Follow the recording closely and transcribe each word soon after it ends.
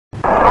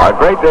A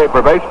great day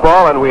for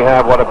baseball, and we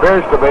have what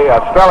appears to be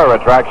a stellar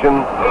attraction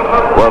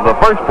with the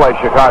first-place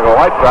Chicago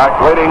White Sox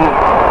leading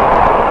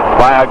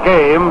by a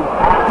game,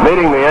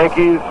 meeting the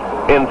Yankees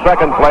in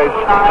second place,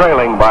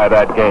 trailing by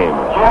that game.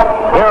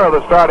 Here are the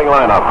starting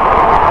lineup.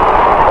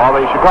 For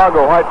the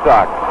Chicago White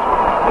Sox,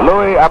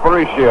 Louis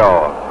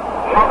Aparicio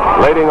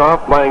leading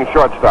off, playing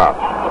shortstop.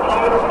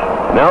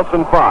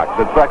 Nelson Fox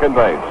at second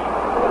base.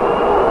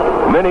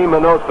 Minnie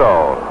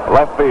Minoso,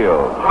 left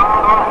field.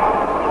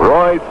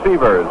 Roy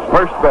Sievers,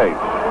 first base.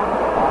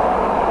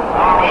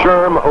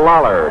 Sherm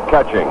Lollar,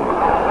 catching.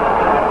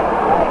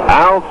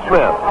 Al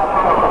Smith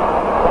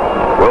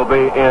will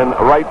be in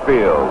right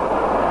field.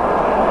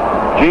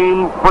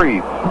 Gene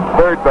Freese,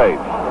 third base.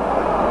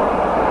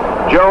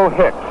 Joe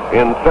Hicks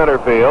in center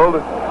field.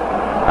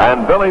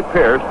 And Billy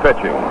Pierce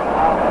pitching.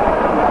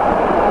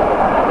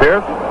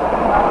 Pierce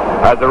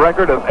has a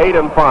record of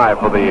 8-5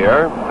 for the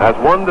year, has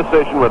one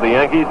decision with the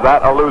Yankees,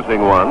 that a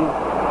losing one.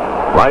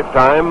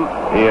 Lifetime,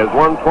 he has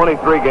won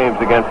 23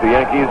 games against the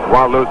Yankees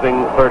while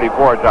losing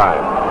 34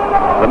 times.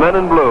 The men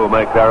in blue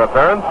make their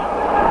appearance,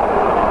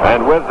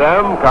 and with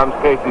them comes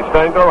Casey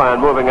Stengel,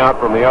 and moving out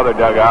from the other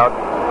dugout,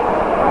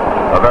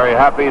 a very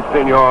happy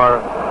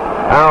Senor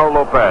Al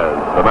Lopez,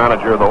 the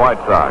manager of the White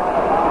Sox.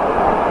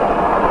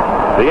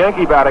 The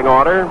Yankee batting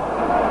order,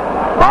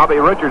 Bobby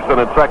Richardson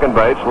at second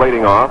base,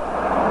 leading off.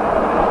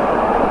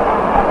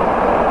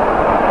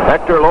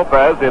 Hector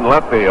Lopez in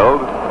left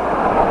field.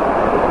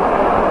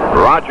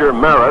 Roger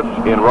Maris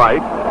in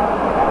right.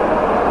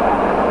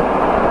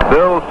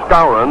 Bill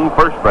Skowron,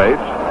 first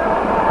base.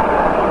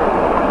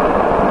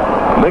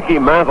 Mickey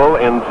Mantle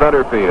in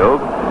center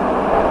field.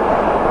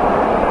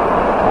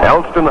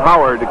 Elston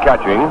Howard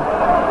catching.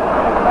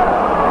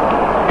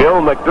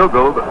 Gil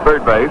McDougald,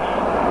 third base.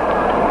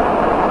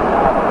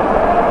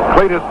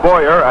 Cletus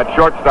Boyer at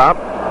shortstop.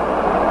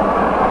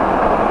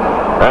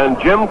 And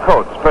Jim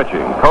Coates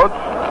pitching. Coates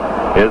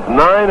is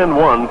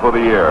 9-1 for the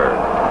year.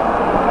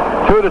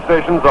 2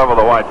 decisions over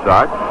the White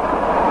Sox.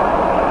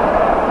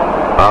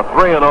 A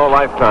 3-0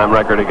 lifetime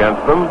record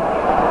against them.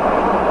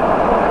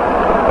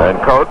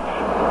 And Coates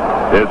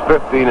is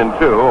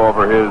 15-2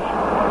 over his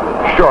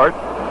short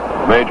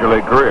major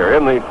league career.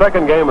 In the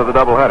second game of the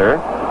doubleheader,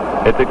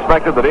 it's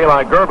expected that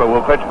Eli Gerba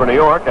will pitch for New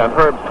York, and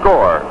Herb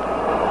Score,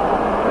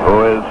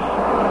 who is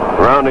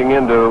rounding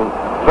into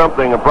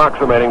something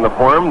approximating the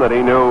form that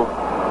he knew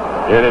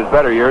in his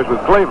better years with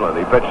Cleveland.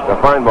 He pitched a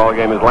fine ball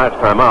game his last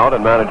time out,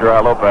 and manager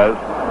Al Lopez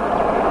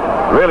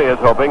really is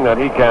hoping that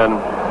he can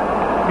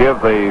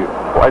give the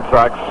White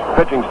Sox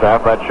pitching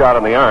staff that shot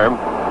in the arm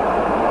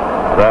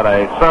that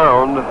a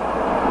sound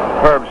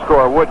Herb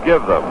Score would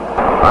give them.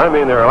 I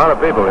mean, there are a lot of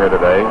people here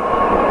today,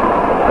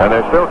 and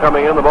they're still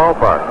coming in the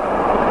ballpark.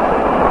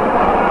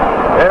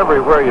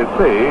 Everywhere you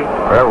see,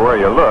 or everywhere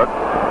you look,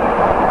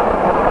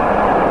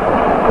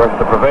 of course,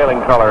 the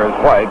prevailing color is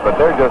white, but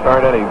there just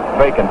aren't any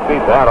vacant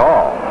seats at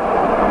all.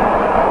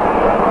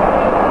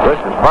 This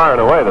is far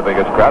and away the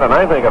biggest crowd, and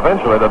I think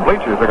eventually the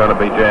bleachers are going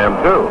to be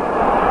jammed, too.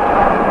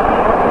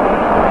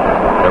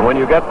 And when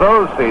you get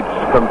those seats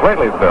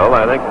completely filled,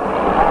 I think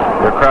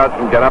your crowds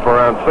can get up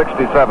around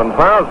 67,000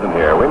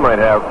 here. We might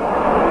have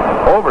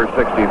over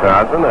 60,000,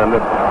 and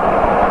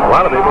a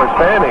lot of people are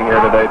standing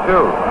here today,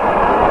 too.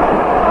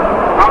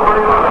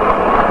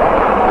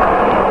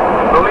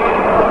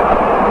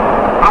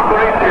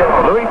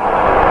 Louis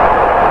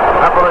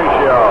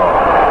Aparicio.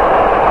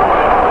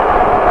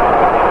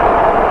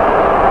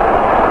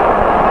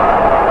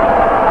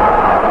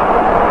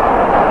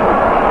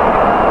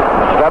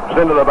 Steps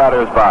into the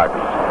batter's box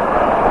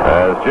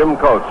as Jim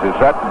Coates is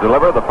set to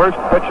deliver the first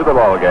pitch of the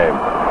ball game.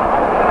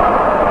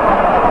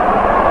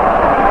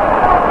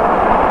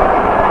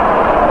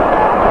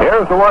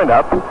 Here's the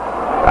windup,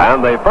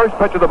 and the first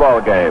pitch of the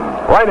ball game,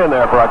 right in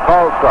there for a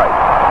called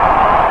strike.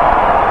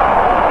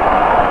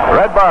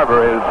 Red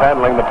Barber is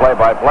handling the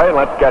play-by-play.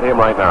 Let's get him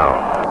right now.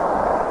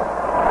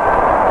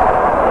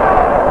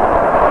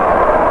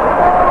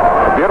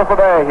 A beautiful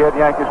day here at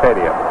Yankee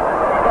Stadium.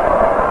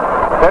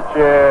 Pitch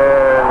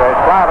is a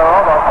slider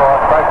over for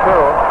strike 2.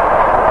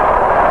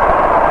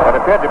 It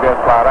appeared to be a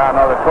slider. I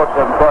know the coach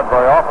doesn't throw it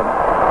very often.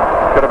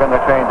 Should have been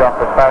the change-off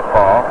this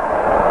fastball.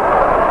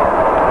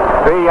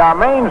 The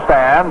main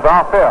stands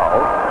are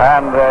filled,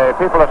 and the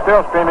people are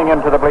still streaming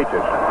into the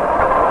bleachers.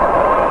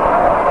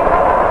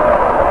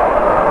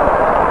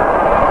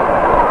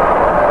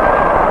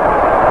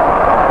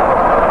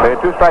 The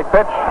two-strike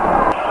pitch.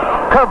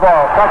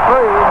 Curveball, strike 3.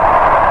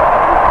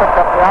 He picked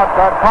up the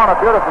outside corner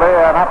beautifully,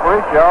 and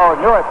Aparicio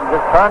knew it and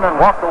just turned and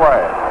walked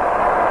away.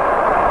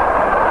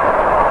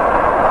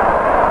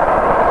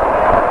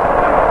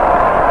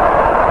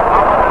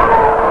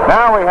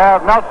 Now we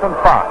have Nelson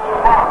Fox.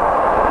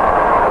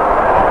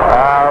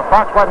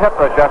 Fox went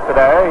hitless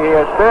yesterday. He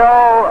is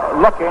still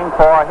looking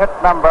for hit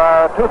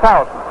number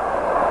 2,000.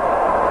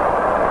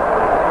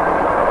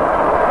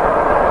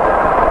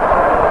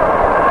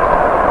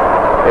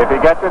 If he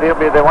gets it, he'll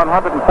be the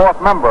 104th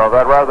member of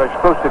that rather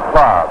exclusive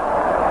club.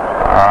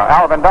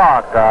 Alvin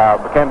Dark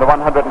became the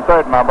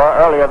 103rd member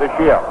earlier this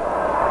year.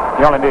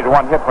 He only needed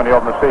one hit when he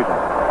opened the season.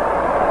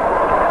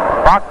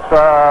 Fox,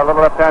 a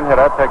little left-hand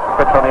hitter, takes the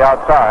pitch on the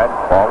outside.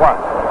 Ball 1.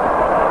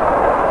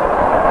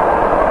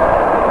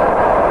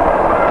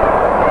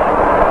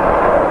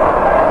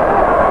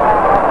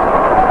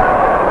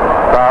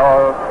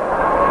 Farrell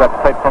steps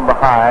straight from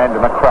behind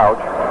in a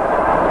crouch.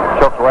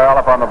 Chokes well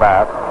up on the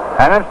bat.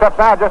 And then steps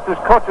out just as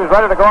Coach is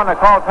ready to go in and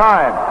call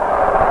time.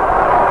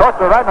 Coach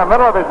is right in the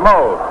middle of his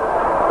mode.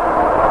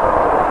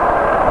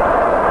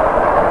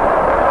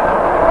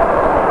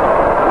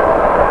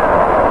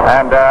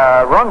 And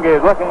Runge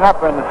is looking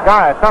up in the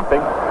sky at something.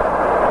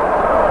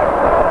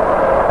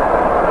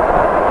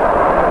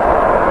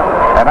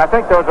 And I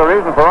think there was a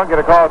reason for Runge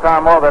to call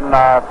time more than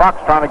Fox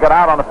trying to get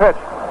out on the pitch.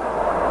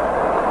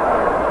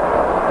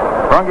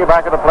 Runge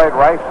back at the plate,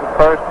 Rice at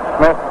first,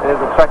 Smith is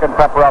at second,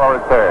 Pepperello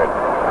at third.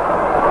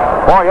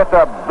 Boy, it's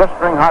a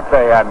blistering hot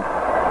day and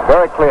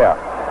very clear.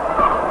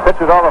 Pitch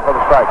is over for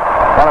the strike.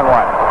 1-1.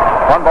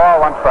 1 ball,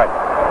 1 strike.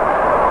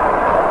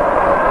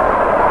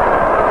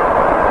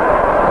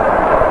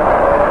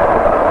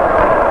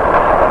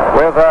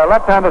 With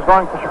left-handers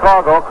going for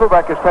Chicago,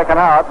 Kubek is taken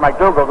out.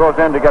 McDougal goes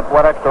in to get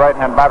one extra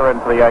right-hand batter in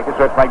for the Yankees.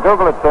 So it's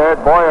McDougal at third,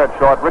 Boyer at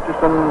short,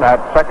 Richardson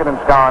at second, and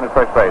Scowen at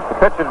first base. The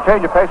pitch at a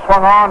change of pace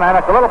swung on, and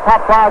it's a little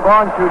pop fly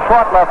going to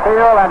short left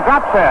field and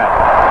drops in.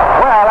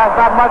 Well, that's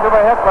not much of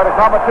a hit, but it's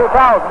number 2,000.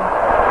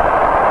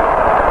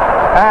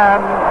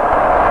 And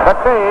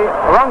let's see,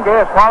 Runge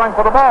is calling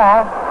for the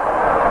ball.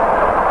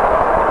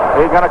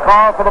 He's going to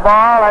call for the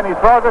ball, and he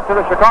throws it to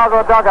the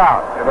Chicago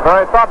dugout in a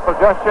very thoughtful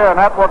gesture, and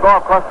that will go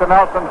across to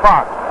Nelson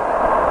Fox.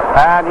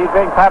 And he's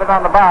being patted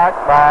on the back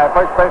by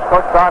first base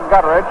coach Don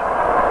Gutteridge.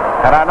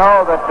 And I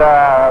know that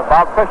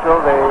Bob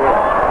Fischel, the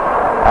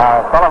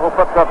fellow who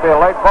puts up the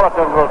late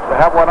bulletin, will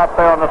have one up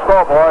there on the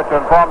scoreboard to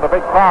inform the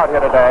big crowd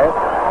here today.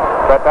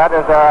 But that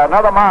is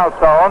another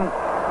milestone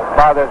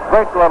by this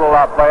great little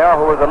player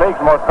who was the league's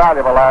most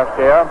valuable last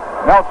year,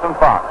 Nelson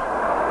Fox.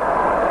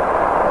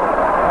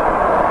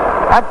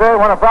 I'd say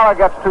when a fella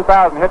gets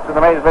 2,000 hits in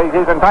the major leagues,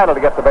 he's entitled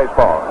to get the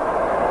baseball.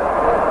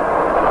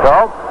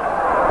 So,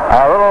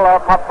 a little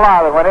pop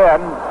fly that went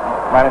in,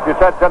 and if you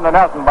said send the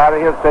Nelson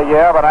body, he'll say,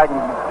 yeah, but I can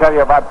tell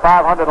you about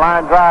 500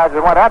 line drives that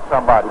went at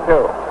somebody,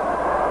 too.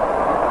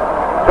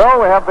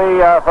 So, we have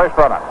the first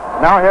runner.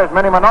 Now here's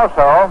Minnie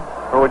Minoso,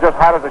 who was just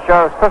hot as a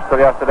sheriff's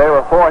pistol yesterday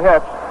with 4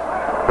 hits.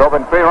 Drove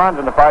in 3 runs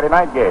in the Friday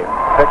night game.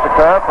 Takes a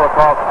curve for a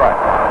called strike.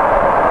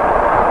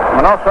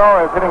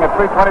 Minoso is hitting at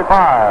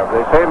 325,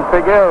 the same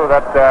figure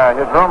that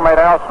his roommate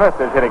Al Smith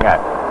is hitting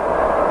at.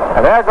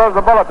 And there goes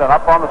the bulletin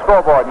up on the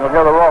scoreboard, and you'll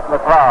hear the roar from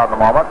the crowd in a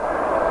moment.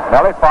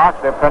 Nellie Fox,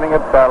 they're printing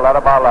it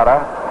letter by letter.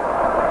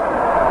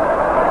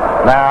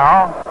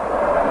 Now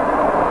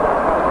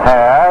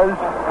has,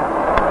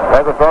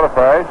 there's the throw to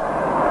first.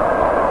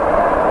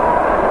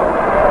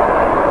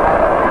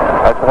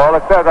 That's all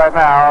it says right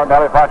now.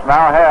 Nellie Fox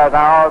now has,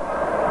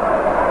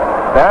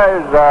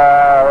 there's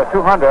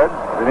 200.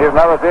 We need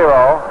another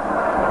 0.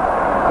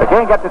 They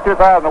can't get to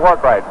 2,000 to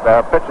work right.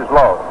 The pitch is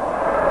low.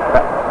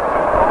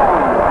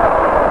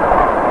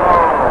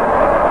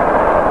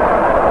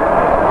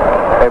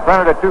 They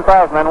printed it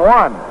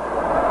 2001.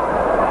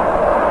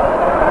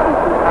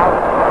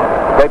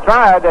 They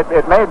tried.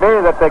 It may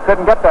be that they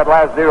couldn't get that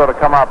last 0 to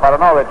come up. I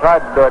don't know. They tried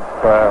to do it.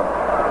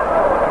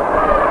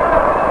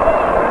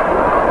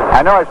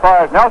 I know as far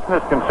as Nelson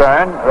is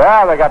concerned,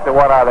 they got the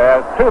one out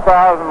there.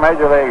 2,000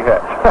 major league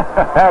hits.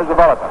 There's the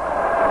bulletin.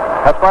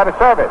 That's quite a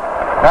service.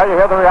 Now you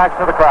hear the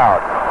reaction of the crowd.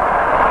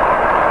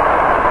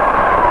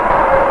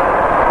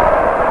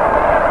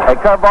 A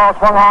curveball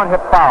swung on,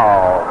 hit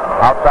foul.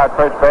 Outside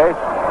first base,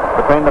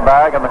 between the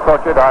bag and the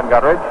catcher, Don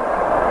Gutteridge.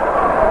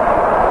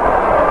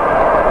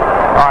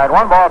 All right,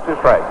 1 ball, 2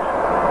 strikes.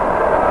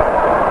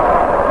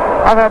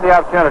 I've had the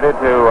opportunity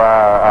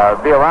to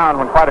be around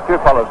when quite a few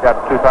fellows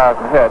got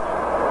 2,000 hits.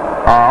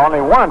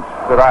 Only once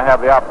did I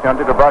have the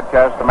opportunity to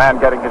broadcast a man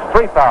getting his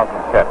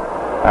 3,000th hit.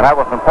 And that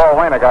was when Paul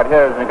Wainer got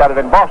his, and he got it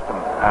in Boston.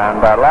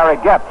 And Larry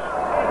Getz,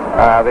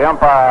 the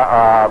umpire,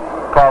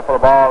 called for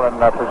the ball and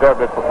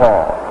preserved it for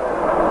Paul.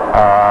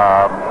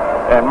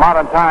 In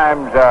modern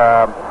times,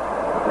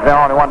 there's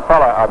only one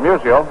fella,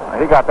 Musial.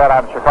 He got that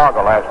out of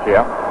Chicago last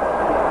year.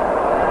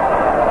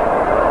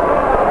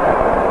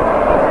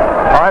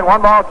 All right,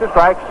 1 ball, 2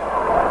 strikes.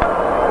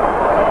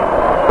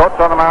 Coates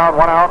on the mound,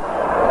 1 out.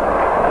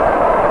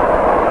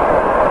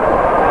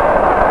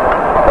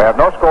 We have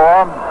no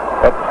score.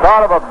 It's the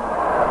start of a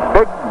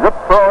big rip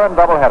throw-in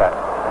doubleheader.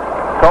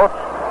 Coates,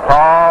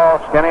 tall,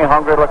 skinny,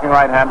 hungry-looking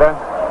right-hander.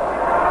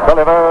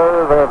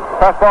 Delivers the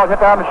fastball hit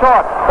down to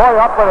short. Boy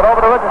up with it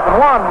over to Richardson.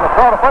 1, the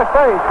throw to first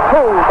base.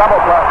 2, double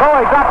play. So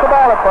he dropped the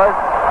ball at first.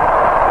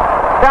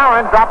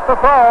 Gowan dropped the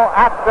throw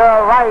after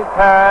Rice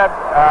had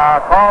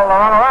called the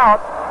runner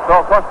out.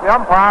 So, of course, the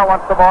umpire,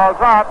 once the ball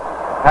dropped,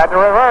 had to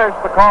reverse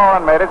the call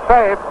and made it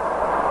safe.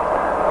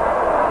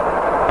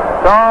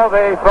 So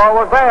the throw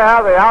was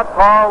there. The out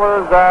call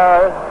was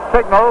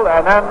signaled,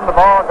 and then the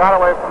ball got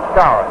away from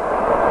Scowen.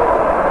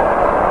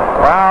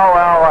 Well.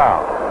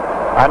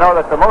 I know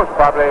that the Moose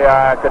probably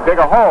could dig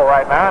a hole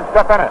right now and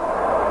step in it.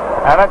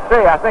 And let's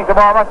see. I think the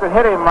ball must have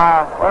hit him.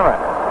 Wait a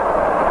minute.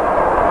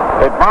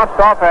 It bounced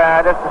off,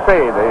 and just to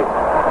see,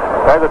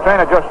 there's the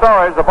trainer just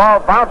stories. The ball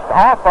bounced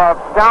off of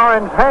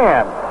Skowron's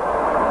hand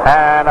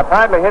and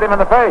apparently hit him in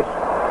the face.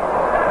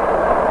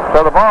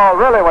 So the ball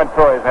really went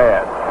through his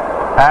hand.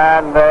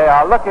 And they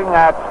are looking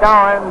at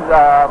Skowron's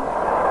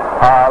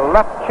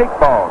left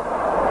cheekbone.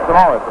 Just a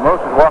moment. The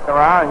Moose is walking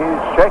around. He's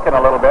shaking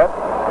a little bit.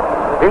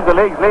 He's the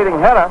league's leading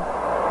hitter.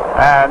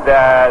 And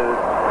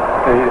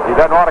he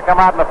doesn't want to come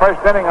out in the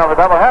first inning of a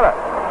doubleheader.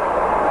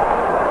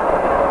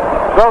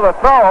 So the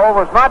throw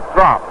was not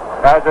dropped.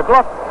 As it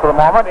looked for the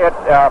moment, it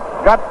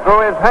got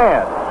through his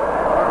hands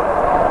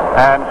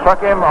and struck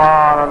him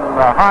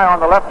high on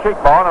the left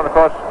cheekbone. And, of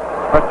course,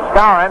 Mr.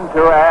 Skowron,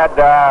 to add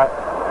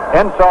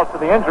insult to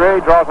the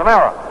injury, draws an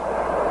error.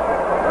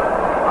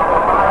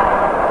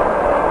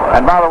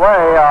 And, by the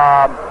way,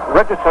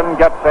 Richardson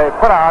gets a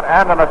put-out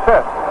and an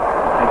assist,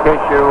 in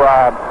case you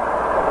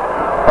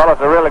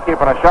fellas are really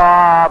keeping a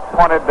sharp,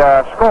 pointed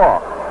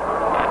score.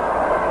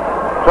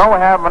 So we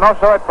have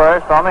Minoso at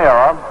first on the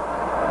error.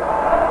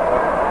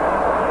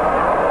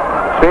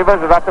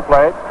 Stevens is at the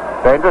plate.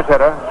 Dangerous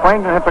hitter.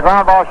 Swings and hits a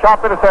ground ball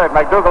sharply to third.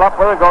 McDougal up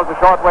with it. Goes the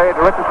short way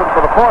to Richardson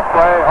for the fourth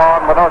play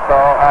on Minoso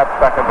at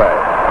second base.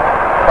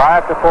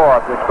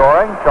 5-4 after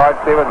scoring. Charge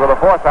Stevens with a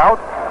force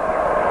out.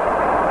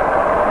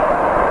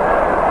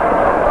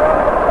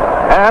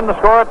 And the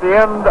score at the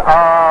end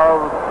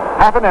of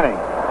half an inning.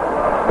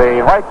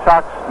 The White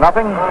Sox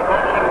nothing,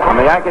 and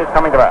the Yankees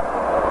coming to bat.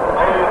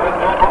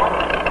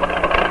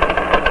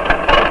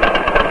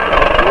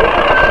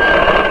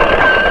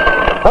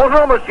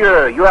 Bonjour,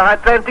 monsieur. You are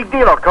Atlantic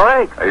dealer,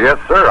 correct? Yes,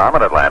 sir. I'm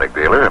an Atlantic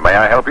dealer. May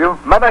I help you?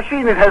 My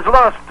machine has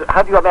lost,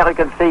 how do you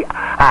Americans say,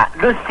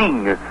 le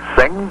sing.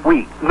 Sing?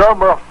 Oui, no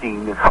more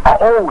sing.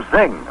 Oh,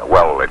 zing.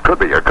 Well, it could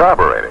be your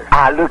carburetor.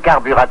 Le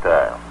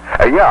carburateur.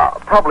 Yeah,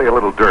 probably a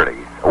little dirty.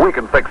 We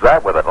can fix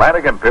that with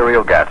Atlantic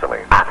Imperial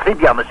gasoline. C'est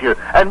bien, monsieur.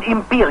 And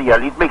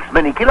Imperial, it makes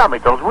many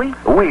kilometers, oui?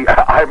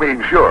 I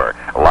mean, sure.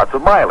 Lots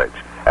of mileage.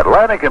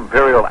 Atlantic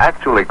Imperial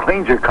actually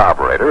cleans your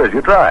carburetor as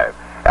you drive.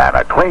 And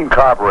a clean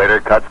carburetor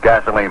cuts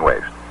gasoline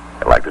waste.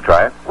 You'd like to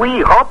try it?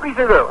 Oui,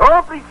 remplissez-le,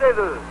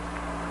 remplissez-le.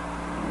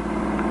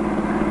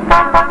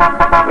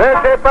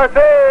 Laissez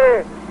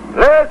passer!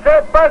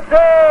 Laissez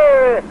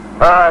passer!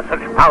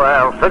 Such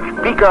power,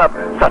 such pickup,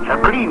 such a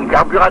clean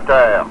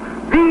carburateur.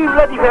 Vive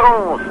la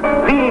différence!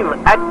 Vive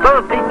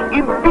Atlantic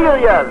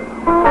Imperial!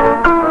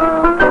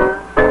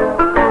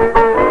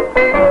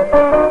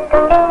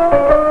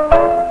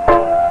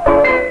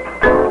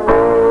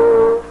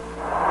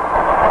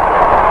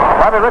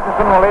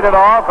 Richardson will lead it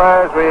off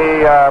as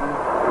we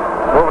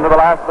move into the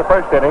last of the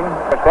first inning.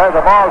 There's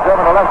a ball driven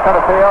to left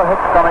center field.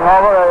 Hits coming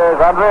over is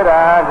under it,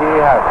 and he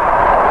has it.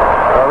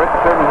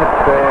 Richardson hits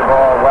the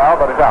ball well,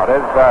 but it's out.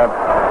 As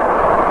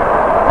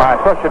my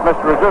associate,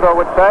 Mr. Rizzuto,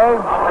 would say,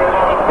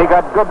 he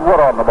got good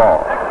wood on the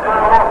ball.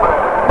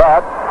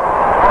 But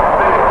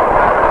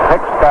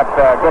Hicks got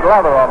good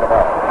leather on the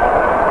ball.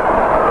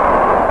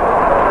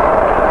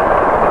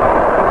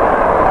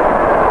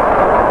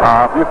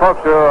 You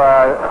folks who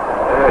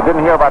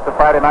didn't hear about the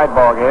Friday night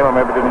ball game, or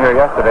maybe didn't hear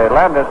yesterday,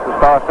 Landis, the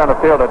star center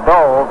fielder,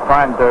 dove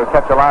trying to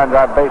catch a line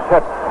drive base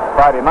hit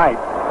Friday night,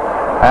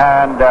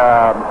 and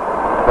the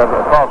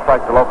call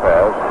strike to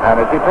Lopez. And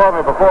as he told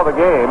me before the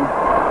game,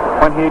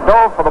 when he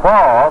dove for the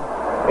ball,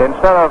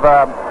 instead of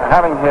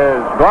having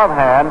his glove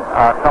hand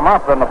come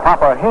up in the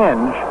proper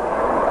hinge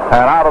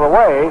and out of the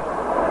way,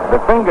 the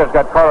fingers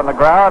got caught on the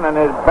ground and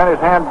bent his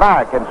hand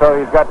back, and so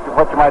he's got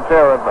what you might say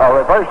a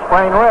reverse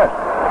sprained wrist.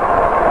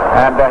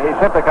 And he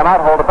simply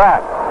cannot hold it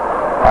back.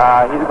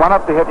 He went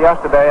up to hit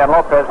yesterday, and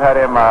Lopez had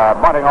him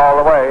bunting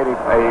all the way. He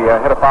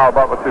hit a foul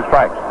butt with 2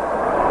 strikes.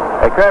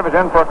 A curve is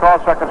in for a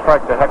call, second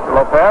strike to Hector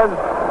Lopez,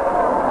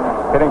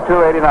 hitting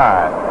 .289.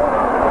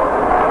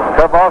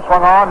 Curveball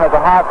swung on. There's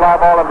a high fly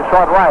ball into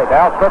short right.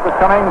 Al Smith is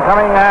coming,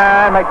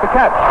 and makes the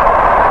catch.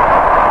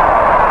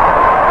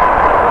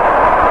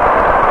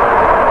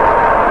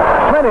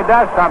 Smitty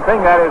does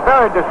something that is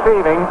very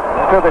deceiving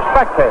to the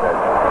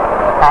spectators.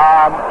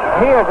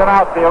 He is an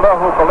outfielder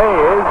who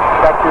believes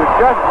that you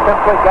just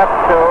simply get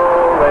to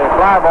the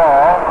fly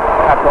ball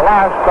at the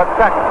last split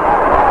second.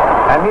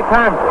 And he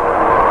times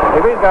it.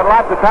 If he's got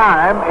lots of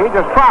time, he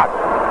just trots.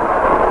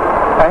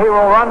 He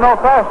will run no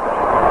faster.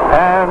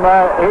 And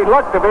he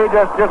looked to be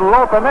just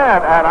loafing in.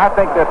 And I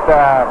think that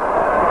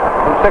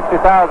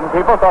 60,000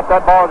 people thought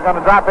that ball was going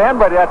to drop in,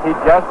 but yet he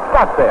just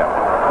got there.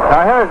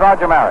 Now here's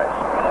Roger Maris.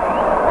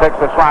 Takes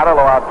the slider,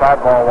 low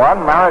outside, ball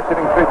 1. Maris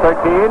hitting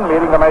 .313,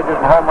 leading the majors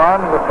in home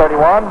run with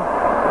 31.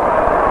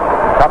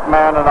 Top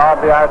man in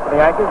RBI for the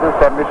Yankees is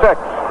 76.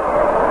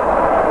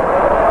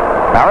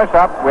 Maris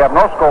up. We have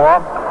no score.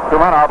 2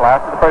 men out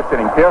last of the first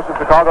inning. Pierce of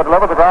Chicago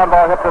delivers the ground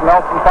ball hit to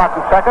Nelson Fox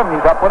at second.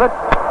 He's up with it.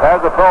 There's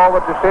the throw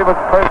over to Stevens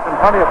at first in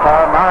plenty of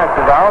time. Maris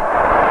is out.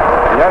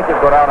 The Yankees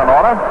go down in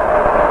order.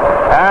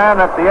 And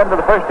at the end of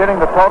the first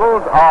inning, the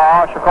totals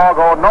are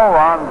Chicago no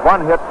runs,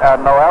 1 hit,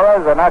 and no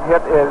errors. And that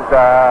hit is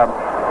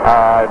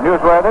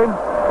newsworthy.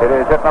 It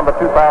is hit number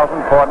 2,000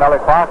 for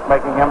Nellie Fox,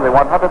 making him the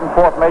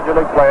 104th Major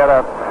League player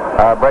to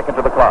break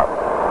into the club.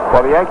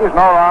 For the Yankees,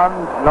 no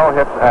runs, no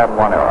hits, and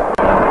 1 error.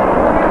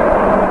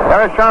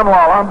 There is Sean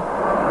Waller,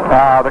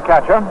 the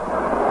catcher.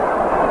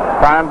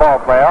 Fine ball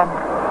player,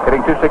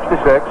 hitting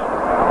 .266.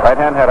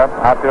 Right-hand hitter,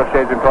 outfield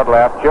shades him toward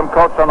left. Jim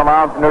Coates on the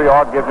mound from New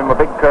York gives him a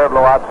big curve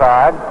low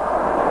outside.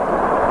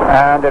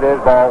 And it is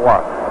ball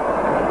 1.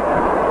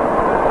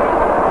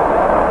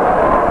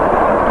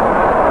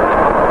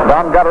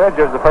 Don Gutteridge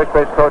is the first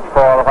base coach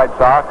for the White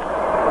Sox.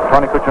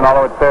 Tony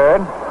Cuccinello at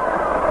third.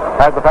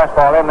 Has the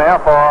fastball in there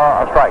for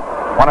a strike.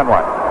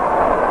 1-1.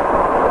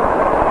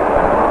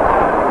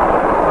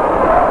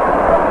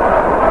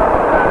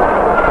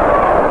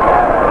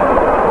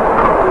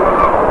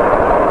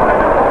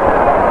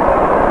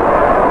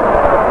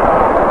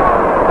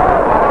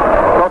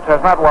 Has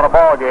not won a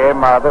ball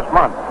game this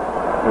month.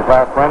 His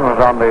last win was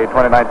on the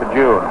 29th of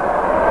June.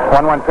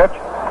 1-1 pitch.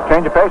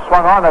 Change of pace,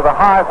 swung on. There's a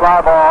high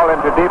fly ball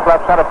into deep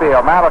left center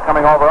field. Mantle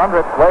coming over under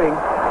it, waiting.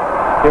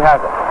 He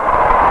has it.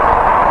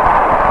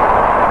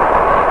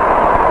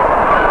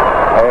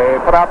 A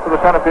put out to the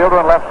center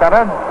fielder in left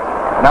center.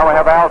 Now we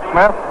have Al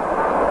Smith.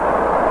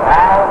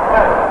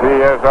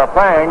 He is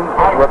playing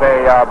with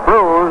a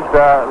bruised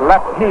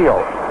left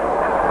heel.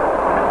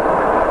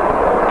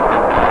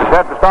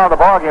 At the start of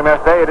the ball game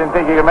yesterday, he didn't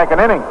think he could make an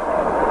inning.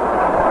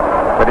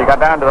 But he got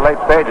down to the late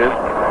stages.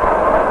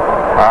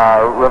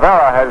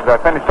 Rivera has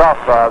finished off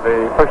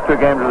the first 2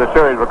 games of the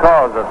series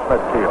because of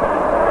Smith's heel.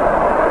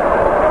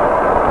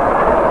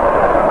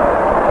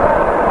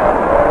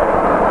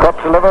 Coates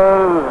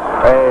delivers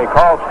a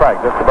called strike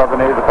just above the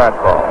knee of the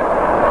fastball.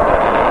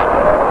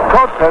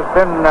 Coates has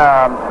been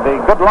the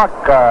good luck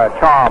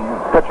charm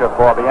pitcher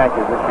for the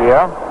Yankees this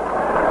year.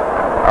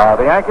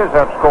 The Yankees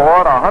have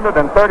scored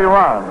 130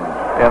 runs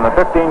in the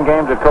 15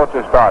 games that Coates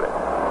has started.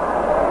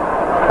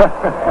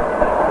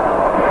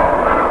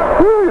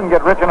 You can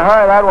get rich in a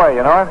hurry that way,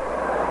 you know it.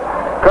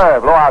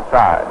 Curve, low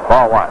outside,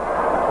 ball 1.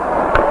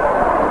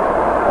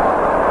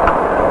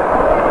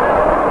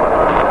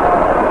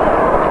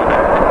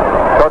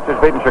 Coates has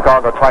beaten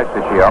Chicago twice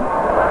this year.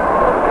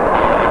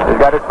 He's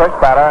got his first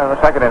batter in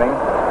the second inning.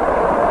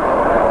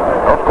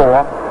 No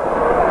score.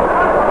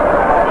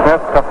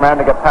 Smith, tough man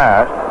to get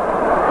past.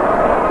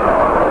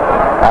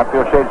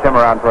 Outfield shades him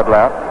around toward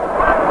left.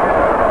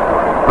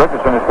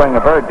 Richardson is playing a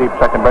very deep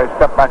second base,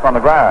 step back on the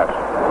grass.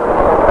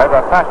 There's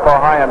a fastball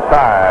high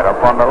inside.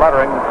 Up on the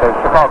lettering that says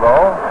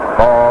Chicago,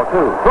 ball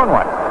 2.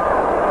 2-1.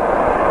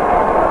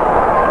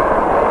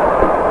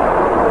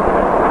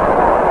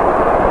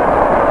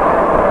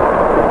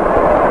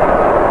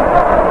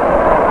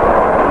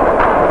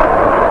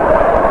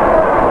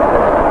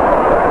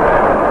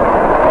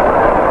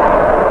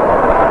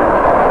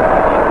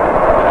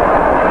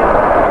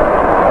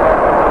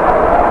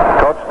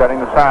 Coach setting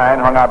the sign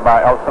hung out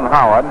by Elson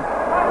Howard.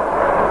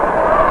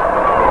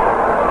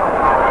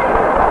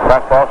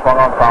 Fastball swung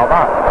on, fouled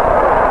out.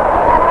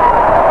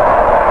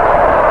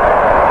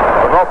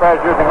 With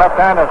Lopez using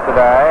left-handers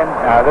today,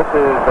 this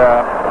is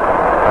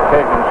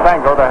occasion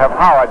Stengel to have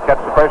Howard catch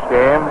the first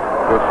game.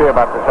 We'll see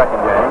about the second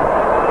game.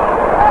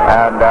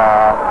 And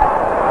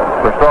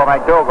restore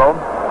McDougall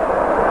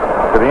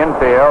to the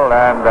infield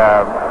and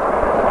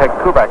take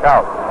Kubek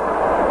out.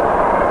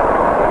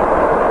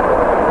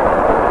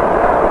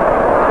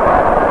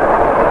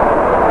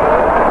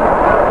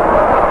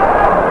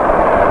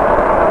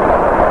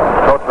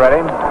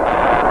 Ready.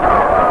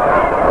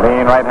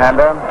 Lean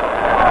right-hander.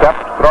 Step,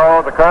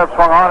 throw, the curve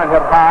swung on and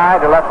hit high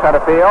to left center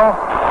field.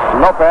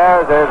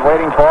 Lopez is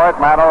waiting for it.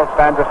 Mantle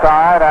stands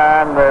aside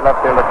and the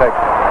left fielder takes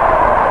it.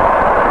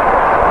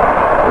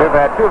 We've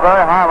had 2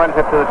 very high ones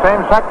hit to the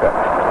same sector.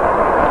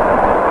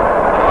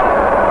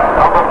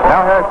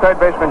 Now here's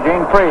third baseman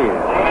Gene Freese.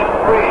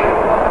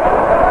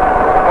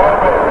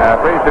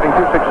 Freese hitting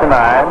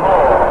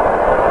 .269.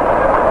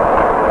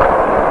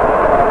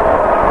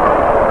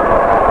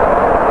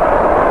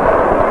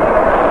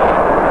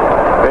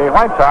 The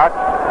White Sox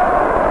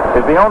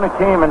is the only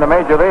team in the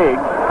major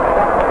leagues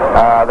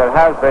that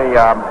has the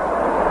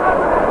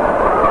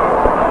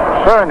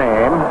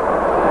surname,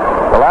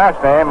 the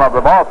last name of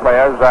the ball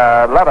players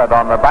lettered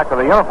on the back of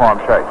the uniform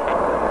shirt.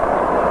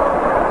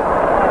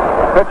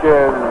 Pitch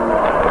is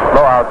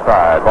low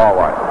outside, ball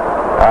 1.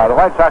 The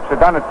White Sox have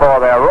done it for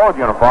their road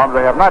uniforms.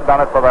 They have not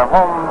done it for their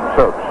home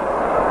suits.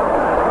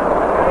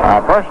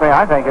 Personally,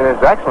 I think it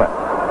is excellent.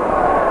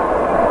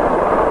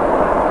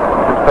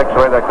 Takes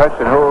away that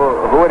question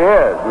who it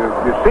is.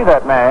 You see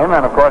that name,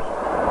 and of course,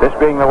 this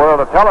being the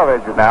world of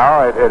television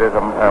now, it is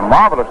a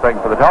marvelous thing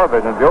for the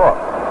television viewer.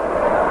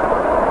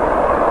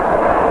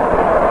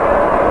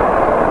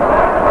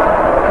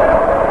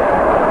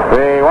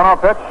 The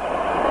 1-0 pitch,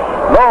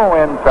 low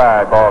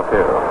inside, ball 2. 2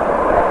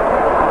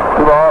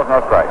 balls, no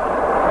strikes.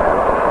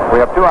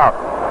 We have 2 out.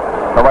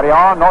 Nobody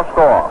on, no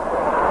score.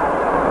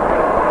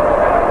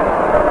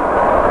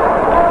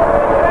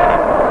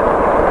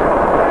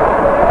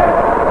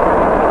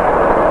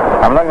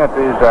 I'm looking at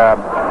these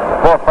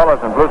 4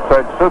 fellas in blue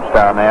serge suits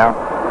down there.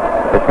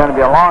 It's going to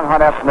be a long,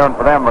 hot afternoon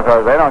for them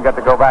because they don't get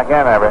to go back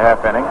in every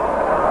half inning.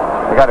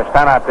 They got to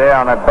stand out there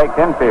on that baked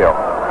infield.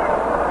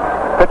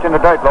 Pitch in the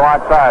dirt low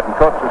outside, and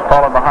Cooks is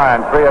falling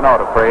behind. 3-0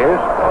 to Freeze.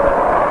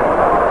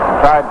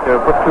 Tried to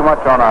put too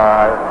much on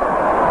a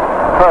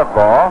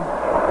curveball.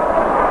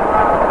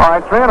 All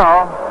right, 3-0.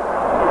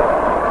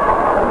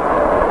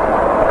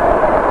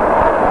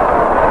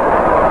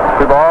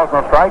 2 balls,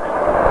 no strikes.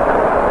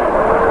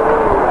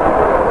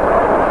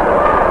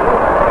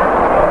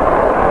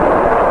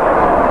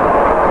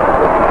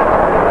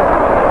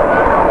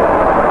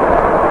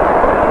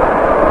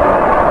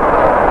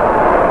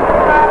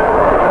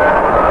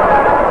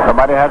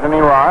 Nobody has any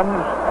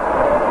runs.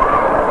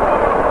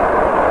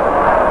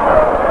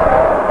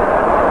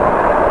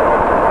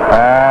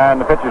 And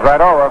the pitch is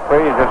right over.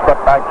 Freeze just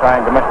stepped back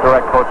trying to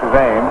misdirect Coach's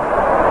aim.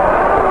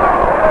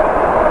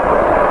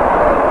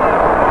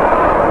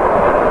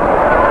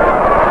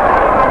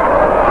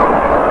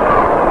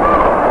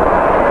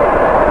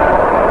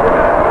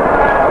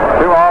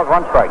 Two balls,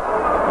 one strike.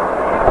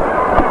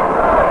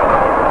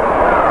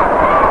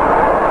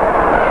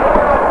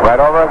 Right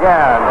over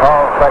again.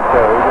 Call strike 2.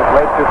 He just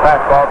laid 2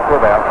 fastballs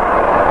through there.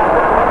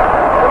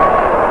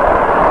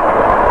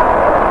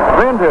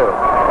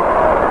 3-2.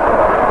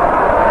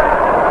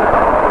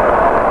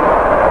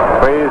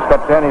 Freeze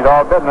steps in. He's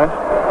all business.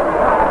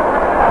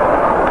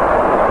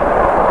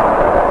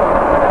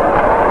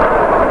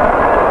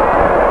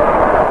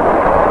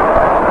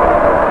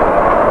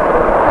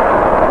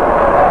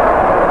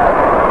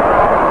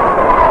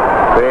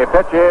 The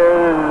pitch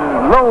is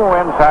low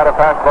inside a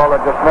fastball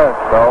that just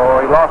missed, so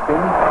he lost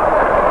him,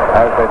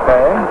 as they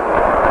say.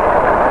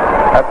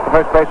 That's the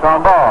first base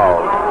on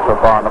ball so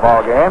far in the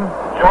ball game.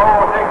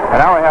 And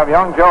now we have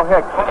young Joe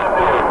Hicks.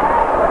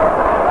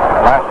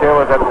 Last year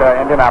was at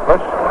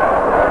Indianapolis.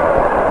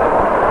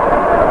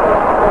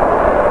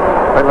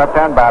 Big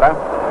left-hand batter.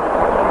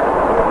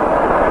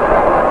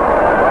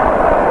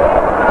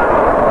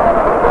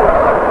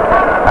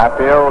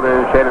 Outfield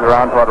is shaded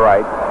around toward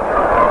right.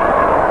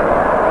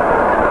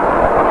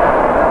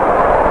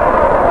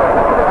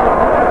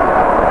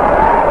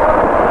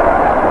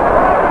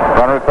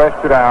 Runner at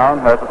first, 2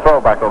 down. There's a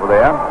throwback over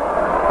there.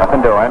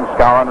 Nothing doing.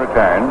 Skowron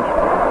returns.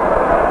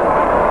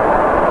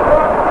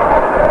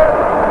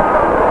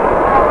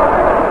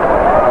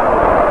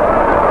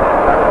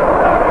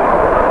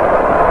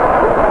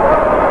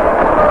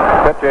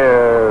 Pitch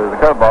is the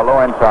curveball low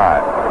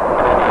inside.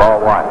 Ball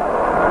 1.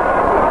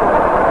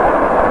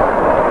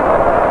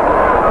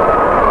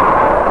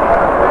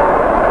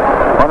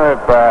 Wonder if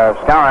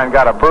Skowron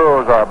got a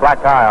bruise or a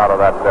black eye out of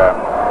that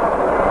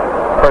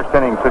first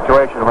inning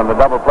situation when the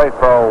double play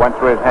throw went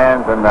through his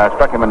hands and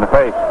struck him in the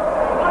face.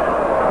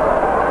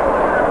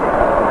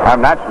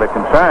 I'm naturally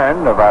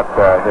concerned about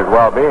his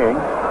well-being,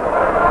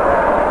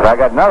 but I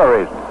got another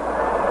reason.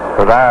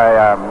 Because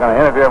I am going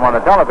to interview him on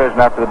the television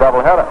after the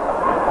doubleheader.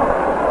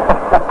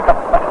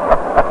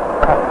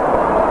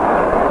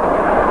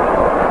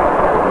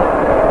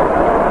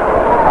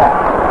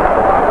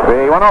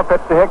 The 1-0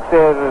 pitch to Hicks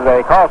is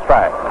a call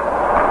strike.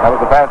 That was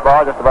the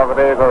fastball just above the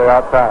days on the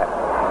outside.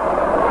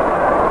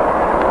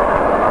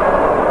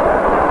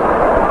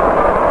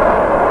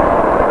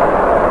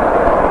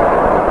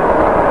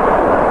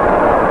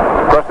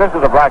 Of course, this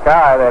is a black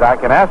eye that I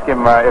can ask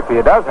him if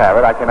he does have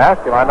it. I can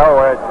ask him. I know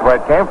where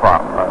it came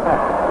from.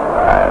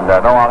 And I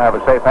know I'll have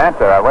a safe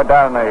answer. I went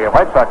down in the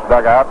White Sox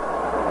dugout,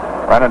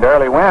 ran into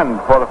early wind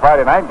before the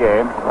Friday night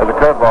game. There's a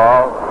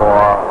curveball for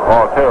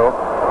ball 2.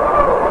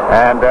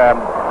 And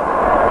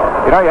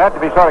you know, you have to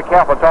be sort of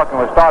careful talking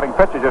with starting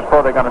pitchers just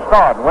before they're going to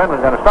start. And Wynn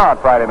was going to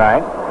start Friday night.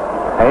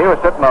 And he was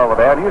sitting over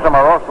there, and he was a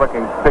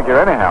morose-looking figure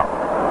anyhow.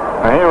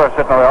 And he was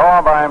sitting over there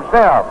all by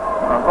himself.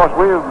 And of course,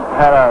 we've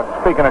had a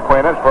speaking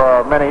acquaintance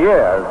for many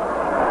years.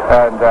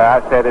 And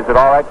I said, is it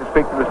all right to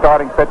speak to the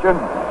starting pitcher? And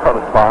he sort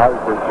of smiled.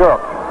 He said, sure.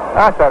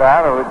 I sat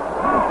down and we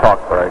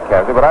talked very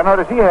casually. But I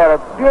noticed he had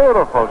a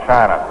beautiful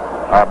China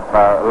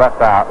left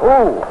eye.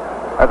 Ooh,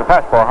 that's a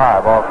fastball high,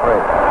 ball 3.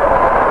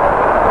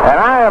 And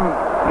I am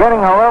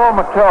getting a little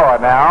mature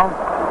now.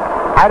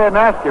 I didn't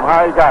ask him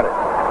how he got it.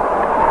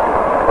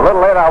 A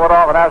little later, I went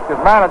off and asked his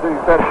manager. He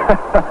said,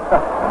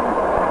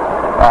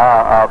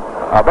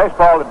 a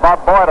baseball that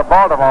Bob Boyd of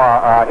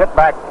Baltimore hit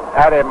back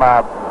at him,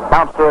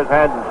 bounced through his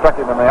hands and struck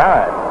him in the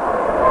eye.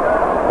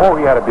 Oh,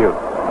 he had a beaut.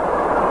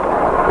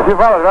 If you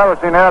fellas have ever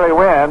seen Early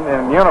Wynn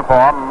in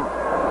uniform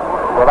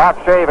without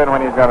shaving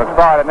when he's going to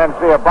start and then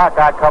see a black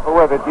eye coupled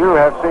with it, you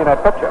have seen a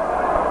picture.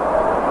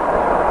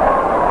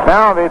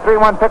 Now the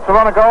 3-1 pitch, the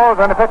runner goes,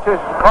 and the pitch is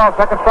called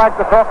second strike.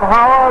 The throw from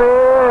Howard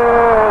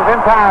is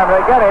in time.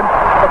 They get him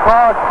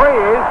because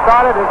Freeze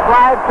started his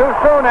slide too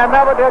soon and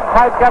never did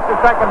quite get to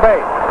second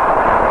base.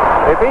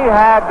 If he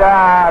had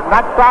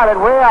not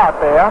started way out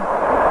there,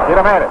 he'd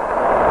have made it.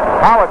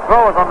 Howard's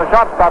throw was on the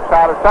shortstop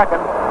side of second,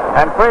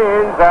 and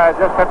Freeze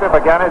just picked up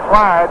again his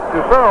slide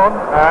too soon,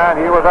 and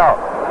he was out.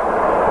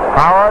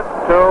 Howard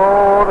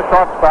to the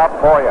shortstop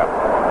for you.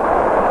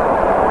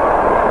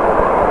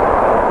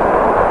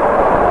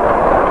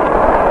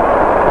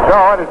 So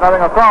it is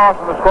nothing across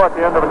from the score at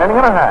the end of an inning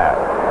and a half.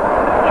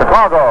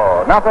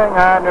 Chicago, nothing,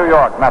 and New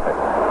York, nothing.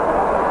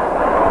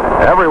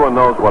 Everyone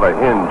knows what a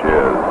hinge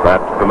is,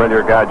 that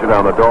familiar gadget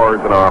on the doors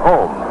in our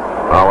home.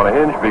 Now, when a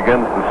hinge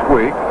begins to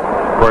squeak,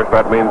 of course,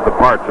 that means the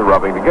parts are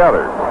rubbing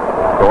together.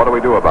 So what do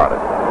we do about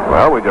it?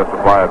 Well, we just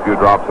apply a few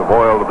drops of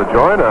oil to the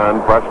joint,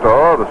 and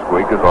presto, the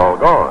squeak is all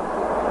gone.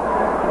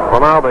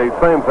 Well, now, the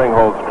same thing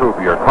holds true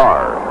for your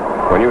car.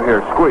 When you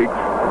hear squeaks,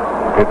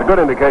 it's a good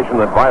indication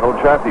that vital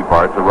chassis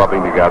parts are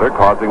rubbing together,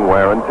 causing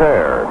wear and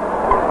tear.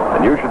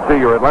 And you should see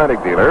your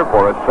Atlantic dealer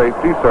for a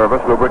safety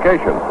service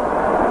lubrication.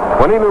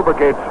 When he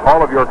lubricates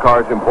all of your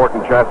car's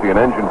important chassis and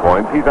engine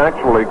points, he's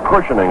actually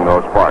cushioning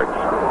those parts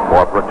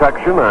for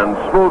protection and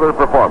smoother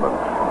performance.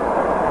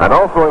 And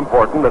also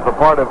important, as a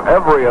part of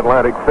every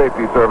Atlantic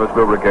safety service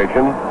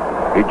lubrication,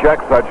 he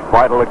checks such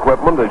vital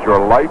equipment as your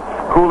lights,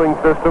 cooling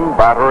system,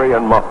 battery,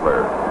 and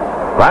muffler.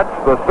 That's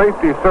the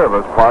safety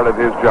service part of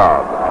his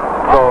job.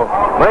 So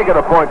make it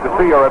a point to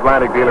see your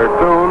Atlantic dealer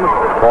soon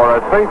for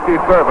a safety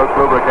service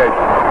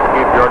lubrication.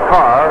 Keep your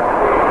car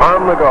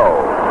on the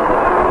go.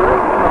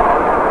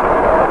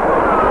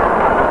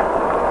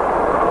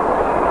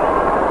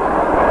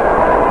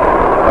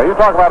 You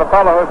talk about a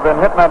fellow who's been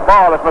hitting that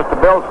ball. It's Mr.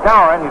 Bill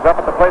Skowron. He's up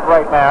at the plate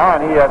right now,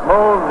 and he has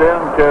moved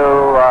into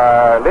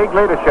league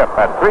leadership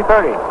at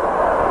 330.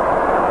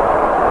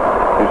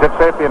 He's hit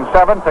safety in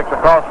 7, takes a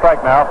call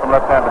strike now from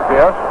left-hander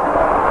Pierce.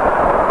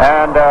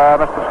 And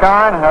Mr.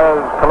 Skowron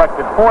has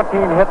collected 14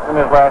 hits in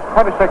his last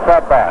 26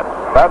 at-bats.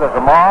 That is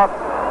a mark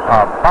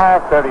of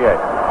 538,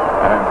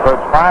 and it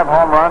includes 5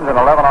 home runs and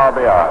 11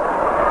 RBIs.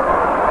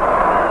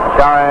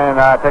 Skowron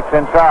takes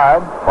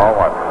inside, ball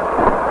 1.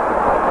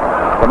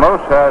 The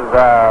Moose has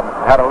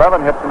had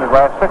 11 hits in his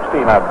last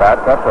 16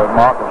 at-bats. That's a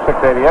mark of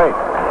 688.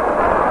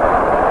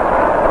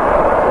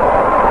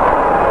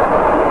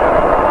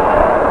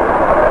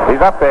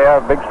 He's up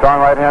there, big, strong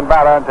right-hand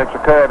batter, and takes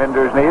a curve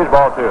into his knees,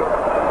 ball 2.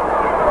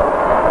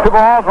 2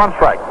 balls, 1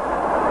 strike.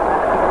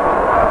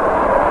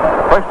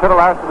 First to the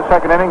last of the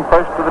second inning,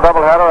 first to the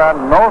doubleheader,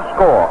 and no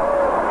score.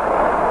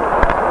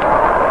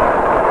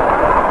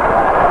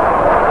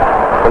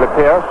 Billy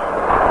Pierce.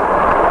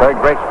 Very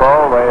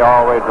graceful. They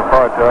always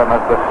refer to him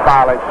as the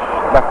stylish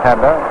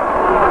left-hander.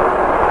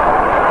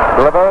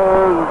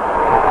 Delivers,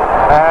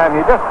 and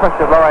he just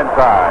pushes low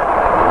inside.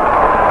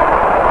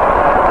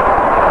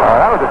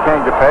 That was a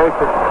change of pace.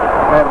 It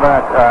may have been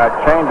a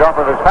change off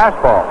of his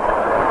fastball.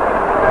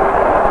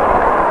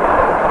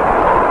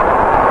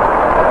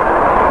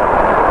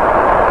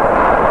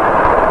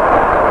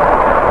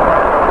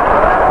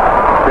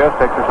 Pierce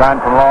takes a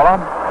sign from Lawler.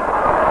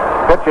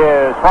 Pitch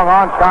is swung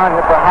on. Skowron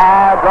hits a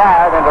high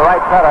drive into right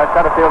center.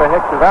 Center fielder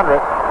Hicks is under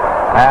it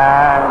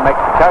and makes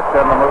the catch,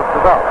 and the Moose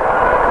is up.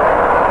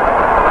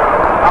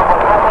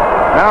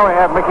 Now we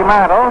have Mickey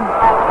Mantle.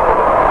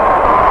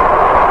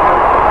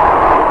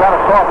 He's got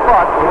a sore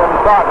foot. He didn't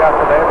start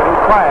yesterday, but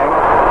he's playing.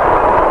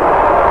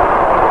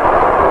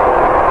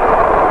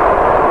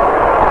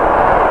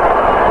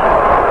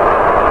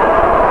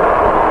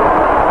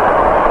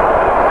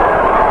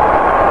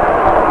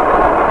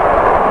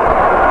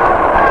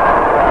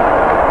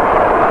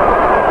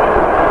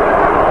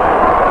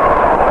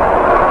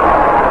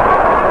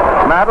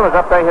 Mantle is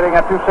up there hitting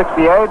at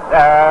 268,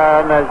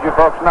 and as you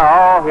folks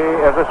know, he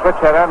is a switch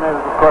hitter and is,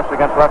 of course,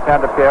 against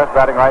left-hander Pierce,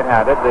 batting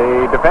right-handed.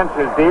 The defense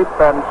is deep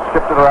and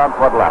shifted around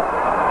toward left.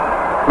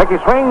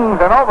 Mickey swings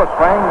and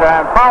overswings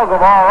and fouls the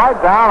ball right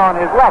down on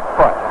his left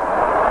foot.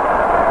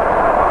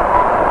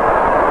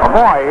 Oh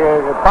boy,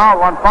 he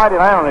fouled one Friday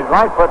night on his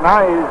right foot,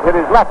 now he's hit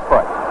his left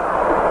foot.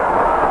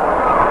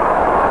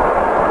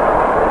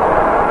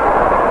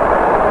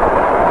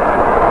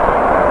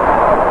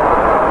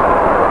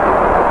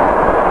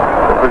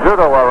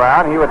 Rizzuto were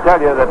around, he would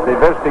tell you that the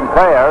visiting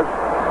players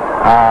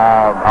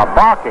are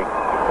barking.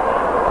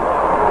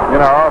 You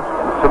know,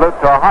 salute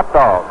to a hot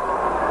dog.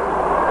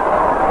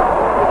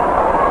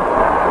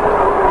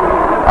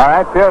 All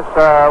right, Pierce,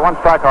 1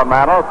 strike on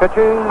Mantle.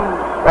 Pitches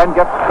and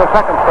gets the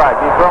second strike.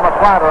 He threw him a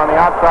slider on the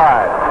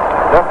outside,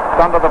 just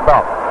under the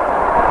belt.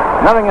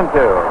 0-2.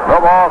 No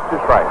balls, 2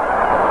 strikes.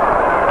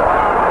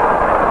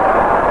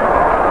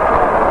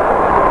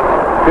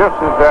 Pierce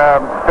has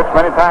pitched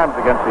many times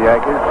against the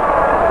Yankees.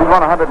 He's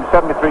won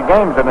 173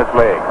 games in this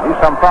league. He's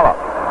some fellow.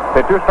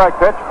 The 2-strike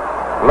pitch,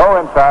 low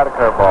inside, a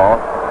curveball.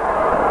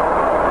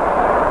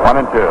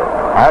 1-2.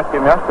 I asked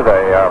him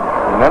yesterday in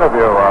an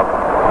interview of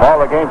all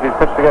the games he's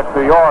pitched against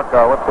New York,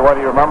 what's the one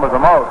he remembers the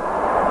most?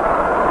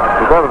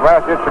 He said it was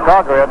last year at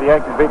Chicago. He had the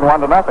Yankees beaten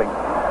 1-0.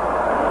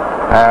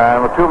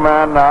 And with 2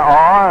 men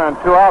on and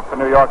 2 out for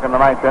New York in the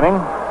 9th inning.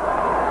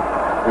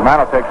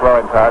 Mantle takes low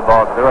inside,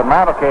 ball 2. And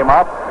Mantle came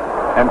up,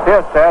 and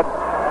Pierce said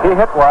he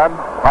hit one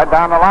right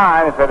down the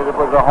line. He said it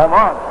was a home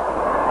run.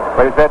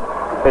 But he said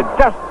it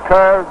just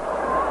curved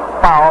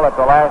foul at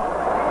the last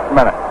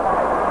minute.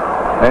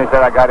 Then he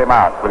said, I got him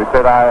out. But he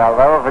said, I'll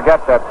never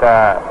forget that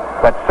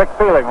sick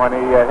feeling when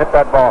he hit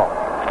that ball.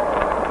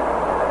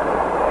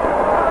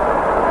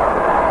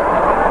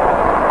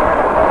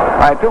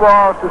 All right, 2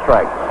 balls, 2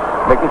 strikes.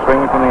 Mickey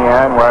swinging from the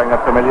end, wearing a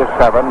familiar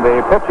 7.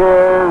 The pitch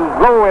is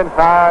low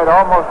inside,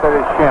 almost at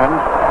his shins.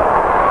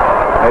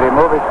 Made him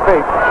move his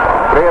feet.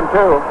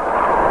 3-2.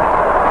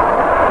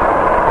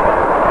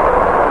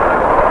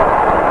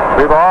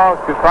 3 balls,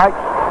 2 strikes.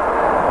 1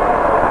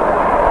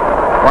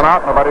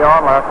 out, nobody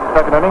on last in the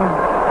second inning.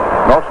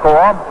 No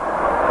score.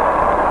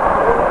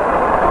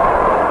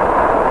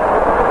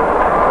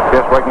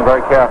 Just working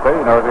very carefully.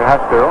 He knows he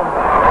has to.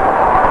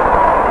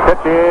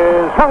 Pitch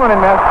is swung and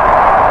missed.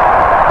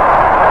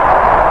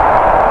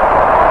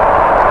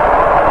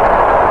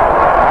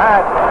 I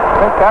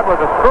think that was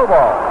a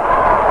screwball.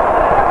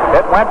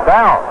 It went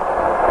down.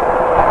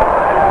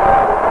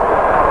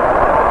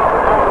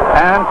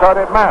 And so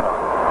did Mantle.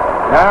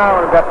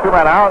 Now we've got 2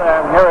 men out,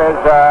 and here is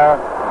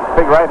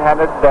big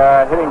right-handed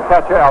hitting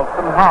catcher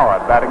Elston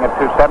Howard, batting at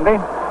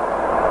 270.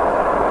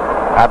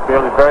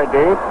 Outfield is very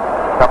deep.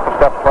 A couple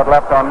steps what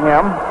left on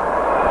him.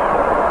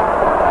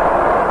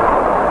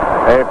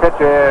 A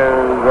pitch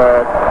is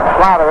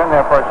slider in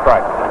there for a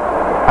strike.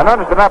 I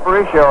noticed that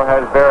Aparicio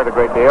has varied a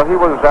great deal. He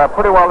was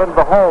pretty well into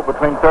the hole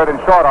between third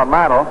and short on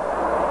Mantle,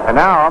 and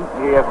now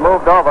he has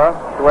moved over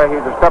to where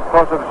he's a step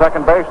closer to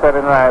second base than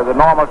in the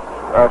normal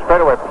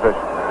straightaway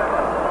position.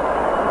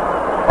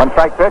 1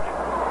 strike pitch.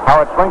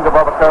 Howard swings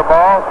above a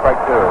curveball.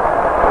 Strike 2.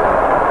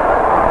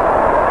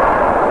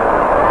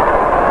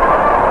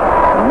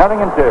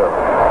 0-2.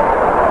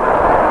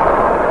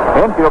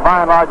 Infield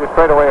by and large is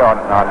straight away on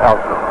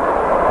Elston.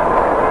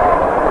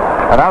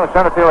 And now the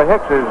center fielder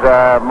Hicks is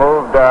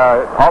moved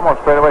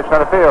almost straight away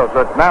center field,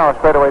 so it's now a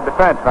straightaway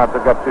defense. Now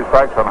they've got 2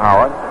 strikes on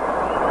Howard.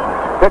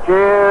 Pitch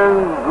is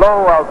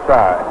low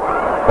outside.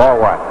 Ball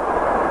 1.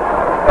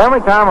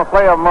 Every time a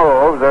player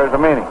moves, there's a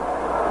meaning.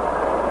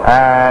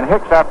 And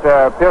Hicks,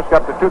 after Pierce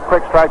got the 2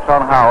 quick strikes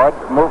on Howard,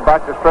 moved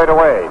back to straight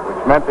away,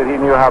 which meant that he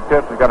knew how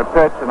Pierce was going to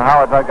pitch, and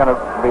Howard's not going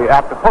to be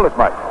apt to pull as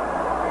much.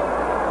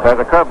 There's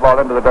a curveball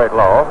into the dirt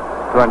low.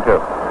 2-2.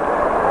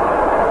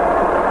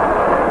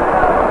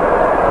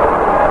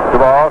 2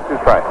 balls, 2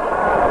 strikes.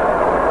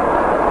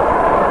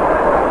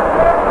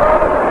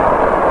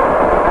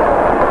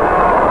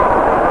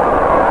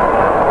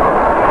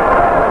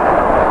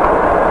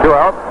 Two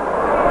out.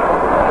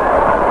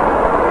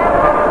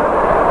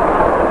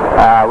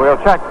 We'll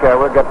check.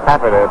 We'll get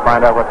Papa to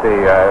find out what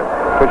the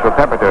official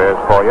temperature is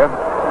for you.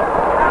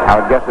 I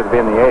would guess it'd be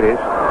in the 80s.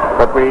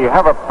 But we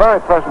have a very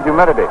pleasant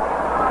humidity.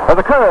 There's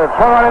a curve.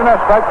 Swung on in there.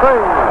 Strike 3.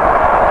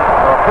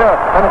 So Pierce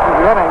finishes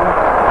the inning,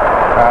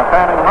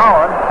 fanning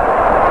Howard,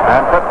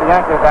 and puts the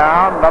Yankees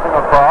down. Nothing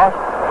across.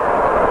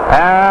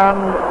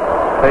 And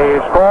the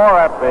score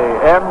at the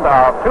end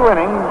of 2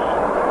 innings: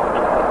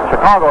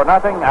 Chicago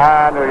nothing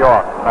and New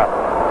York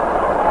nothing.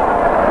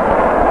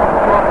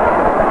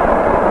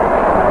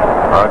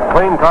 A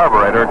clean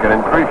carburetor can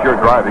increase your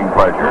driving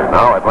pleasure.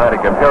 Now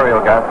Atlantic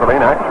Imperial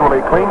gasoline actually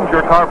cleans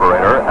your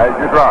carburetor as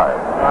you drive.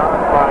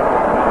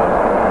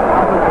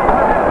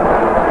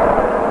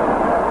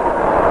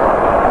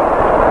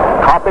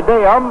 Carpe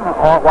diem,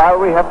 or while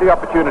we have the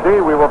opportunity,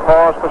 we will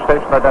pause for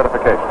station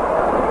identification.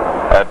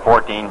 At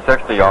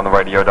 1460 on the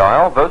radio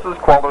dial, this is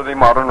Quality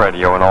Modern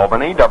Radio in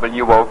Albany,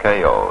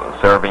 WOKO,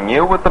 serving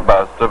you with the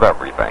best of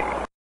everything.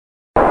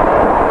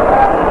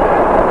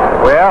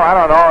 Well, I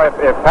don't know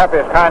if Pappy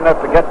is kind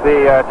enough to get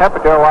the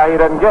temperature, why he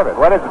doesn't give it.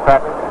 What is it,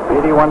 Pappy?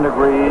 81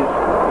 degrees,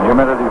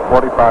 humidity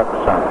 45%.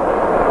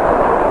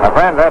 My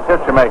friends, that's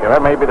it, Jamaica.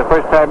 That may be the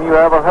first time you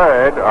ever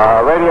heard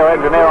a radio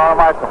engineer on a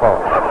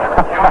microphone.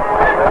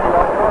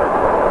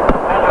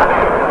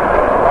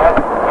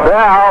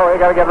 Now, we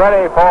got to get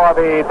ready for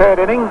the 3rd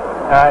inning.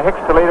 Hicks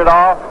to lead it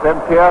off,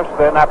 then Pierce,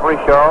 then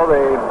Aparicio,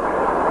 the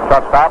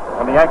shortstop.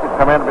 When the Yankees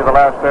come in to be the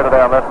last third of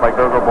their left, like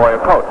Google Boy,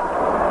 of coach.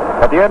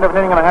 At the end of an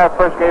inning and a half,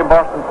 first game,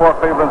 Boston 4,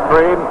 Cleveland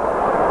 3.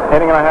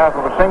 Inning and a half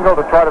of a single,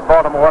 Detroit at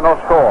Baltimore, no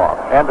score.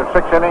 End of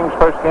 6 innings,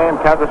 first game,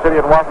 Kansas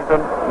City at Washington,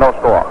 no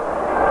score.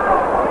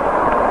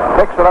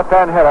 Hicks, the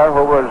left-hand hitter,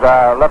 who was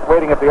left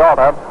waiting at the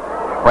altar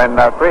when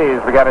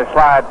Freese began his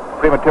slide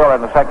prematurely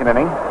in the 2nd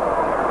inning.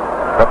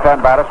 Left-hand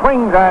batter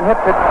swings and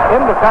hits it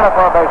into center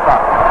for a base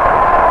hit.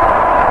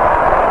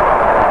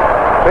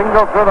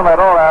 Single through the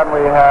middle, and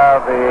we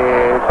have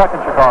the second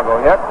Chicago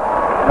hit.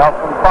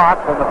 Nelson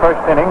Fox in the 1st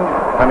inning,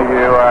 when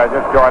you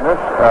just joined us,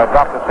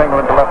 dropped a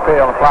single into left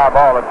field, a fly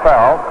ball that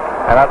fell,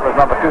 and that was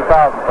number 2,000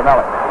 for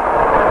Nelly.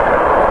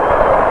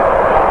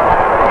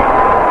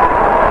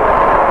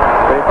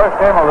 The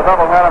first game of the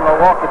doubleheader in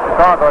Milwaukee,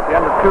 Chicago, at the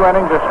end of 2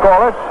 innings is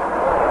scoreless.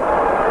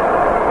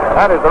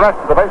 That is the rest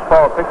of the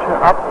baseball picture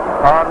up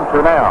on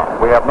to now.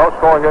 We have no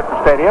score here at the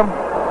stadium.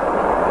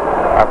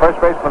 Our first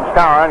baseman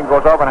Skowron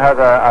goes over and has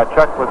a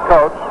check with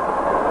Coates,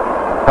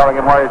 telling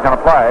him where he's going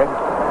to play.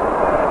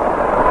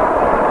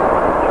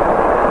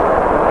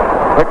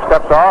 Hicks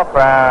steps off,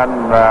 and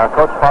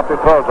Coates promptly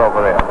throws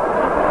over there.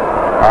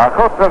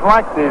 Coates doesn't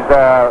like these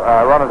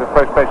runners at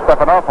first base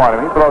stepping off on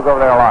him. He throws over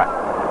there a lot.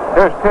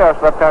 Here's Pierce,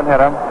 left-hand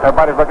hitter.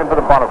 Everybody's looking for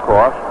the bunt, of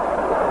course.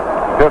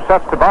 Pierce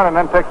sets the bunt and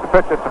then takes the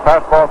pitch. It's a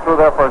fastball through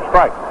there for a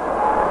strike.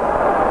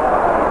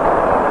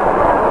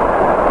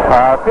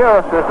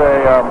 Pierce is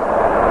a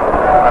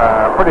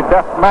pretty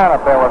deft man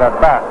up there with that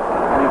bat.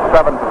 He's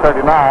 7 for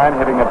 39,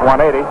 hitting at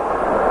 180.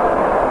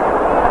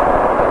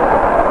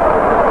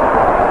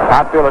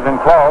 Outfield is in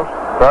close,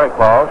 very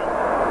close.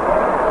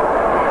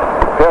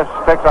 Pierce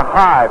takes a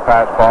high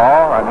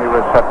fastball, and he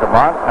was set to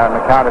bunt, and the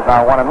count is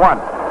now 1-1.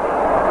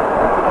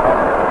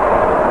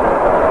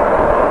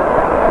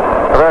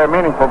 A very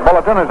meaningful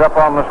bulletin is up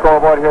on the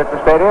scoreboard here at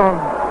the stadium,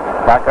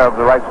 back of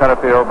the right center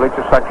field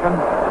bleacher section.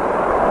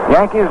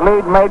 Yankees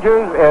lead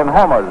majors in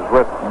homers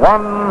with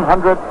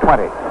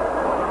 120.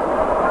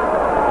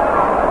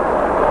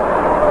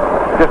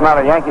 It's just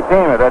not a Yankee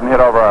team that doesn't hit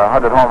over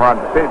 100 home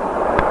runs a season.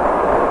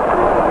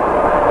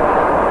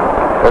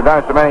 They've done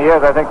it so many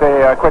years, I think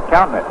they quit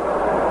counting it.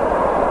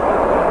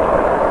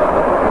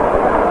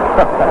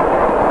 All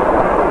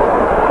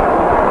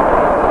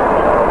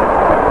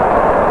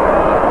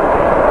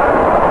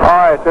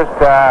right, just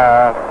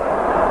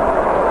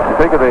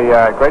think of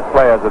the great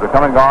players that are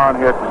coming on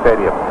here at the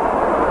stadium.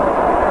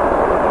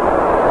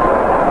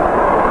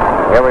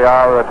 Here we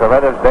are at the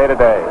Letters day to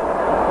day.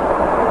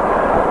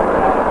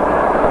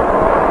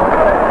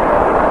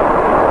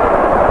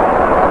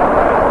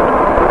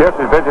 Pierce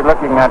is busy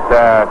looking at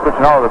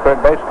Cuccinello, the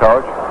third base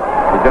coach.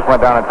 We just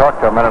went down and talked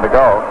to him a minute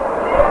ago.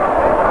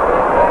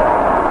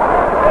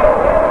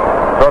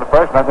 So at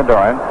first, nothing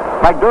doing.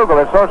 Mike Dougal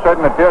is so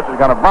certain that Pierce is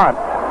going to bunt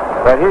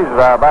that he's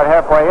about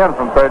halfway in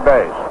from third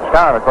base.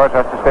 Scott, of course,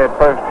 has to stay at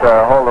first to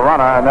hold the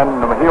runner, and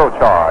then he'll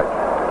charge.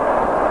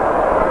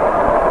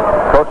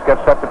 Coach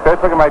gets set to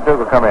pitch. Look at Mike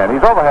Dougal come in.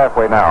 He's over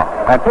halfway now.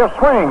 And Pierce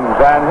swings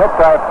and hits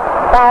a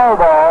foul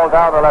ball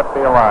down the left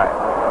field line.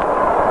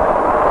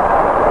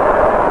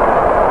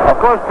 Of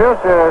course,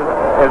 Pierce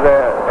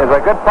is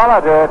a good fellow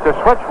to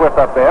switch with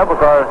up there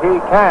because he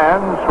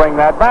can swing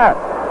that bat.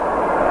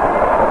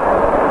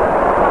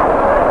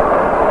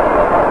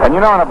 And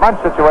you know, in a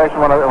bunch situation,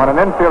 when an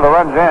infielder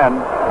runs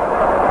in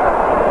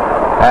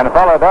and a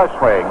fellow does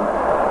swing,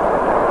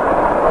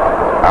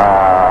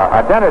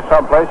 a dentist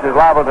someplace is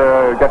liable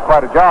to get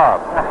quite a job.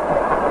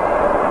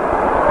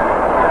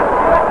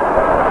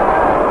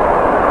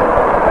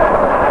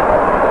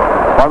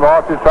 1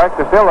 ball, 2 strikes.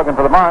 They're still looking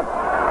for the bunt.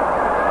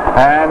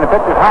 And the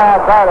pitch is high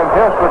outside, and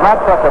Pierce was not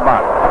such a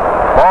bunt.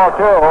 Ball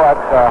 2,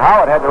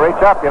 Howard had to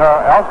reach up. You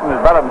know, Elson is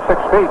better than 6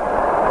 feet.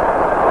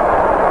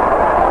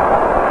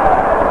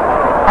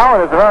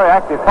 Howard is a very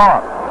active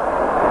farm.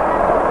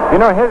 You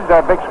know, his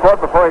big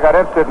sport before he got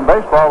interested in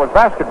baseball was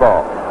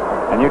basketball.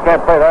 And you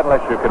can't play that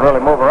unless you can really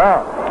move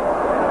around.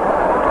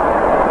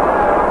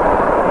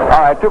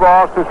 All right, 2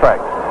 balls, 2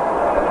 strikes.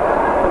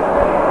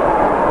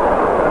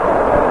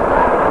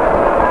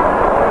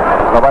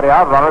 Nobody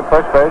out, runner at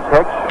first base.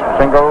 Hicks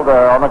singled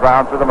on the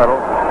ground through the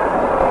middle.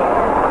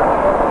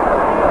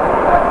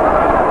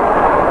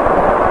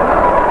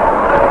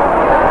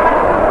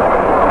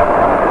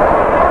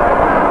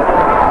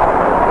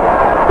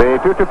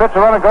 The 2-2 pitch, the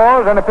runner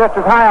goes, and the pitch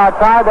is high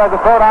outside. There's a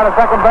throw down to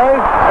second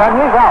base, and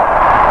he's out.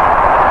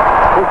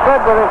 He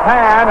stood with his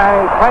hand,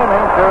 and he's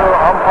claiming to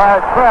umpire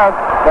Smith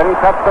that he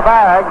touched the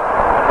bag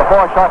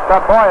before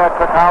shortstop Boyer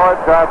took Howard's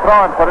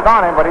throw and put it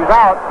on him, but he's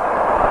out.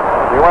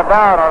 He went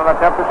down on an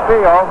attempted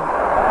steal.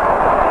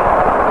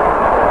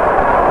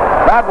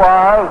 That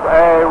was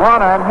a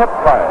run and hit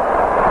play.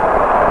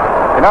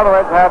 In other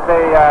words, had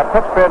the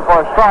pitch been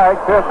for a strike,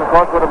 Pierce, of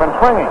course, would have been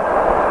swinging.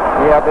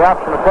 He had the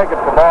option to take it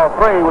for ball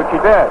 3, which he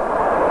did.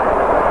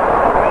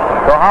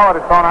 So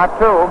Howard is thrown out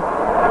 2.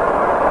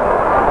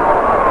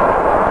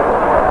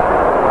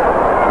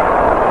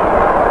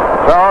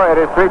 So it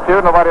is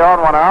 3-2, nobody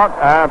on, 1 out,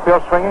 and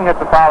Pierce swinging, hits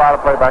a foul out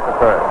of play back to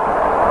third.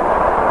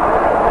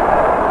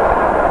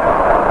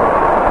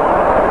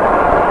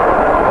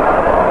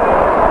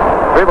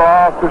 Three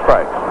balls, 2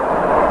 strikes.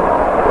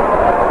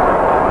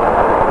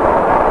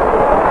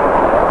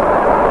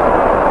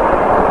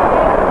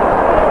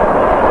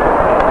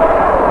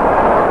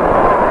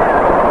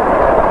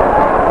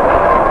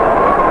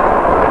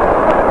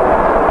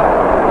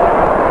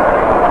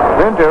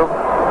 Into.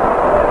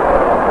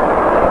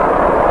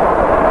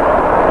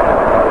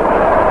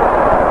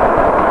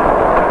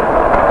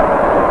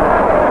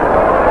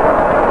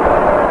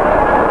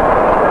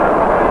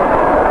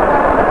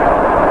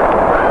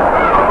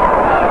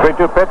 The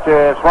 3-2 pitch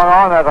is swung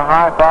on. There's a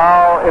high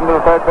foul into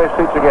the third base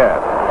seats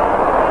again.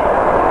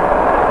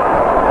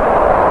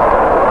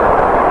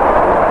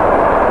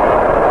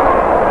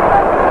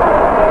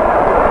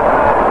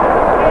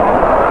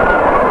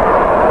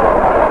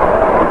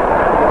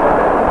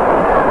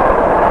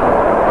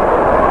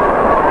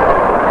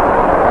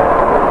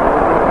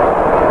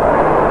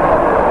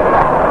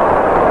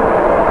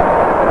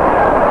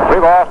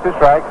 Balls, 2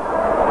 strikes.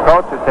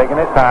 Coach is taking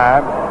his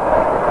time.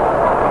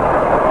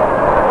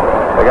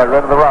 They got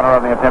rid of the runner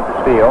on the attempted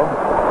steal.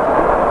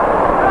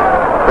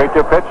 3-2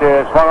 pitch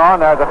is swung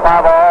on. There's a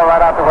 5 ball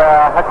right out to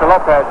where Hector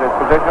Lopez is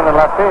positioned in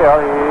left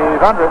field.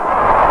 He's under it.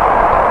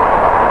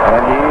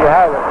 And he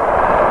has it.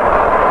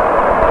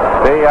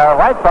 The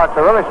White Sox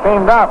are really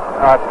steamed up.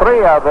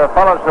 3 of the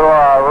fellows who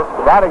are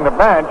riding the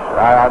bench,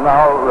 I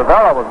know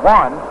Rivera was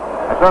one.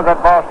 As soon as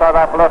that ball started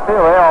out for left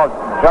field, they all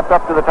jumped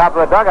up to the top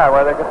of the dugout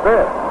where they could see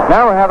it.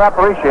 Now we have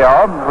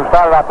Aparicio, who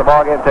started out the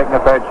ball game taking the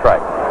 3rd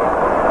strike.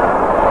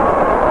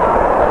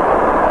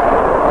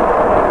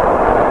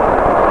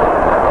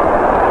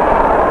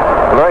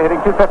 Rivera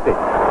hitting .250.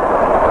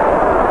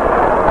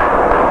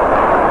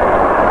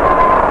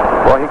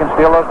 Boy, he can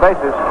steal those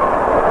bases.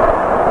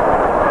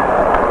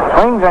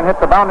 Swings and hits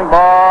the bounding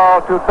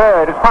ball to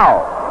third. It's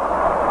foul.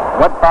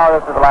 Went foul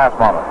just at the last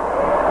moment.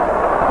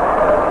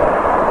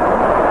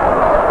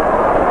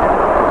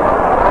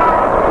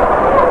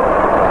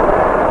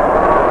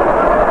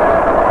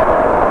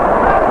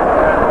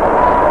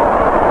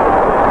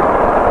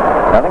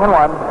 Nothing in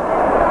one.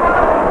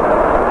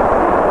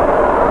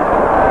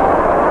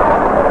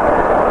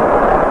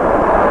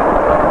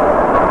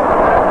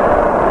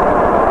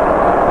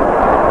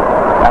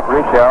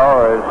 Aparicio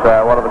is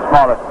one of the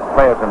smallest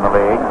players in the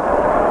league.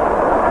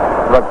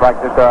 Looks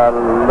like just a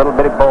little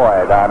bitty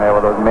boy down there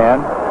with those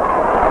men.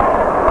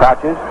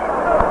 Crouches.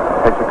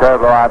 Takes the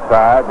curve low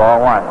outside. Ball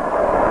one.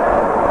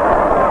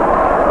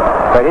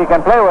 But he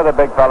can play with the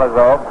big fellas,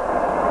 though.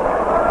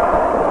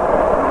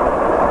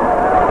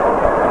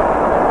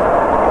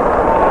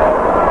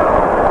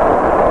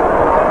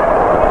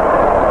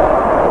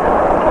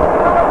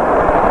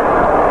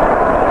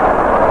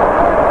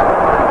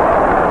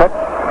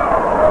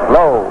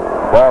 Low,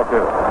 ball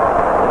two.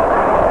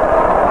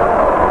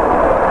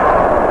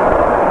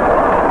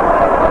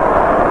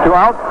 Two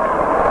out.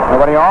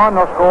 Nobody on,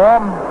 no score.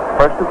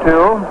 First to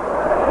two.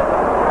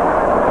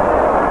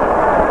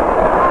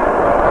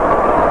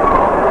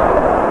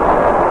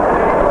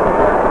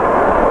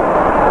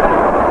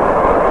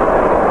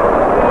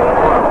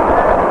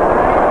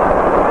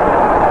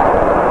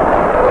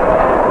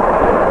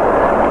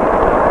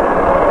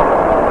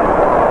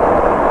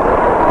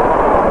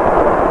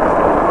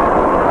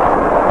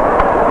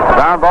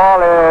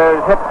 Ball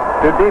is hit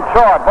to deep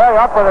short. Boy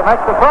up with it,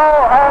 makes the throw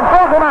and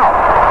throws him out.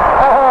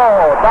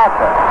 Oh,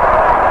 doctor.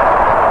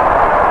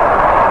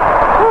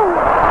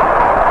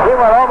 He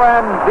went over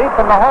and deep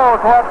in the hole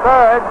toward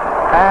third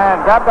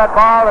and grabbed that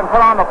ball and put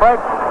on the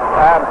brakes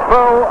and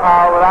threw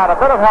without a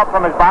bit of help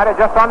from his body,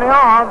 just on the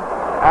arm,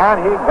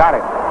 and he got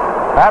it.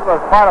 That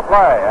was quite a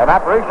play, and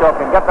Aparicio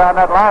can get down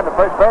that line to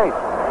first base.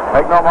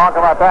 Make no mark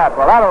about that.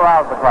 Well, that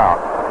aroused the crowd.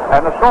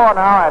 And the score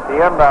now at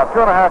the end of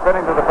 2.5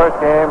 innings of the first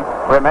game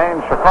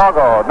remains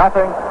Chicago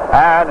nothing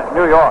and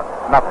New York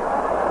nothing.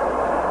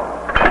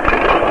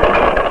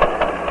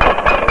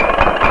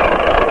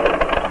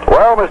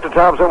 Well, Mr.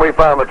 Thompson, we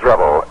found the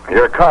trouble.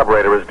 Your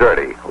carburetor is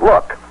dirty.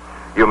 Look.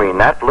 You mean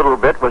that little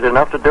bit was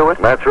enough to do it?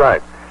 That's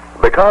right.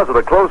 Because of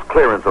the close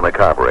clearance on the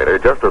carburetor,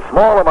 just a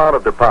small amount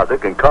of deposit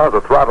can cause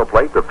the throttle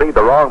plate to feed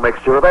the wrong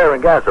mixture of air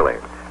and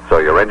gasoline. So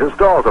your engine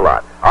stalls a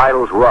lot,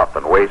 idles rough,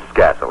 and wastes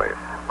gasoline.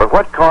 But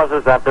what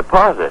causes that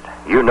deposit?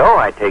 You know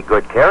I take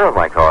good care of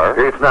my car.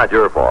 It's not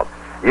your fault.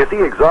 You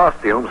see, exhaust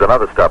fumes and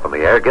other stuff in the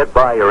air get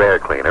by your air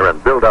cleaner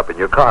and build up in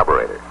your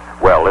carburetor.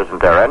 Well, isn't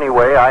there any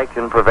way I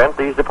can prevent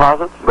these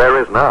deposits? There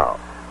is now.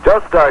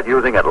 Just start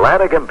using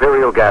Atlantic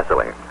Imperial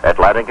gasoline.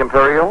 Atlantic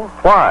Imperial?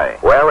 Why?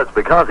 Well, it's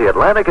because the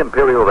Atlantic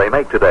Imperial they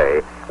make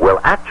today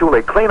will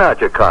actually clean out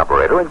your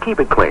carburetor and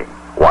keep it clean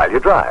while you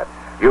drive.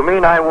 You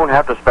mean I won't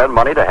have to spend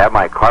money to have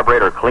my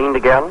carburetor cleaned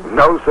again?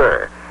 No,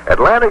 sir.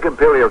 Atlantic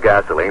Imperial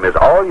gasoline is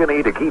all you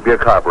need to keep your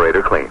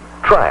carburetor clean.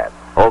 Try it.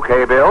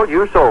 Okay, Bill,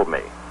 you sold me.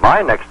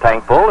 My next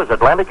tank full is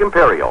Atlantic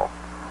Imperial.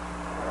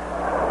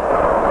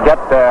 Get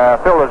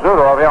Phil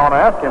Rizzuto over here. I want to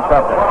ask him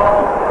something.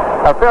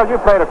 Phil, you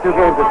played a few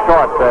games at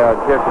short here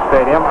at the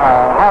stadium.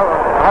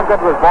 How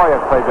good was Boyer's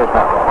play just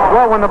now?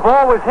 Well, when the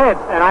ball was hit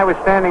and I was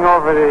standing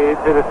over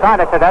to the side,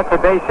 I said, that's a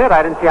base hit.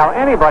 I didn't see how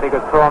anybody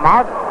could throw him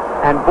out.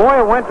 And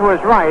Boyer went to his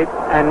right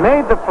and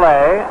made the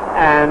play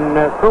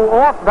and threw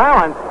off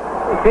balance.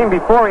 It seemed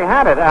before he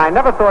had it, and I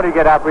never thought he'd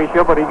get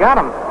Aparicio, but he got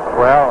him.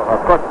 Well,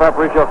 of course, if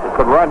Aparicio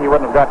could run, he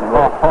wouldn't have gotten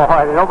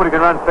him. Nobody can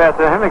run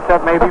faster than him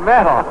except maybe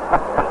Mel.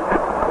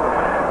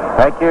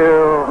 Thank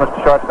you,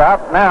 Mr.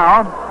 Shortstop.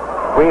 Now,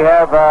 we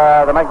have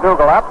the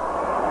McDougal up.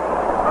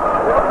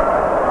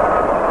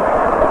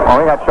 Well,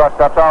 we got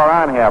shortstops all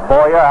around here.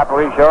 Boyer,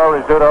 Aparicio,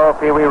 Rizzuto,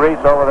 Pee Wee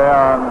Reese over there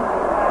on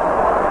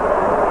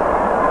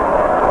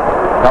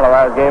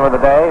televised game of the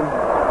day.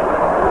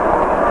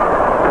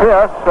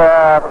 Pierce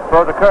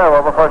throws a curve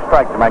over for a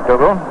strike to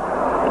McDougal.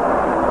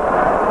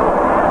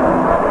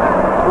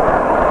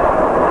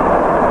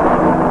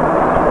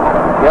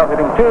 He's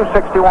hitting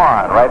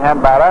 .261,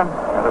 right-hand batter,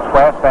 at the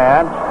square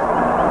stance.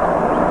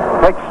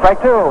 Takes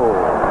strike two.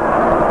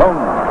 Boom.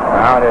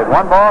 Now it is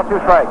 1 ball, 2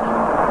 strikes.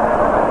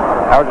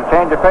 That was a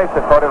change of pace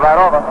that put it right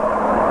over.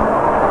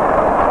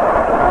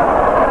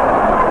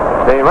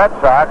 The Red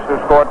Sox, who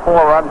scored 4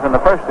 runs in the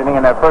first inning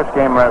in their first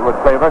game with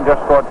Cleveland,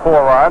 just scored 4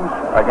 runs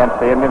against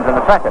the Indians in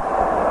the second.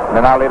 And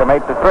they now lead them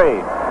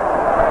 8-3.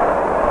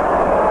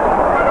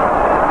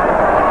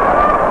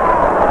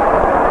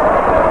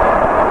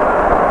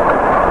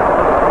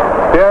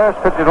 Pierce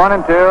pitches 1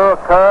 and 2.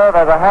 Curve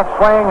has a half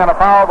swing and a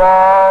foul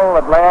ball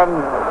that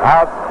lands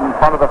out in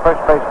front of the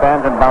first base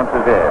stands and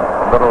bounces in.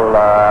 A little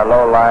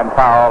low line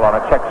foul on a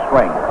check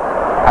swing.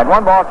 And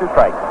 1 ball, 2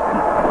 strikes.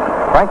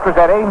 Frank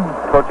Rossetti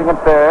coaching at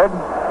third.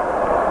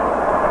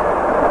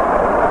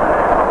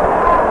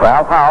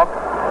 Ralph Houck,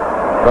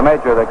 the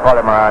major they call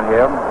him around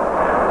here,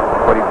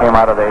 what he came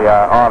out of the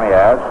Army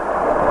as.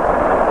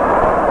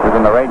 He was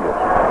in the Rangers.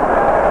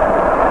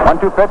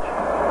 1-2 pitch.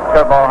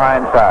 Curveball high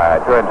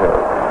inside. 2-2.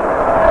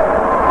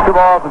 2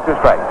 balls and 2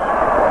 strikes.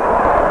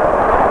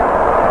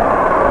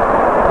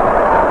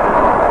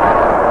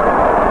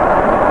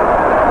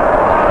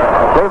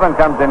 Cleveland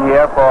comes in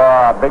here for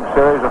a big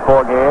series of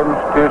 4 games.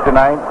 Tuesday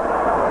night,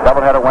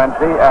 doubleheader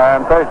Wednesday,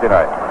 and Thursday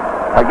night.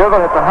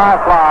 McDougal hits a high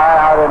fly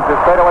out into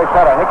straightaway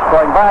center. Hicks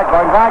going back,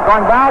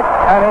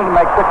 and he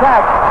makes the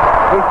catch.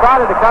 He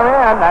started to come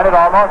in, and it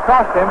almost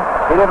cost him.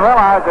 He didn't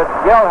realize that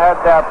Gill had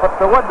put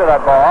the wood to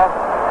that ball,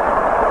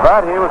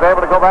 but he was able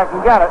to go back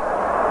and get it.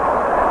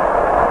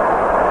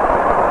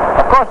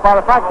 Of course, by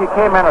the fact he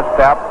came in a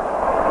step,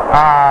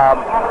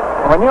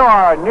 when you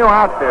are a new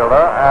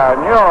outfielder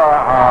and you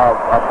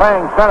are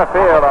playing center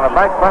field on a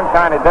bright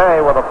sunshiny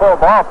day with a full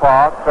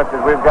ballpark, such as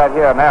we've got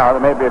here now,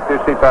 there may be a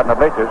few seats out in the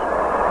bleachers,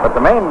 but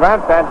the main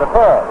grandstands are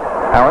full.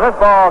 And when this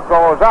ball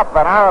goes up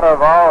and out of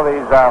all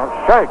these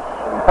shirts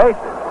and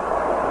faces,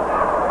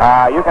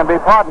 you can be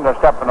pardoned or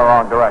step in the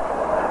wrong direction.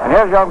 And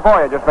here's young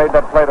Boyer just made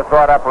that play to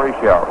throw out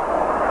Aparicio.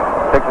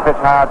 Takes a pitch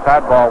high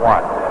outside, ball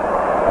 1.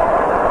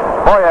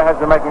 Boyer has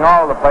been making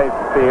all of the plays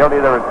to field,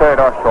 either at third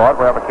or short,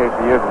 wherever case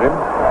he uses him.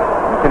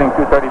 He's hitting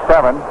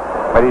 .237,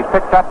 but he's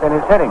picked up in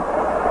his hitting.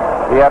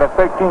 He had a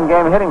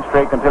 13-game hitting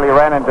streak until he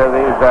ran into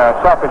these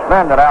selfish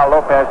men that Al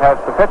Lopez has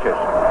for pitchers.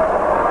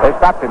 They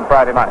stopped him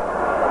Friday night.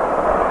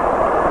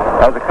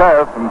 There's a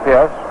curve from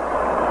Pierce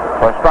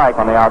for a strike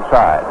on the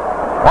outside.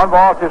 1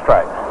 ball, 2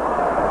 strikes.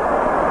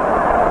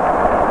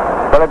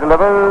 Billy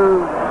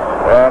delivers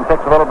and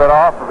takes a little bit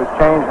off of his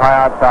change,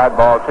 high outside,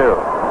 ball 2.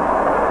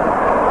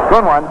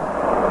 Good one.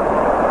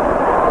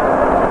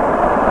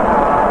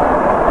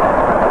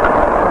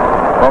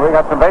 Well, we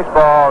got some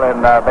baseball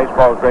in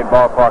baseball's great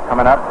ballpark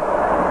coming up.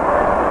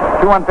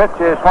 2-1 pitch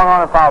is swung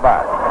on and foul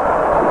back.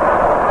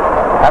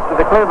 After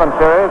the Cleveland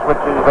series, which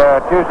is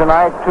Tuesday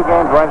night, 2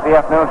 games Wednesday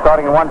afternoon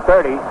starting at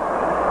 1:30.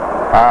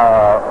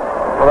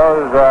 For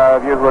those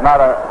of you who are not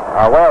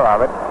aware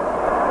of it,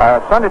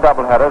 Sunday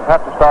doubleheaders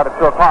have to start at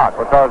 2 o'clock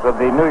because of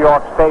the New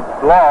York State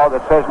law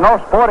that says no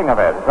sporting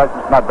event,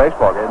 it's not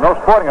baseball game, no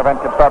sporting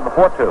event can start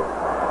before 2.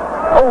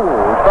 Oh,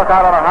 he struck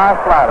out on a high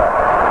slider.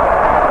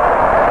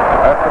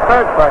 That's the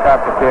 3rd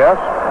strikeout for Pierce.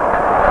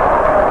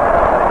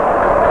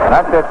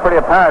 And it's pretty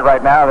apparent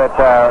right now that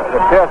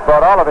Pierce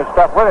brought all of his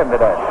stuff with him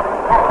today.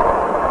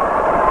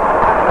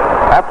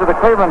 After the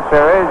Cleveland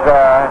series,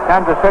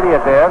 Kansas City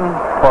is in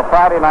for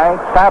Friday night,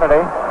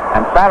 Saturday,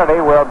 and Saturday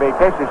will be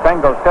Casey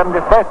Stengel's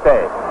 70th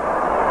birthday.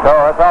 So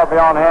let's all be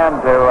on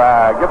hand to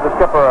give the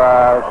skipper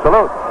a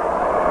salute.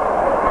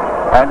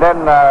 And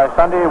then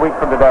Sunday, a week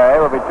from today,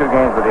 will be 2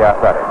 games with the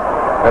Athletics.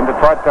 Then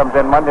Detroit comes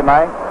in Monday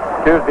night,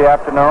 Tuesday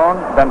afternoon,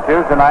 then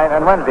Tuesday night,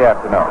 and Wednesday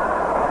afternoon.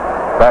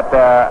 But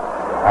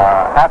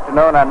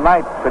afternoon and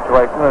night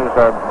situation is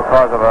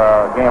because of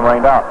a game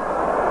rained out.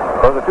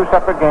 Those are 2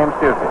 separate games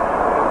Tuesday.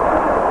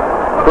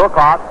 2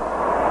 o'clock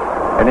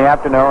in the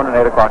afternoon and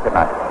 8 o'clock at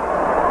night.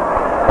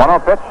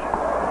 1-0 pitch.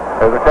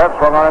 There's a curve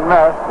swung on and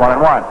missed.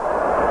 1-1.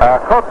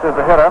 Coates is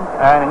the hitter,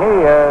 and he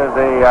is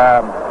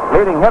the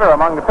leading hitter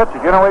among the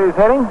pitchers. You know what he's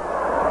hitting?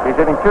 He's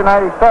hitting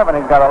 .297.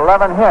 He's got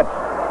 11 hits,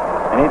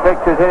 and he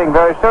takes his hitting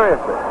very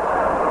seriously.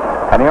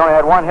 And he only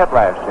had 1 hit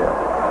last year.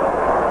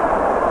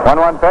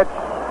 1-1 pitch.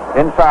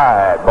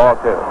 Inside, ball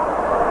 2.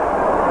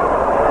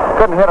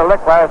 Couldn't hit a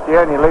lick last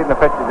year, and he's leading the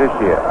pitches this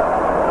year.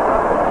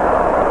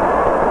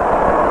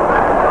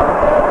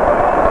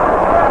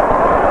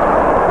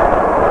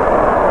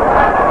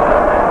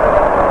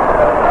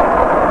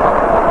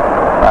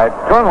 All right,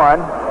 2-1.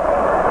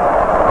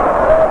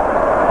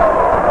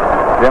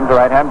 Jim's the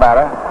right-hand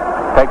batter.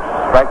 Takes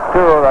strike 2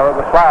 of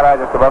the slider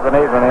just above the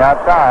knees on the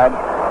outside.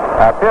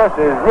 Pierce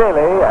is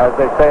really, as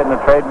they say in the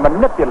trade,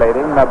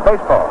 manipulating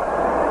baseball.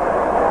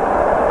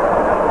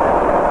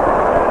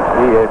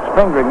 He is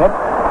fingering it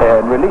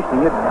and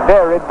releasing it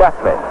very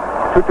deftly.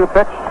 2-2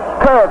 pitch,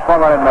 curve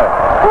swung on and missed.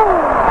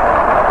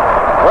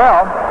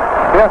 Well,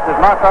 Pierce has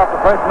knocked off the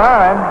first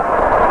 9,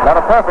 got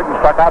a perfect and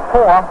struck out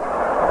 4.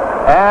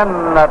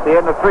 And at the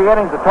end of 3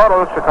 innings, the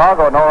total,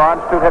 Chicago, no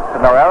runs, 2 hits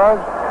and no errors.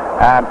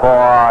 And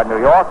for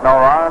New York, no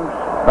runs,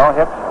 no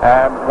hits,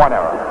 and 1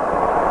 error.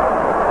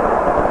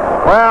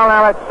 Well,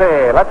 now let's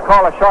see. Let's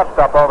call a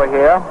shortstop over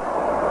here.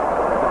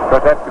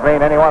 Because that could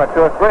mean any 1 or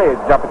 2 or 3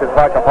 jump at the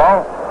strike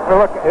ball.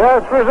 Look,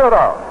 here's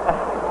Rizzuto.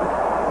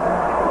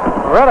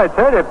 Well, I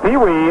tell you, Pee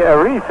Wee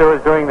Reese, who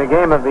was doing the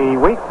game of the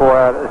week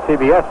for the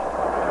CBS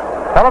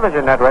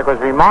television network, was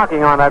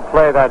remarking on that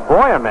play that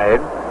Boyer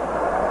made.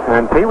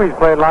 And Pee Wee's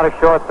played a lot of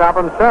shortstop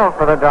himself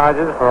for the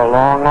Dodgers for a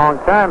long, long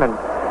time. And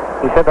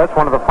he said that's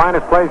one of the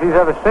finest plays he's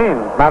ever seen.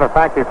 Matter of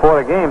fact,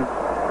 before the game,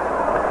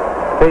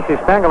 Casey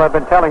Stengel had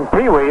been telling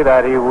Pee Wee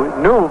that he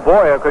knew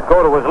Boyer could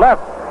go to his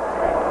left,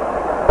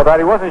 but that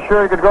he wasn't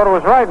sure he could go to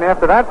his right. And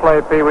after that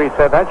play, Pee Wee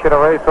said that should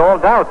erase all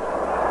doubts.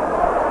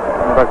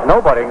 Because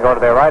nobody can go to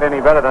their right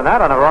any better than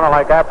that on a runner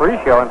like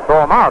Aparicio and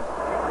throw him out.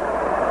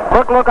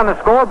 Quick look on the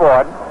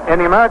scoreboard. In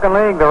the American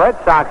League, the Red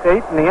Sox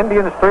 8 and the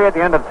Indians 3 at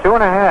the end of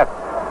 2.5.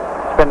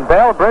 It's been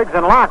Bell, Briggs,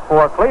 and Locke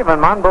for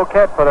Cleveland.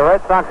 Monbouquet for the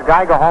Red Sox.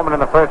 Geiger Holman in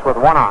the first with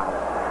 1 on.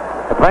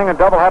 They're playing a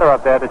doubleheader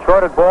up there.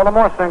 Detroit at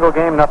Baltimore, single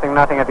game,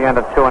 0-0 at the end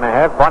of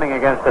 2.5. Bunting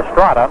against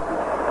Estrada.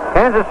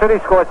 Kansas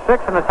City scored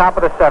 6 in the top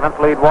of the 7th,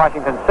 lead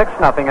Washington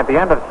 6-0 at the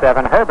end of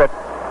 7. Herbert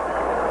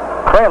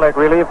Kralik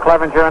relieved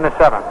Clevenger in the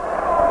 7th.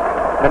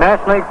 The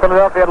National League,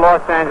 Philadelphia at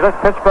Los Angeles,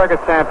 Pittsburgh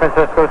at San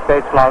Francisco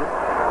State slot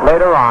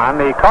later on.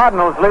 The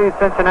Cardinals lead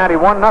Cincinnati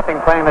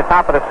 1-0, playing the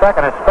top of the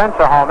 2nd as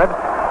Spencer homered.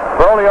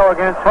 Brolio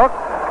against Hook.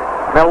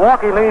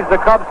 Milwaukee leads the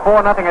Cubs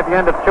 4-0 at the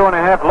end of 2.5.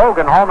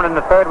 Logan homered in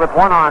the 3rd with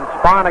 1 on.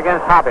 Spahn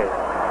against Hobby.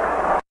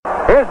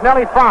 Here's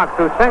Nellie Fox,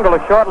 who singled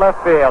a short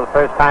left field.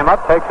 First time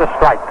up, takes a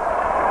strike.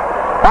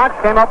 Fox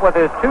came up with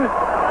his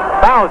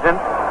 2,000th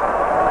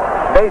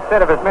base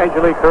hit of his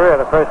major league career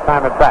the first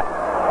time at bat.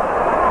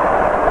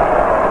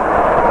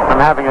 I'm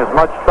having as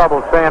much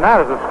trouble saying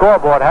that as the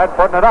scoreboard had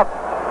putting it up.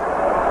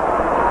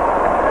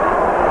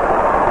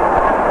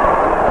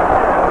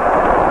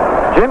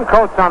 Jim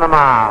Coates on the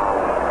mound.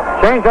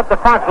 Change up the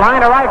Fox,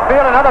 line to right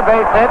field, another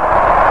base hit,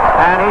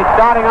 and he's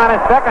starting on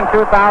his second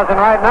 2,000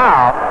 right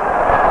now.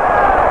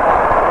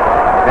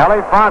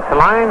 Nellie Fox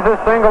lines a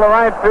single to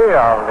right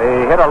field.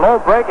 He hit a low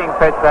breaking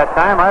pitch that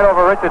time right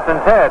over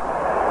Richardson's head.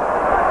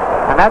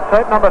 And that's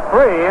hit number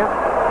 3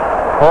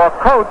 for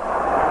Coates.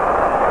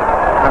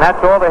 And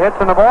that's all the hits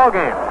in the ball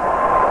game.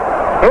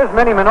 Here's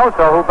Minnie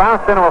Minoso, who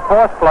bounced into a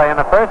force play in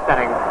the first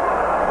inning.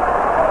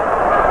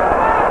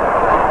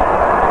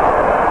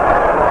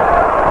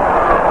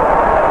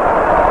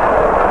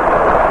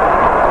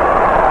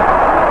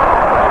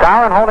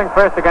 Skowron holding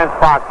first against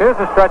Fox. Here's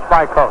the stretch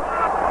by Coates.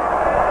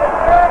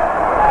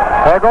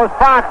 There goes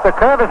Fox. The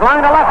curve is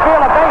lined to left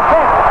field. A base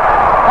hit.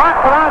 Fox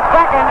around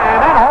second and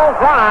then holds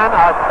on.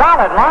 A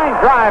solid line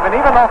drive. And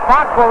even though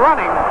Fox were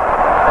running,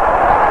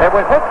 it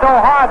was hit so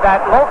hard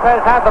that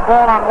Lopez had the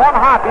ball on one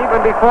hop even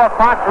before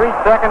Fox reached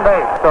second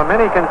base. So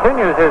Minnie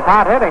continues his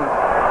hot hitting.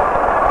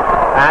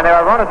 And there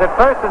are runners at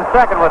first and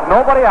second with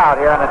nobody out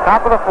here in the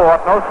top of the 4th.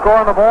 No score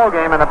in the ball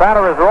game. And the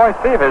batter is Roy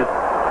Stevens,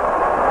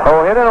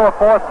 who hit into a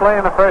force play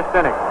in the first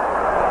inning.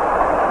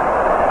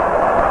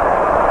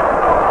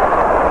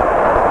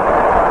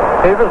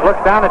 Stevens looks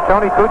down at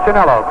Tony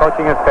Cuccinello,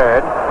 coaching his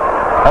 3rd.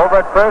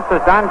 Over at first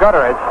is Don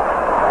Gutteridge.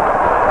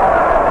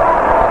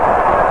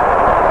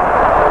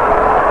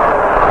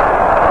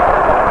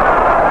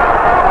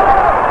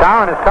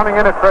 Skowron is coming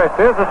in at first.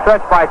 Here's the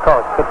stretch by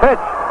Coates. The pitch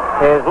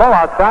is low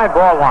outside,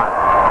 ball 1.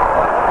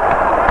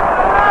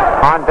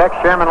 On deck,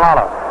 Sherman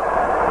Lalo.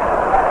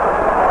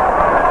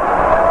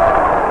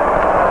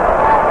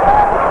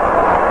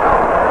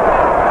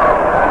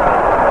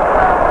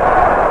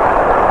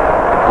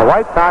 The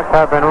White Sox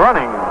have been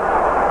running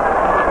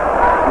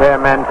their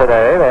men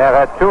today. They have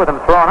had 2 of them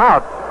thrown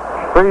out.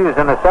 Freeze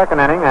in the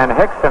 2nd inning and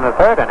Hicks in the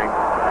 3rd inning.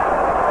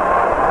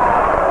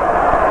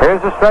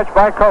 Here's the stretch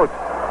by Coates.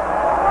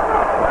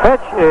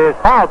 Pitch is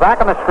fouled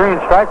back on the screen.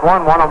 Strike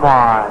 1,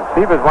 1-1.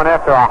 Stevens went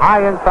after a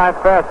high inside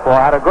fastball.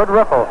 Had a good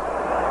riffle.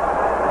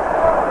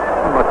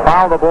 But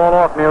fouled the ball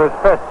off near his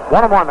fist.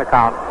 1-1 the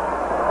count.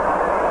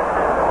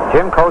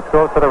 Jim Coates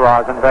goes to the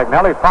rosin.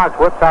 Nellie Fox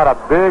whips out a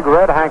big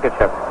red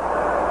handkerchief.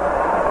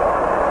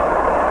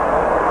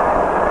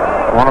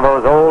 One of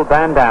those old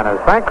bandanas.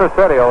 Frank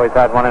Crucetti always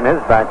had one in his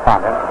back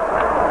pocket.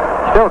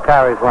 Still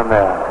carries one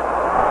there.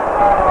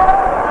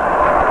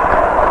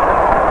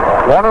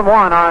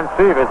 1-1 on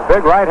Stevens.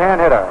 Big right-hand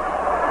hitter.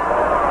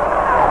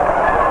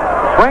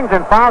 Swings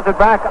and fouls it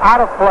back out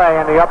of play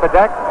in the upper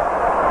deck.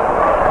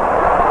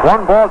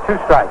 1 ball, 2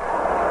 strikes.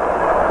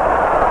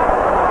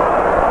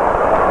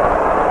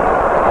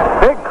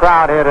 Big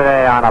crowd here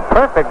today on a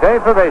perfect day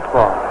for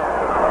baseball.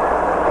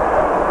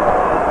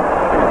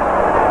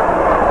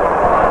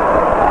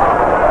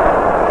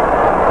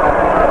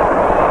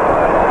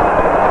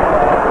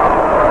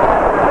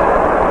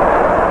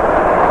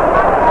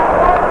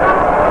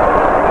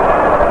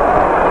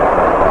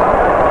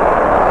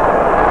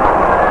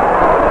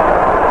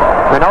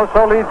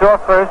 Minoso leads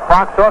off first,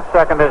 Fox off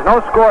second. There's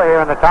no score here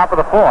in the top of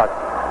the 4th.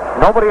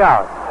 Nobody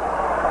out.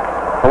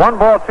 A 1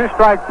 ball, 2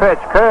 strike pitch.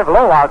 Curve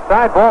low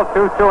outside. Ball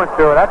 2,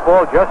 2-2. That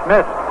ball just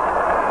missed.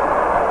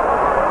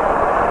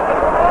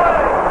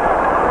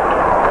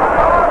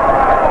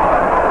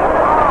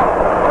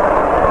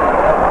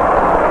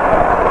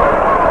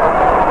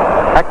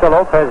 Hector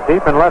Lopez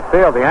deep in left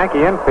field. The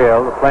Yankee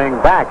infield playing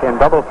back in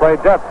double play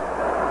depth.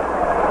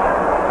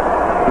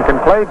 You can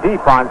play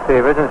deep on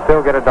Stevens and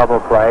still get a double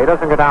play. He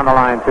doesn't go down the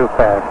line too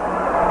fast.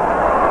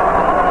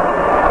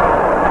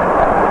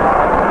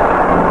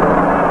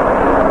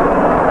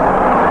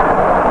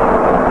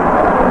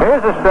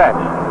 Here's the stretch.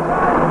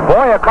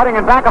 Boyer cutting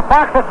in back of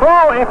Fox. A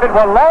throw. If it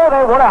were low,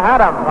 they would have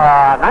had him.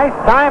 Nice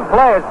time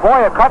play as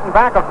Boyer cutting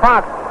back of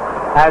Fox.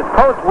 As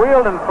Coates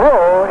wheeled and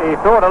threw, he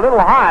threw it a little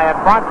high, and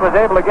Fox was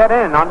able to get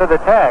in under the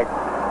tag.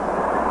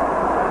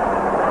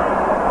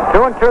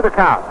 2-2 the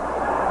count.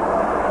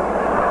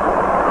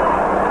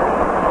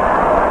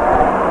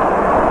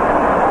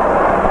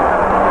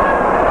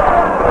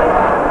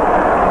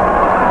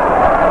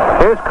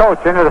 Here's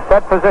Coates into the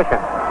set position.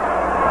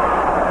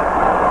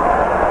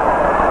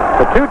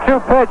 The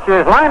 2-2 pitch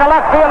is line to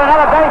left field,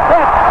 another base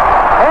hit.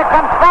 Here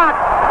comes Fox.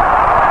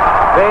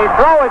 The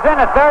throw is in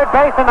at third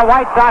base, and the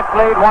White Sox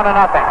lead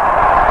 1-0.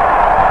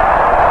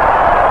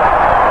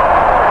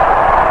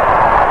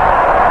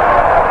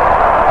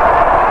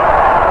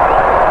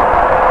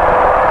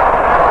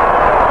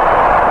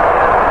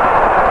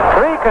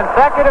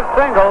 Consecutive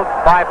singles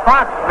by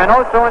Fox,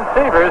 Minoso, and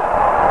Severs.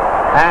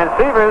 And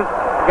Severs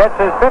gets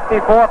his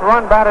 54th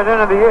run batted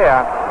into the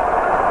air.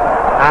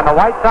 And the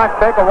White Sox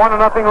take a 1-0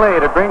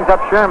 lead. It brings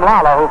up Sherm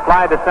Lala, who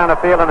flied to center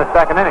field in the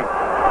second inning.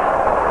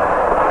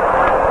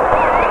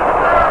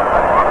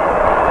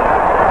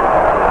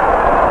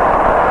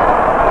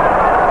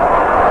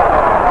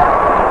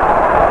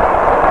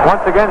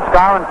 Once again,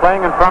 Skowron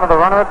playing in front of the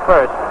runner at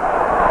first.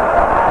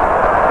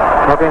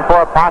 Looking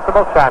for a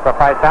possible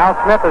sacrifice. Al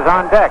Smith is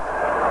on deck.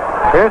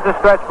 Here's the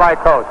stretch by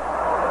Coates.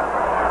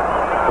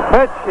 The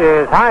pitch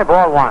is high,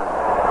 ball one.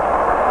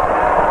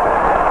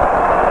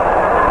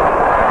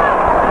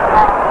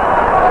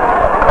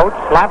 Coates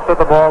slaps at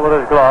the ball with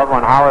his glove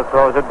when Howard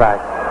throws it back.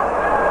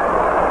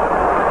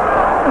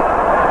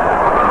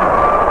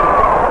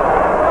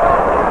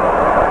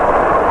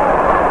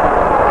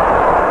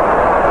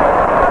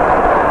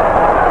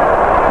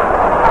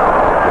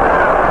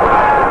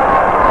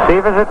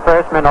 Severs at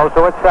first,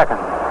 Minoso at second.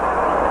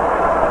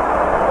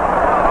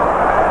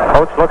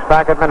 Coates looks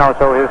back at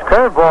Minoso. His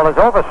curveball is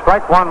over.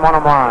 Strike one,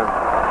 1-1.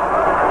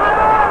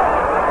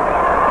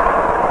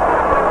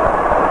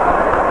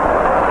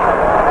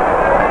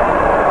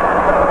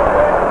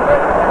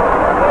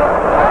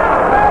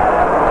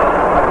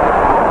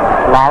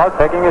 Lala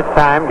taking his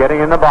time, getting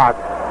in the box.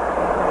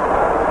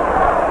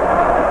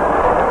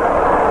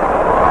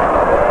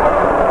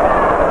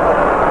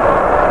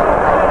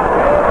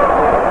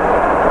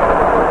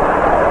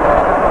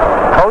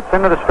 Coates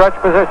into the stretch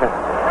position.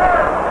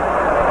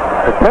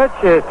 The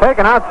pitch is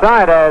taken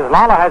outside as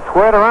Lala had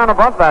squared around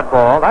above that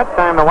ball. That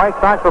time the White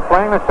Sox were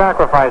playing the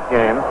sacrifice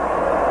game.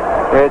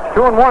 It's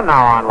 2-1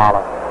 now on Lala.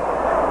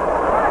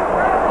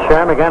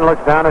 Sherm again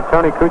looks down at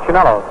Tony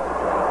Cuccinello.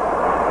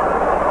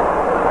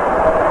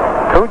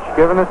 Cooch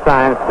giving the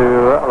signs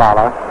to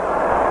Lala.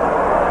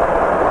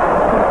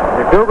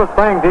 McDougal's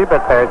playing deep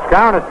at third.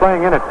 Skowron is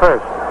playing in at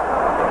first.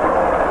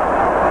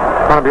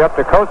 It's going to be up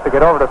to Coates to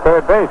get over to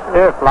third base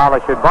if Lala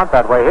should bunt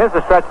that way. Here's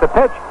the stretch. The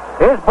pitch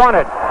is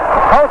bunted.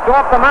 Coates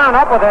off the mound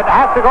up with it,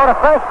 has to go to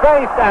first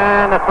base,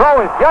 and the throw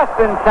is just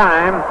in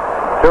time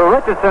to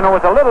Richardson, who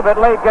was a little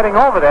bit late getting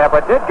over there,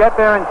 but did get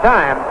there in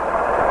time.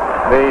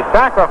 The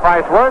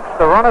sacrifice works,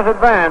 the runners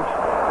advance.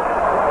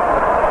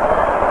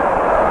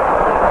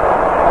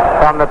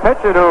 From the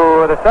pitcher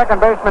to the second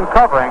baseman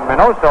covering,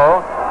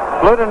 Minoso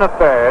slid into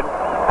third,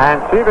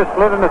 and Severs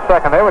slid into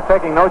second. They were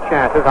taking no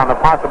chances on the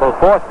possible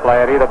force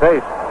play at either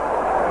base.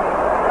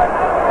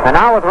 And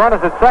now with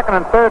runners at second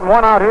and third and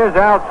one out, here's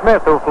Al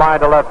Smith, who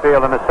flied to left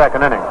field in the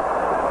second inning.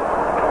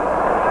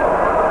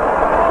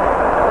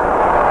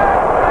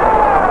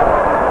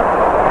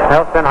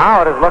 Nelson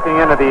Howard is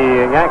looking into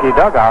the Yankee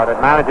dugout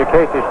at manager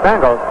Casey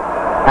Stengel,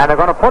 and they're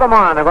going to put him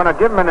on. They're going to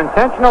give him an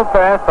intentional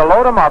pass to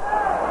load him up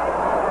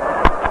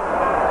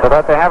so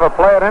that they have a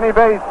play at any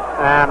base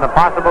and a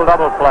possible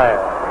double play.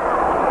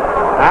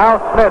 Al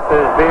Smith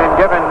is being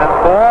given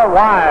 4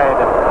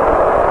 wide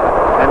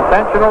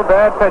intentional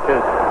bad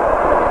pitches.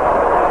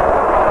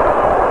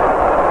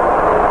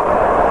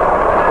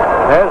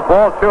 There's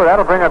ball 2.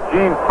 That'll bring up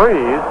Gene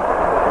Freeze,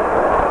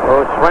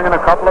 who's swinging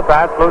a couple of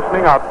bats,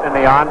 loosening up in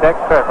the on-deck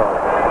circle.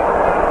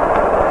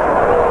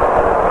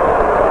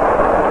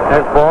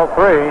 There's ball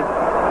 3.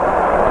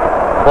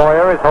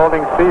 Boyer is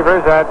holding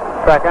Severs at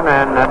second,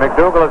 and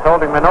McDougal is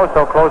holding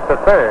Minoso close to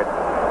third.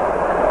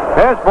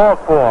 There's ball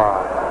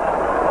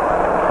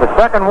 4. The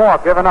second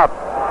walk given up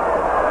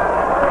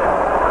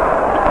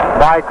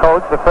by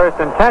Coates, the first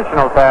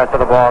intentional pass of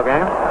the ball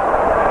game.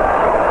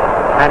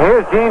 And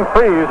here's Gene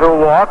Freeze, who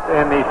walked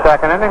in the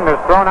second inning. Was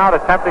thrown out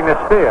attempting to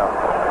steal.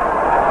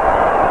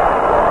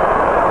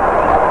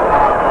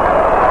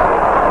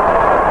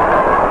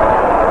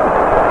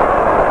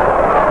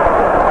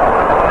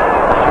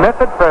 Smith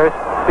at first,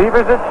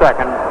 Severs at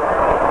second,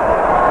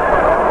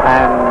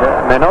 and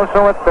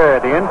Minoso at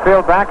third. The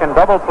infield back in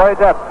double play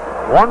depth.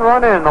 1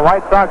 run in, the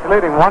White Sox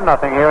leading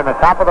 1-0 here in the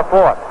top of the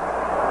 4th.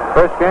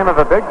 First game of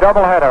a big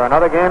doubleheader,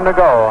 another game to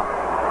go.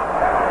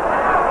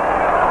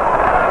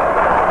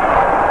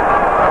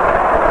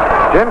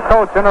 Jim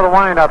Coates into the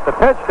windup. The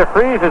pitch to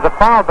Freeze is a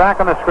foul back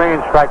on the screen,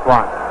 strike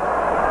 1.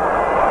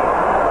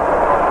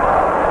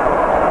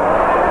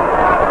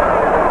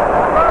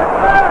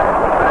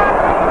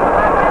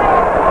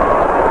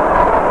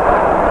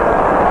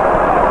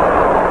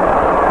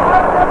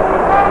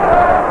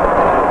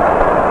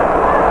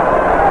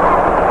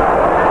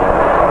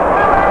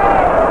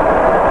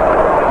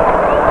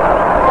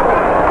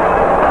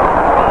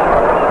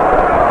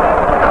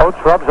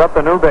 Coates rubs up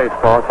the new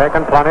baseball,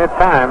 taking plenty of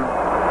time.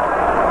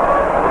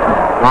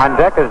 On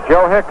deck is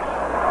Joe Hicks.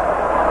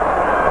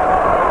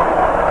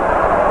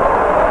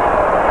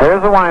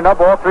 Here's the windup.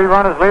 All 3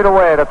 runners lead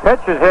away. The pitch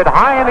is hit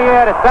high in the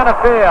air to center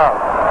field.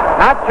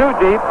 Not too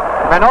deep.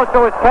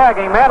 Minoso is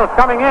tagging. Mantle's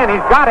coming in.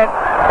 He's got it.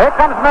 Here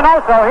comes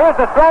Minoso. Here's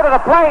the throw to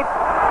the plate.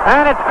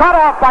 And it's cut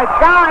off by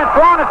Skowron and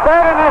thrown to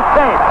third, and it's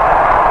safe.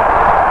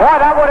 Boy,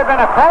 that would have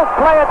been a close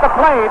play at the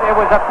plate. It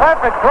was a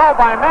perfect throw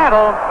by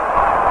Mantle.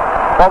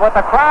 But with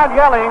the crowd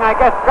yelling, I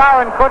guess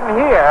Skowron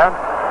couldn't hear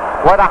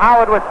whether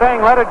Howard was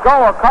saying let it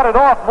go or cut it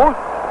off. Moose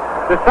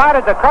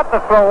decided to cut the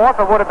throw off.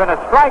 It would have been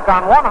a strike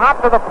on one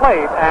hop to the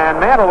plate,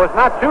 and Mantle was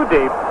not too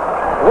deep.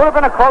 It would have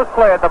been a close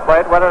play at the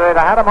plate. Whether they'd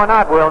have had him or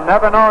not, we'll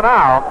never know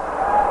now.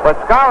 But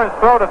Skowron's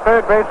throw to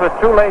third base was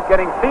too late,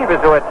 getting Severs,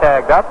 who had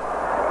tagged up.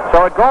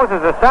 So it goes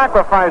as a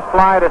sacrifice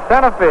fly to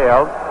center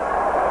field.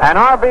 An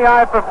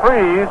RBI for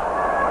Freese,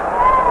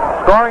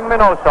 scoring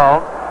Minoso.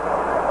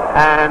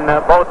 And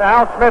both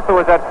Al Smith, who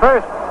was at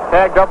first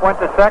tagged up, went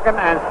to second,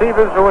 and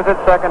Severs, who was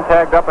at second,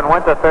 tagged up and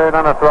went to third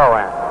on a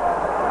throw-in.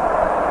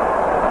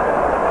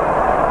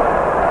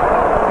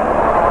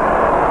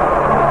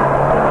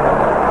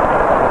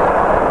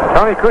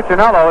 Tony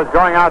Cuccinello is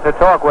going out to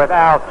talk with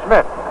Al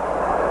Smith.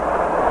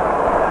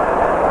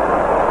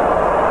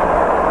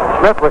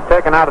 Smith was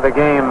taken out of the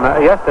game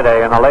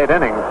yesterday in the late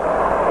innings.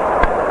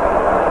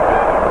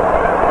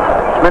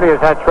 Smitty has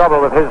had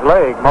trouble with his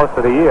leg most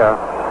of the year.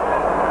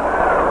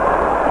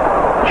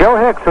 Joe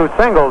Hicks, who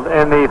singled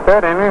in the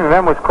third inning and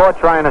then was caught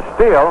trying to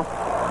steal,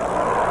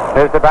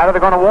 is the batter.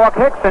 They're going to walk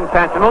Hicks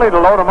intentionally to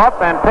load him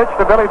up and pitch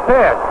to Billy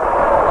Pierce.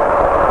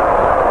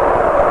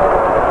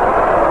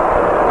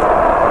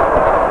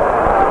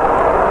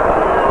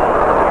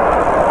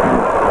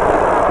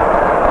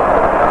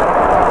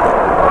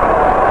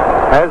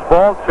 There's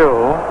ball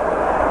two.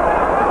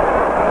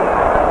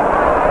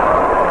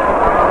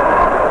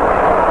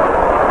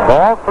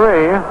 Ball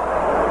three.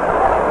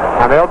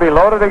 And they'll be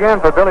loaded again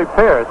for Billy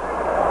Pierce.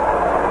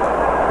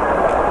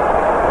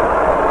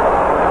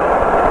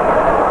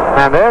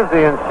 And there's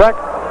the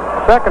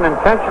second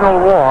intentional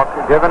walk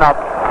given up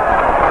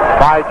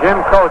by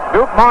Jim Coates.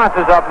 Duke Moss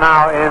is up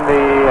now in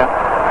the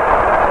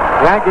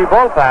Yankee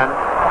bullpen.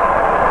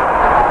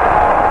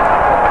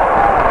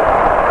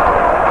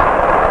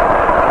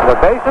 The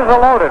bases are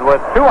loaded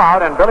with two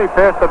out and Billy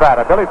Pierce the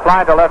batter. Billy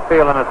flied to left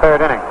field in the third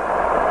inning.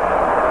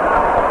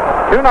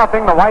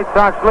 2-0, the White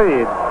Sox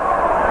lead.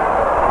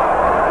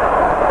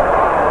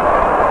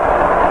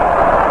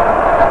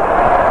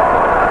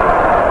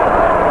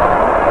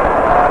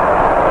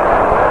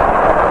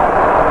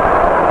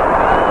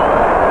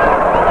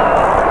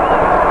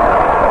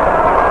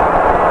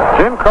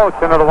 Jim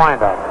Coates into the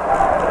windup.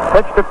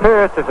 Pitch to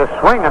Pierce is a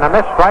swing and a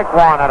miss, strike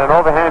one at an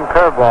overhand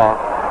curveball.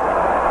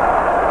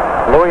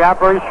 Louis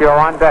Aparicio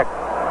on deck.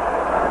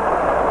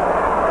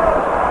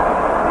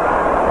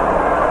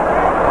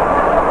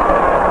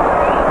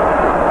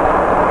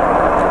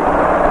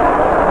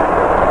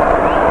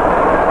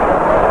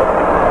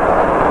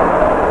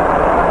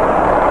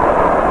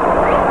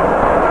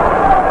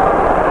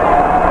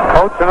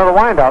 Coates into the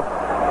windup.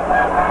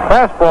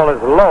 Fastball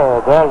is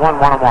low. Ball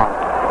 1-1-1.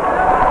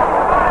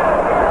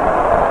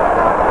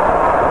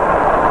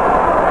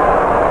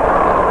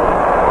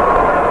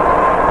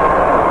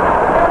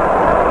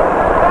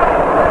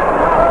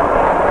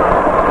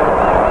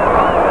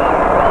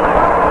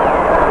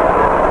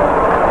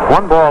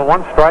 One ball,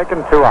 one strike,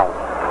 and two out.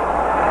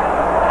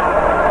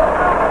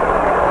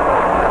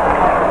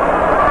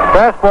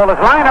 Fastball is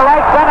line to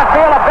right center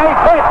field, a base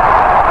hit. 1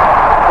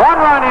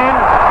 run in,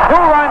 2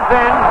 runs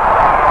in,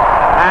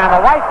 and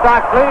the White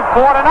Sox lead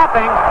 4-0.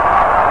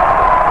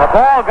 The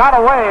ball got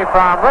away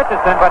from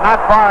Richardson, but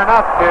not far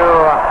enough to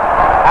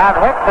have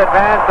Hicks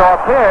advance or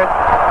Pierce.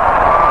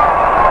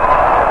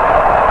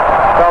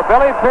 So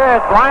Billy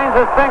Pierce lines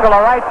a single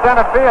to right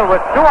center field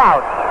with 2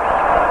 outs.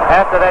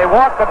 After they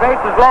walk the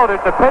bases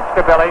loaded to pitch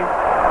to Billy.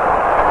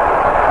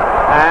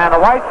 And the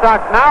White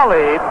Sox now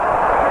lead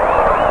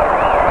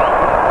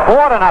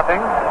 4-0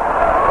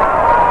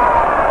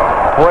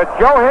 with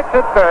Joe Hicks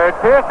at third,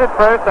 Pierce at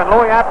first, and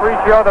Louis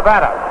Aparicio the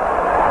batter.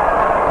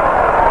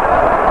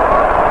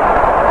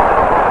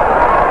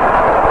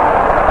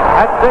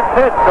 That's 6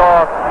 hits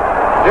off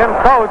Jim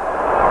Coates,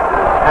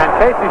 and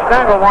Casey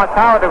Stengel wants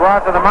Howard to go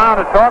out to the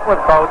mound to talk with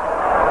Coates.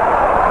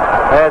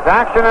 There's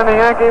action in the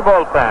Yankee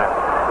bullpen.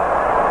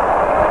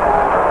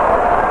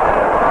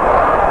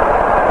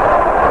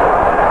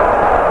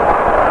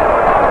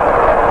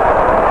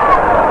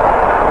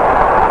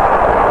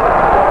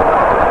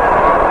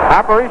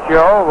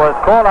 Aparicio was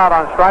called out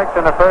on strikes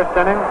in the first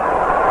inning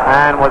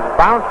and was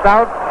bounced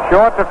out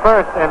short to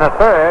first in the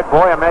third.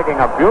 Boyer making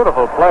a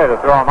beautiful play to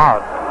throw him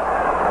out.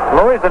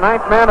 Louis, the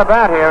 9th man to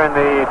bat here in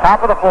the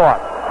top of the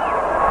 4th.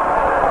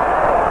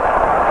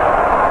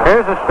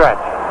 Here's a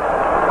stretch.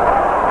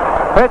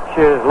 Pitch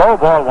is low,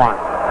 ball 1.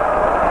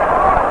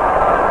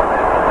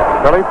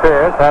 Billy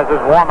Pierce has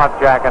his warm-up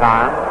jacket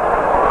on.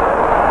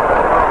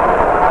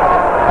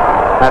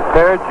 At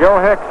third, Joe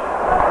Hicks.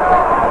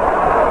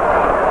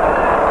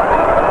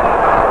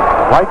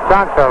 White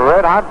Sox are a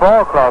red-hot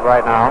ball club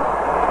right now.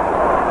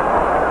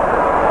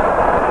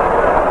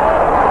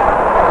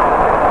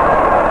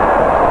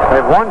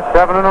 They've won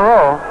 7 in a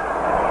row.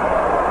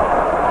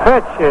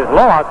 Pitch is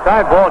low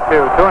outside, ball 2,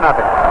 2-0.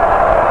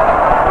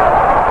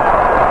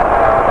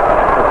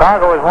 The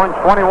Chicago has won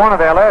 21 of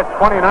their last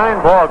 29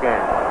 ball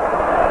games.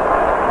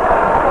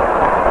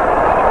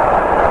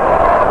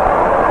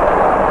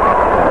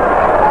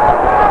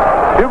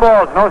 Two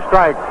balls, no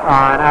strikes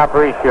on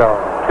Aparicio.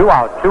 2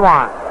 out, 2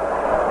 on.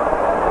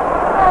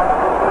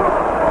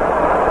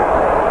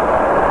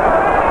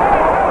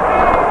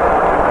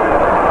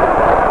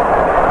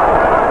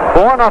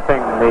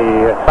 Nothing.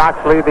 The Sox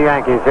lead the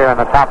Yankees here in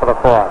the top of the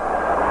fourth.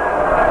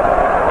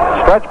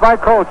 Stretch by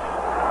Coates.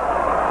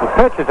 The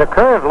pitch is a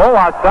curve low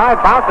outside,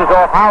 bounces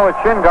off Howard's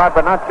shin guard,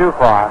 but not too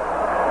far.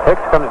 Hicks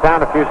comes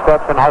down a few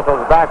steps and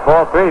hustles back.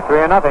 Ball 3,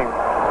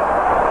 3-0.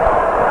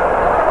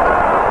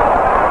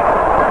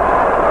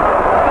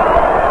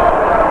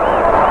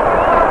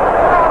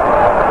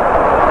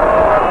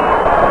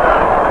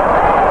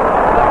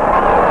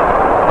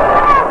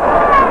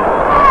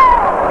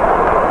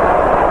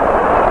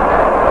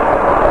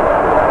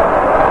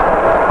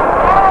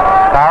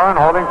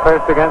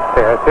 First against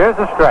Pierce. Here's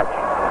the stretch.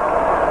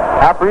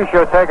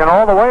 Aparicio taken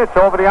all the way. It's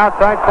over the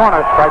outside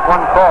corner. Strike 1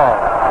 call.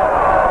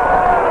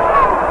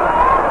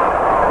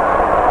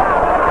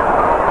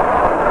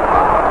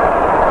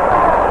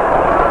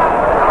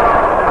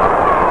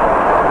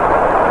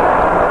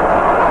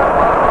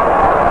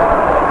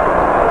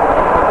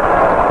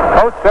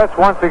 Coates sets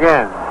once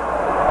again.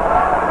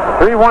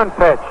 3-1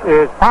 pitch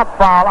is pop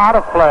foul out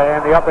of play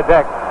in the upper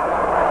deck.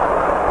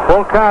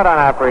 Full count on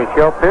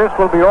Aparicio. Pierce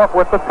will be off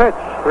with the pitch.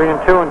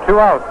 3-2 and 2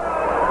 out.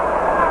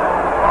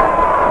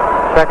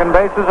 Second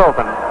base is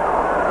open.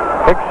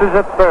 Hicks is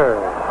at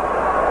third.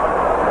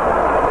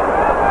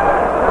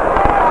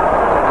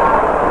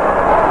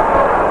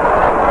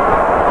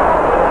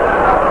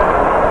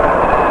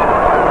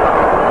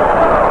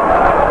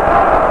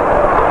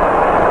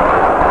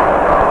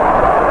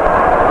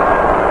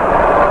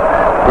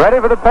 Ready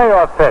for the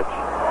payoff pitch.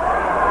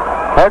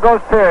 There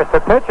goes Pierce. The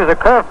pitch is a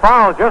curve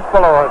foul just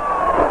below us.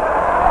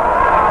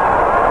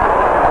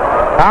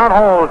 Count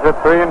holds at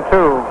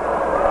 3-2.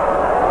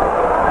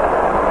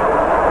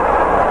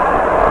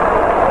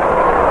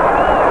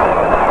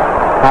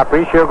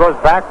 Aparicio goes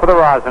back for the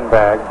rosin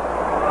bag.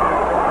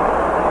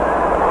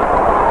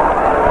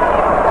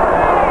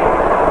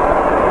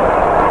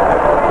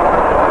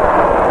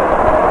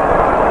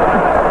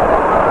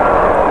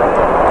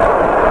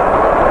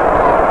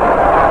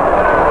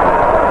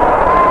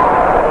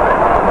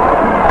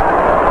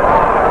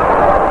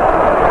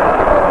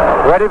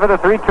 Ready for the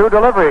 3-2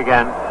 delivery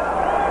again.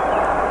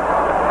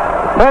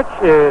 Pitch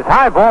is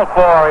high, ball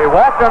 4. He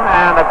walked him,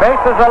 and the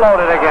bases are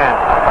loaded again.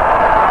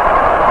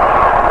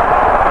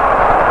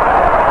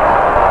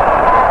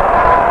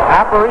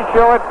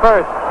 Aparicio at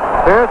first,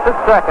 Pierce at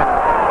second,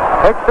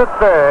 Hicks at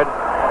third,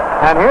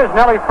 and here's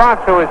Nellie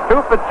Fox, who is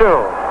 2 for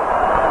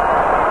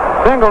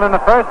 2. Singled in the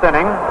first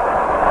inning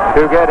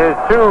to get his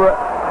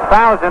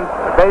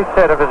 2,000th base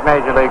hit of his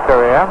major league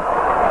career.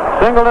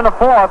 Singled in the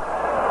fourth.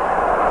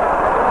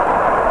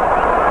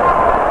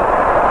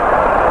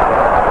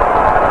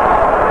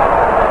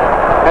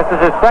 This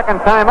is his second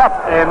time up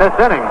in this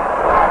inning.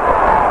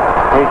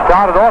 He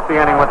started off the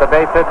inning with the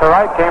base hit to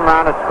right, came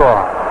around to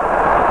score.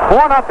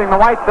 4-0, the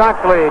White Sox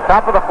lead.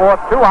 Top of the fourth,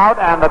 2 out,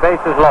 and the base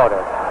is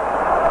loaded.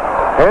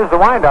 Here's the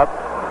windup.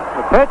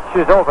 The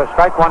pitch is over.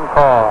 Strike 1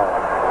 call.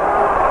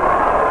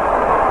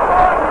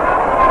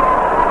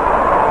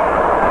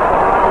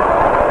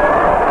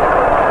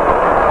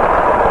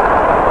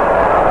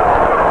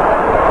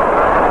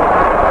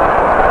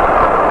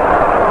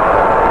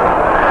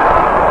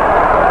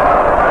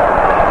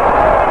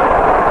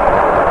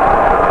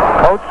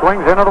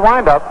 Swings into the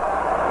windup.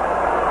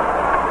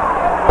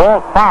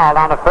 Ball fouled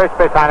on the first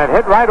base line. It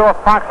hit right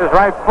off Fox's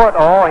right foot.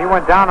 Oh, he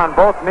went down on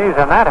both knees,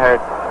 and that hurt.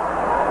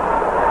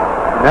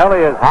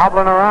 Nellie is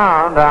hobbling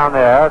around down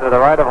there to the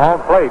right of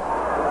home plate.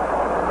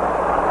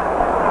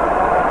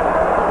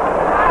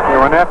 He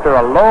went after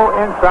a low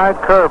inside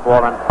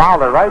curveball and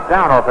fouled it right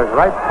down off his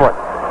right foot.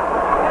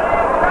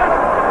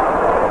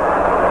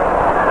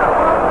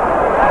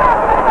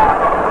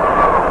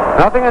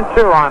 Nothing in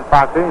 2 on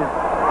Foxy.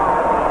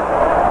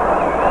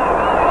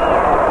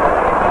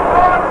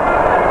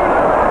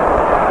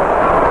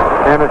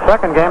 In the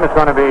second game, it's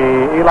going to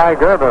be Eli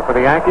Gerber for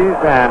the Yankees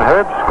and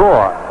Herb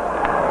Score.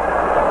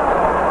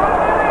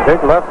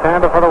 Big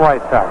left-hander for the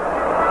White Sox.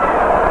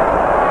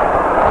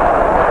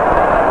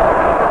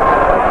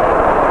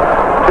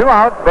 2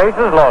 out,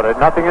 bases loaded,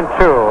 nothing in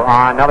 2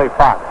 on Nellie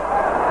Fox.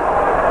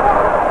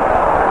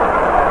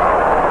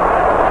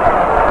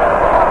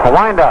 A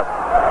wind-up.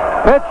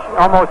 Pitch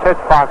almost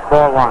hits Fox,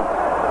 ball 1.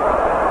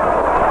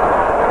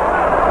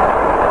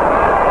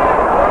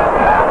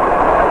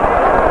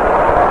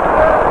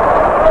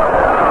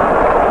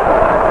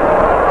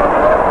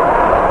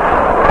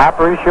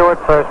 Aparicio at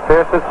first,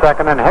 Pierce at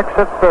second, and Hicks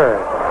at third.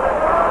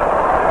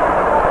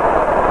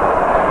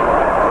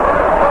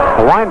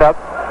 The windup.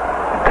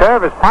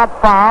 Curve is pop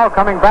foul,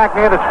 coming back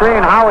near the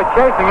screen. Howard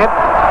chasing it,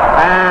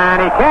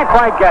 and he can't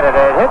quite get it.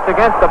 It hits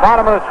against the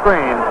bottom of the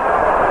screen.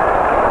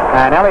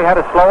 And Ellie had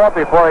to slow up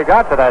before he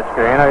got to that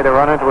screen, or he'd have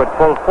run into it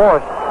full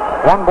force.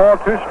 1 ball,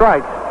 2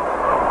 strikes.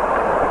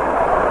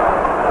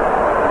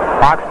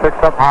 Fox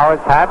picks up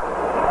Howard's hat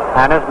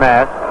and his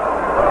mask.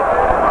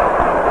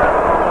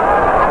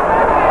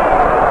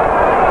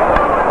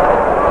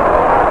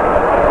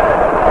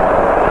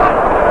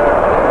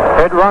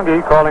 Ed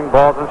Runge calling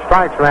balls and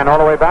strikes. Ran all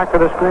the way back to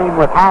the screen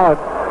with Howard.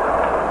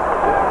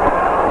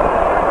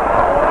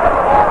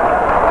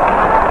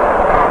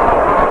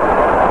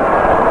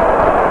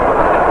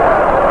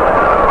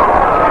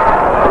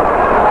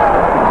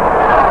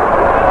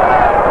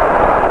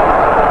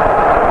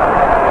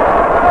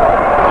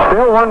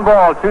 Still 1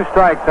 ball, 2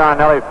 strikes on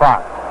Nellie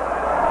Fox.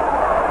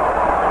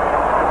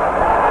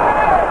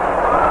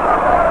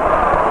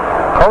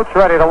 Coach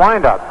ready to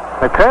wind up.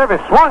 The curve is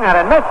swung at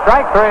and missed.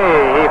 Strike 3.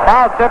 He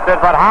foul tipped it,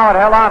 but Howard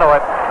held onto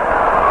it.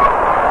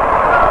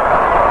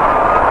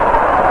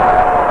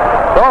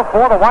 So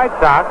for the White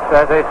Sox,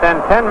 as they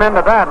send 10 men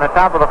to bat in the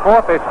top of the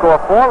 4th, they score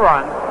 4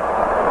 runs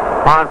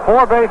on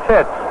 4 base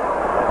hits.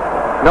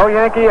 No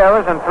Yankee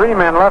errors and 3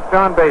 men left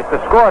on base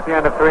to score at the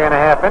end of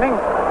 3.5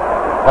 innings.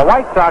 The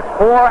White Sox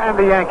 4 and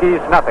the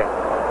Yankees nothing.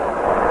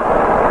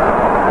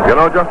 You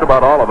know, just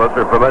about all of us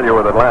are familiar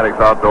with Atlantic's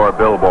outdoor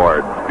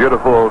billboards.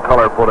 Beautiful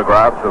color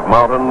photographs of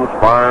mountains,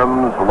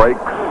 farms,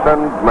 lakes,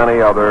 and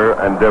many other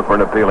and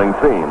different appealing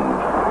scenes.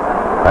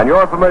 And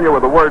you're familiar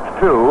with the words,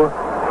 too.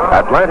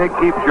 Atlantic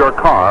keeps your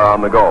car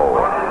on the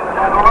go.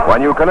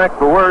 When you connect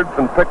the words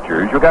and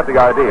pictures, you get the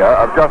idea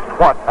of just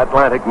what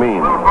Atlantic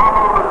means.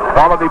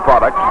 Quality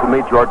products to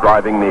meet your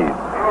driving needs.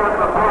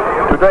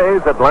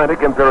 Today's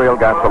Atlantic Imperial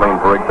gasoline,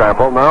 for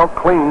example, now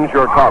cleans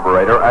your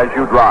carburetor as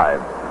you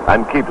drive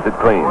and keeps it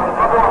clean.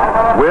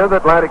 With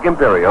Atlantic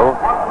Imperial,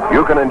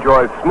 you can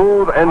enjoy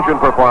smooth engine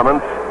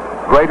performance,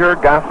 greater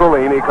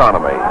gasoline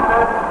economy.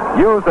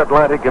 Use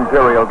Atlantic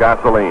Imperial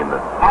gasoline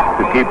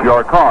to keep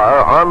your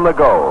car on the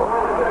go.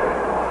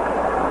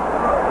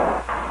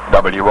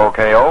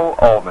 WOKO,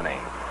 Albany.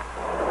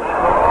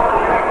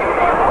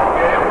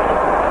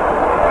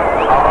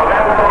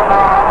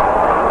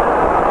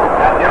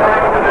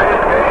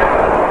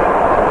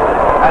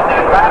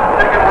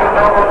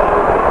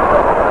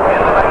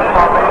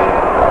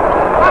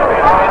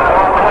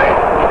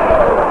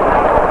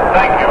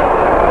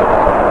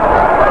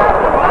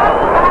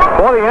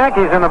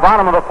 Yankees in the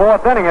bottom of the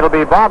 4th inning. It'll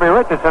be Bobby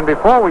Richardson.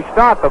 Before we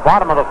start the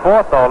bottom of the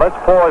 4th, though, let's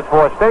pause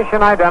for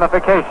station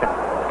identification.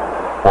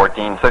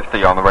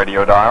 1460 on the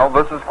radio dial.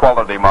 This is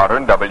Quality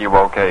Modern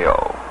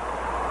WOKO.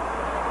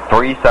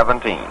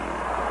 317.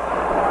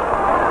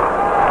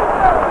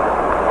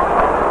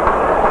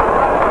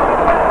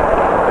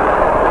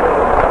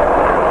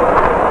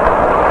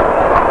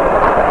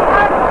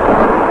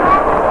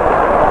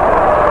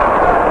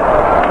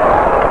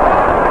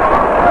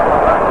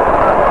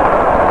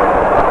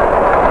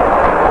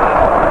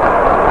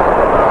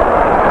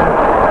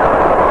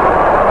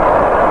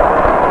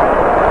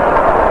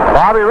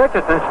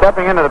 Richardson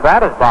stepping into the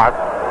batter's box,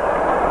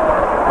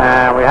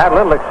 and we had a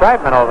little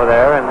excitement over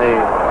there in the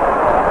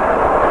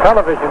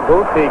television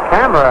booth. The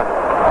camera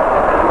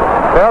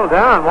fell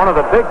down, one of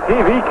the big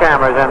TV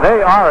cameras, and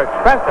they are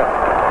expensive.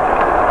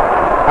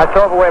 That's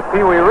over where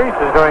Pee Wee Reese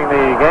is during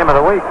the game of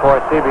the week for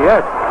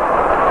CBS.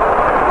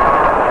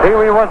 Pee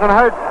Wee wasn't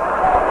hurt.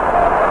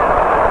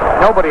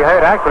 Nobody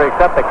hurt, actually,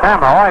 except the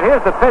camera. All right,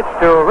 here's the pitch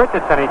to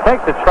Richardson. He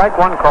takes it, strike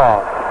 1 call.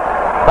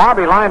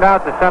 Bobby lined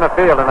out to center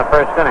field in the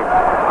 1st inning.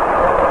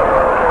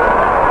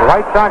 The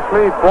White Sox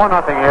lead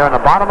 4-0 here in the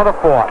bottom of the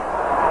 4th.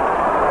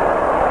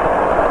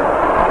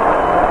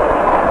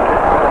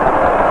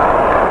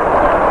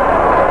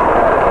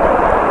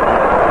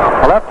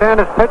 The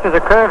left-hander's pitch is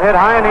a curve hit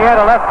high in the air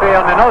to left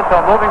field.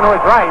 Minoso moving to his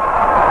right,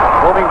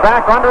 moving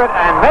back under it,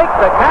 and makes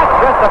the catch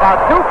just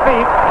about 2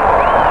 feet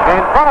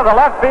in front of the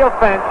left field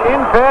fence in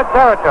fair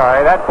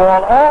territory. That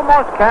ball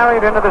almost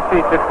carried into the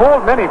seats. It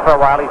fooled Minnie for a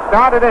while. He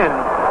started in,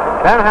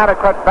 then had to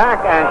cut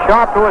back and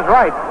sharp to his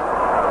right.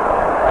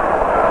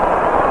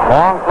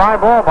 Long fly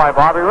ball by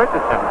Bobby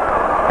Richardson.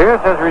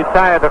 Pierce has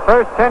retired the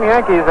first 10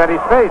 Yankees that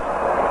he's faced.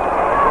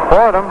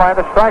 4 of them by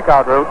the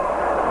strikeout route.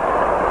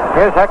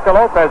 Here's Hector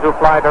Lopez, who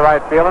flied to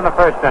right field in the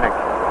 1st inning.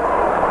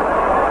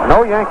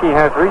 No Yankee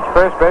has reached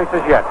first base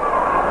as yet.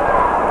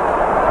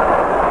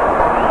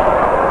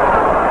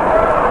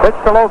 Pitch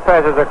to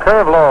Lopez is a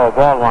curve low,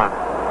 ball 1.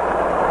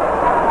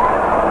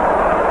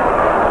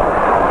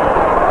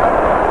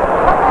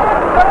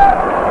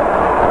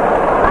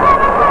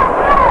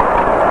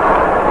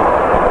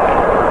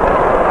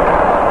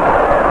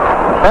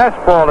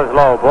 Fastball is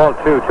low, ball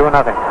 2,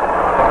 2-0.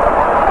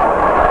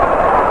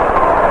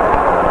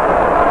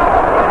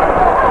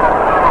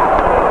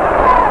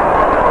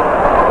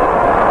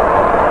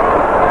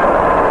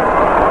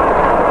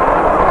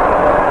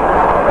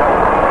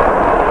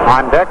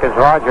 On deck is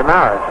Roger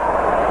Maris.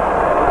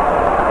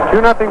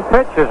 2-0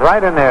 pitch is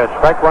right in there.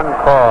 Strike 1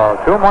 call.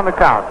 2 on the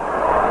count.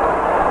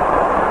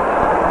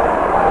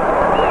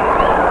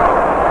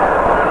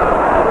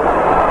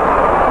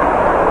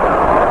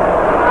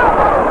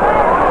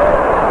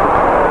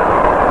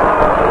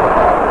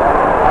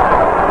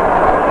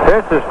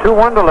 This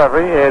 2-1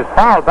 delivery is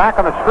fouled back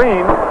on the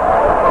screen.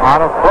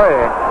 Out of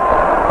play.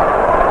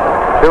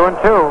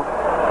 2-2.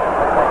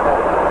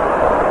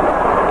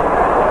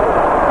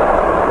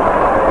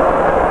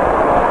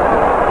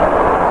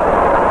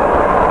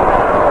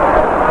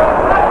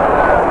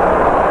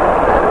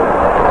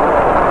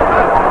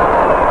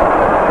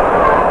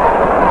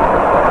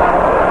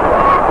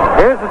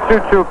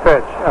 2-2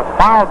 pitch. A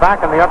foul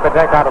back in the upper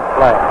deck out of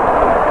play.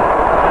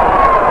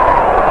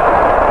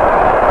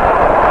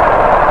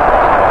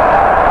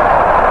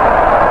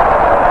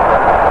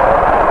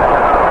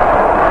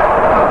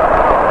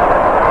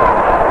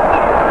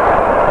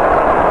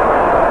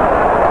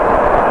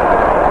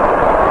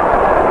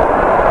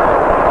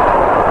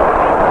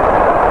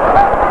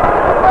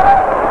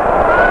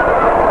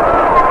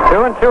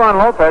 Two on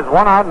Lopez, 1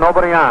 out,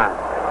 nobody on.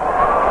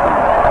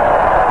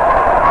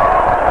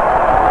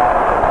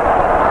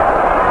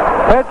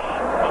 Pitch,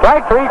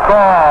 strike 3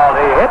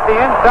 called. He hit the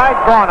inside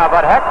corner,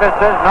 but Hector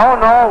says no,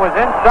 it was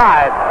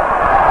inside.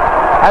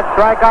 That's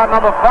strikeout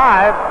number 5.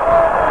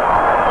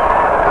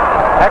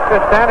 Hector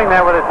standing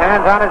there with his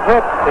hands on his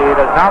hips. He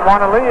does not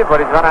want to leave,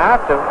 but he's going to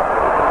have to.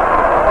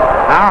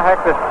 Now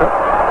Hector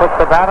puts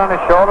the bat on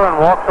his shoulder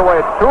and walks away.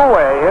 It's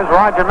 2-away. Here's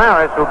Roger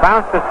Maris, who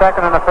bounced to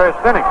second in the first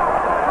inning.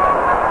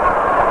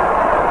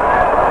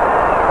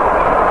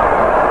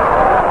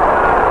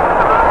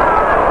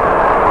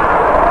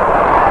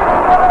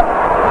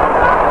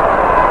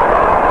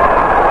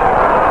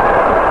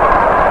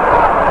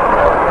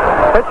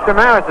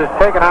 Maris is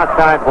taken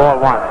outside, ball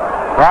 1.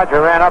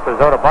 Roger ran up as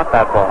though to bunt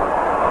that ball.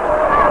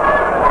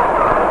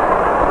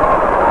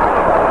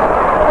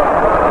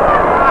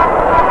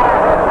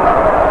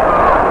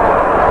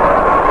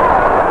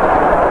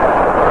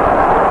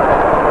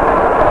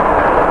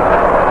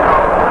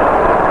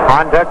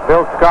 On deck,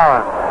 Bill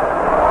Scarron.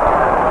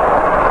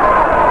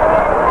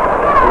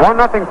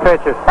 1-0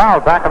 pitch is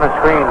fouled back on the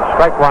screen.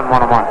 Strike 1,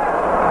 1-1.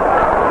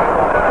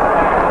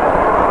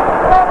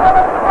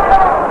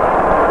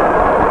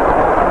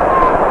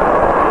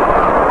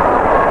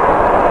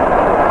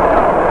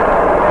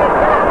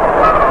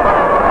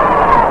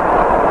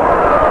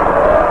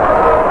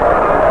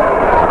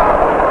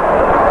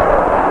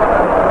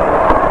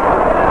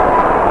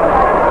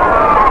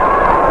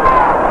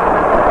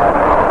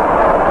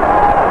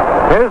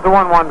 Here's the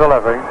 1-1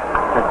 delivery.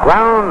 The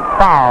ground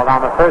foul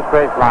on the first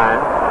base line.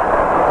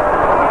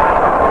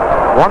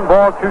 1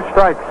 ball, 2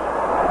 strikes.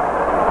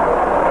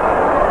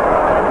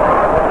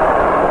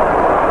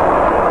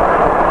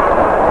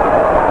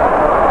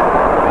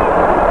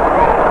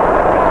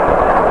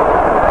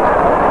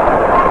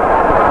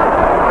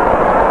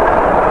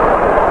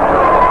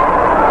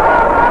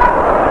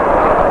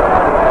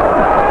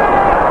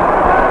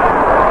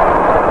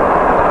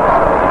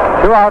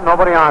 Two out,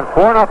 nobody on.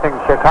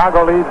 4-0.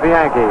 Chicago leads the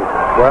Yankees.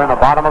 We're in the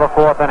bottom of the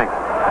 4th inning.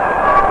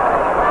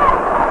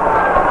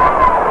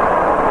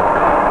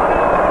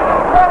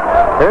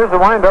 Here's the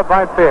windup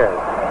by Pierce.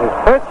 His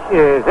pitch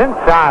is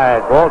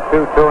inside. Ball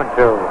 2,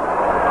 2-2.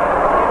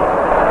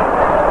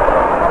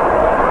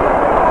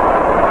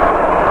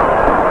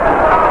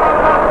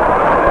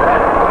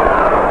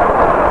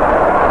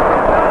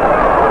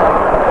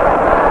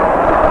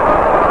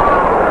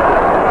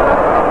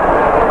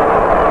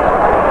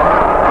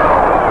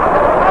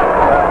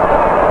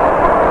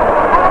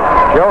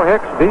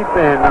 Deep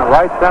in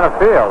right center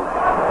field.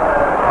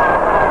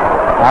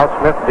 Al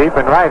Smith deep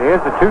in right.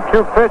 Here's the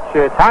 2-2 pitch.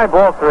 It's high,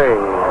 ball 3.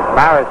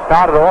 Maris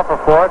started off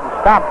for it and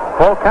stopped.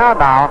 Full count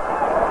now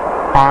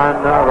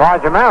on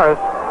Roger Maris.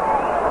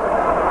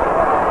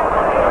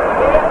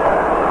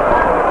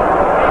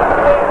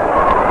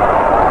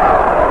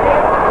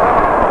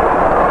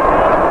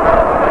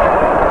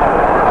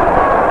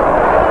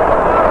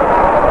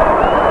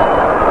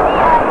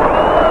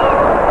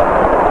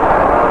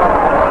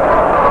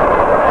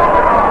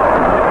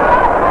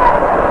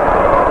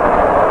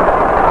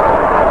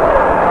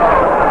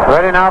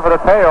 Ready now for the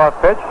payoff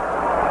pitch.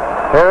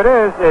 Here it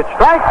is. It's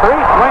strike 3,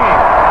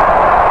 swinging.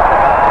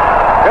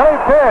 Billy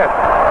Pierce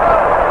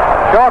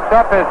chalks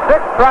up his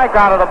 6th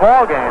strikeout of the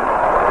ball game.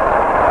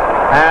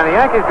 And the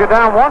Yankees get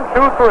down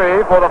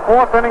 1-2-3 for the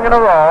 4th inning in a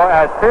row,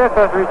 as Pierce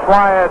has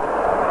required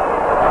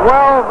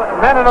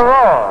 12 men in a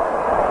row.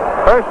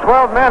 First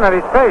 12 men that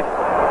he's faced.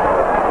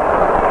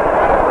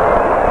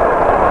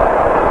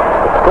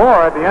 The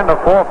score at the end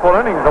of 4 full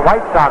innings, the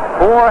White Sox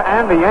 4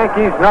 and the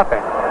Yankees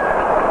nothing.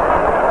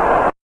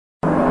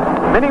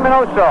 Minnie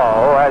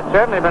Minoso has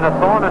certainly been a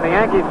thorn in the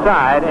Yankees'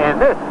 side, and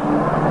this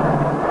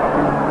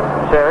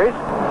series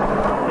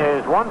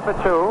is 1 for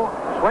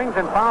 2. Swings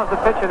and fouls the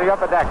pitch in the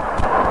upper deck.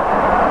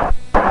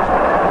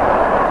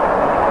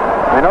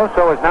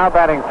 Minoso is now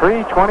batting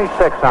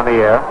 .326 on the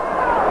year.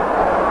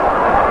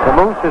 The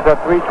Moose is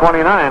at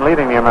 .329,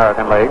 leading the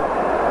American League.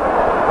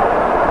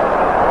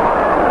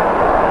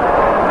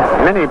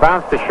 Minnie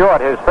bounced to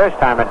short his first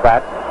time at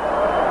bat.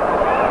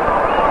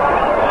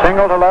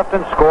 Single to left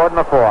and scored in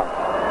the 4th.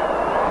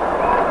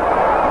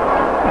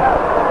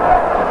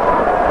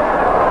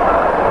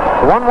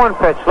 The 1-1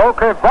 pitch, slow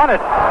curve,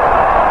 bunted.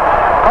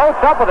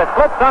 Coates up with it,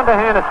 flips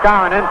underhand to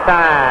Scarron in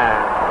time.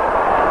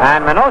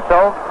 And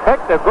Minoso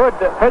picked a good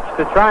pitch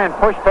to try and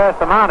push past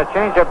the mound, a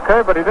change-up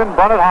curve, but he didn't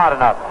bunt it hard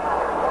enough.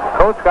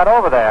 Coates got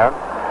over there,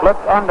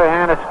 flipped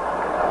underhand to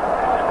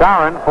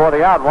Scarron for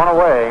the out, 1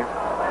 away.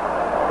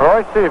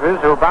 Roy Severs,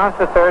 who bounced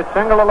to third,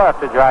 single to left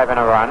to drive in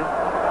a run,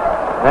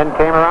 then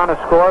came around to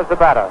score as the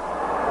batter.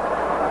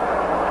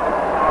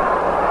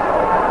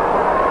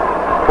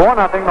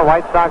 4-0, the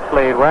White Sox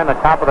lead. We're in the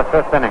top of the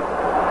 5th inning.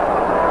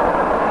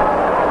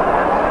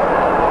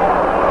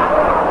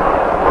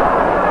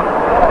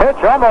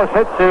 Pitch almost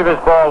hit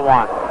Seaver's, ball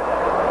 1.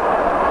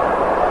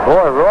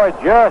 Boy, Roy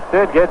just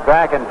did get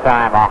back in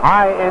time. A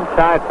high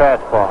inside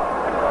fastball.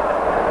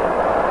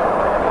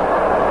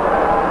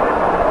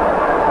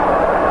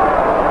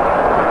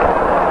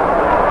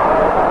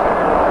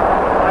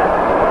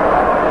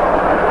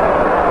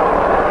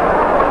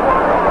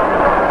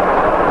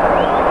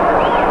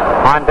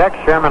 On deck,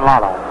 Sherman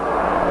Lala.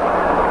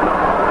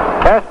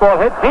 Fastball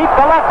hit deep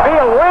to left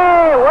field,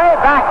 way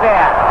back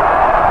there.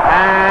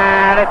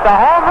 And it's a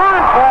home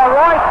run for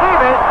Roy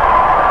Seavers.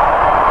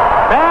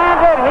 Man,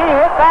 did he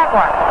hit that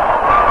one.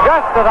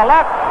 Just to the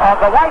left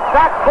of the White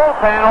Sox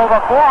bullpen,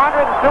 over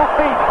 402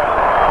 feet.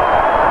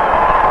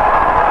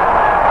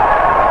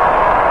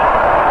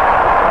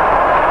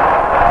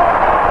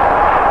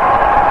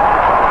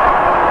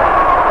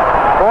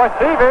 For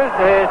Seavers,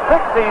 his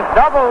 16th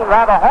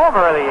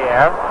homer of the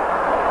year.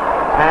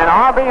 And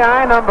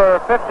RBI number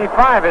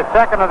 55 is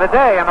second of the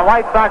day, and the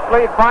White Sox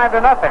lead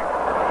 5-0.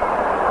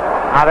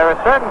 Now, there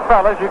are certain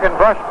fellas you can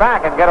brush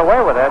back and get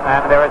away with it,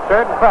 and there are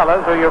certain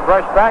fellas who you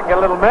brush back and get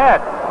a little mad.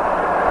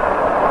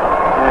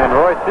 And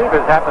Roy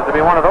Seavers happens to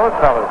be one of those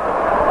fellas.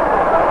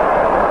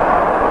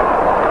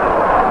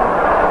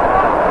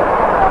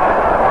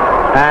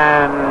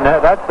 And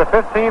that's the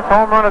 15th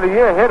home run of the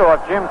year hit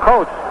off Jim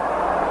Coates.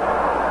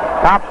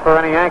 Tops for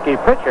any Yankee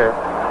pitcher.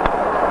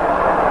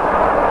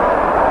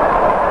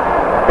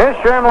 Here's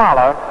Sherman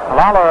Lala.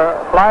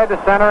 Lala flied to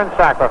center and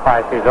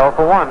sacrificed. He's 0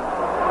 for 1.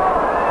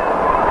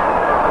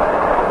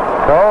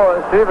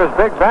 So Seaver's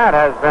big bat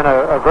has been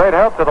a great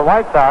help to the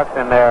White Sox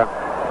in their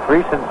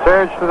recent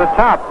surge to the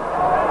top.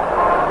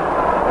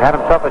 He had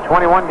himself a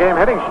 21-game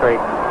hitting streak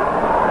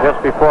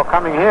just before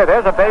coming here.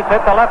 There's a base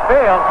hit to left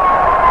field.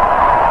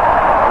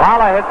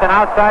 Lala hits an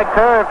outside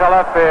curve to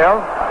left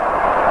field.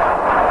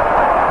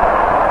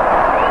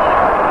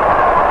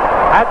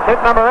 That's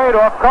hit number 8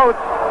 off Coates.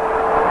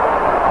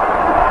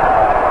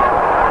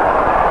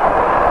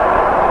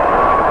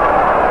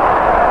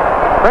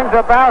 Brings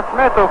up Al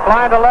Smith, who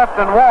fly to left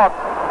and walked.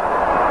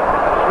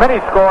 Smitty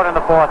scored in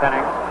the 4th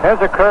inning. There's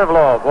a curve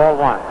low, ball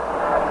 1.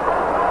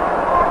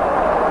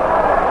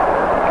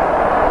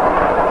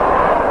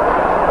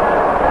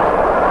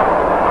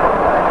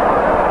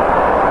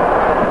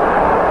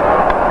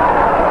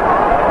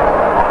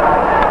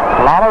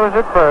 Lala is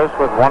at first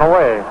with 1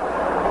 away.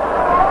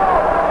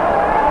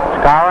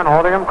 Skowron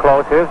holding him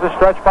close. Here's the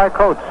stretch by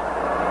Coates.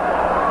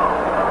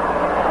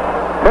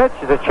 Pitch,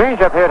 the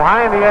changeup hit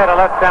high in the air to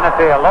left center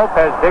field.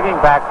 Lopez digging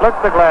back, flips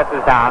the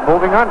glasses down,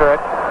 moving under it,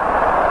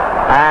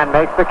 and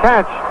makes the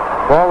catch.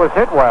 Ball was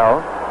hit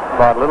well,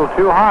 but a little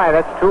too high.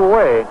 That's 2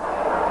 away.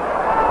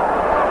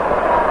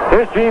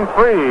 Here's Gene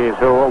Freese,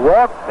 who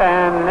walked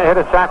and hit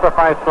a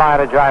sacrifice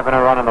slider, driving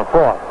a run in the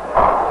 4th.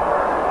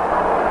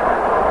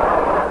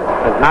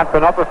 Has not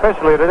been up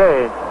officially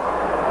today.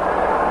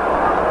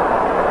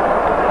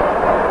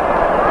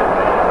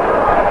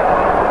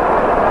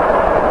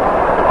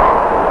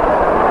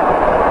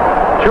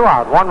 Two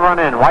out, 1 run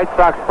in. White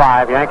Sox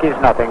 5, Yankees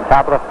nothing.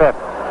 Top of the 5th.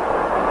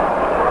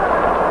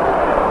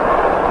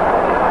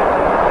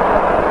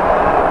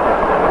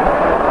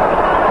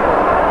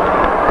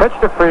 Pitch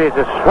to Freese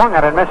is swung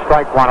at and missed,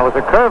 strike 1. It was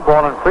a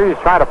curveball, and Freese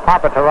tried to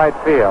pop it to right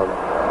field.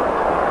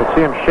 You could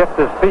see him shift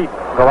his feet,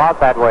 go out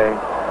that way.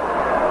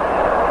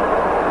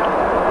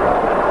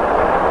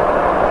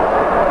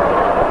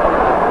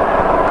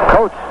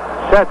 Coates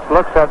sets,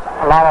 looks at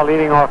Lala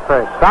leading off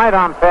first.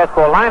 Sidearm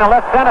fastball, line of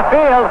left center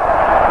field.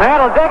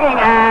 Mantle digging,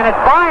 and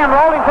it's by him,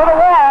 rolling to the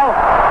wall.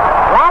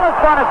 Lala's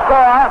going to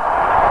score.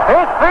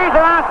 Here's Freese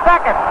around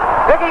second,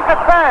 digging to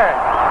third.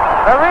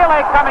 The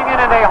relay coming in,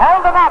 and they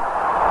hold him up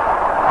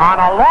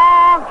on a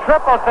long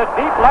triple to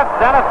deep left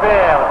center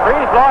field.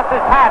 Freese lost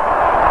his hat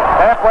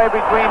halfway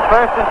between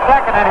first and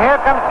second, and here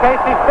comes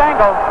Casey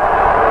Stengel.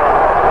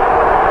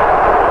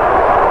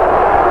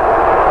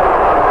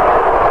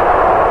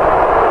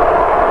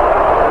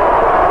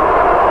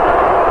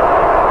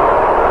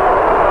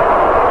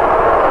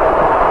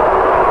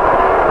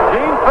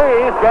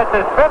 Gets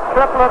his 5th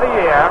triple of the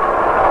year.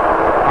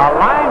 A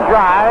line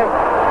drive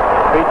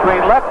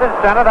between left and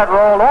center that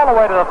rolled all the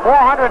way to the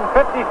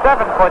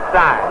 457-foot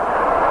side.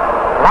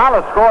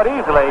 Lala scored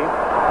easily,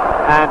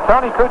 and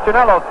Tony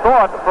Cuccinello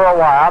thought for a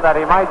while that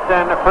he might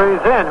send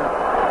Freese in,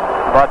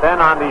 but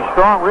then on the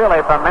strong relay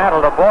from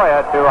Mantle to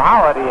Boyer to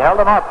Howard, he held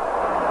him up.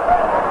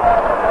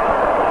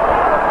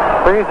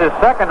 Freese's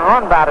second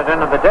run batted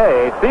into the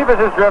day.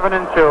 Stevens is driven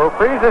in 2,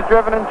 Freese is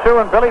driven in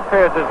 2, and Billy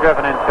Pierce is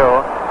driven in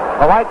 2.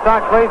 The White Sox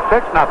lead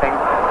 6-0,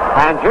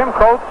 and Jim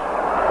Coates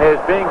is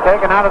being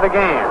taken out of the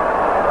game.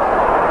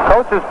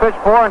 Coates has pitched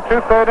 4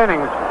 2/3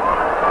 innings,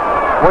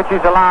 which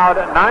he's allowed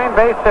 9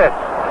 base hits,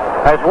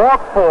 has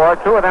walked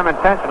 4, 2 of them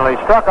intentionally,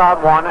 struck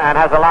out 1, and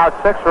has allowed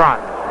 6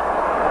 runs.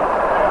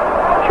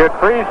 Should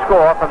Freese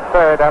score from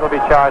third, that'll be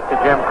charged to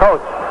Jim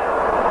Coates.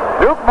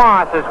 Duke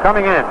Moss is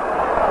coming in.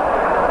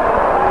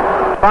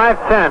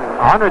 5'10",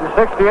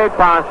 168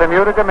 pounds from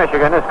Utica,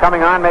 Michigan, is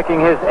coming on, making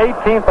his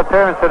 18th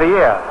appearance of the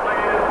year.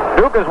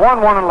 Duke has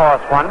won one and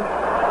lost one,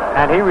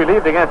 and he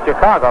relieved against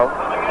Chicago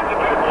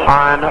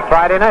on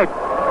Friday night.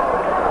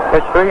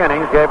 Pitched 3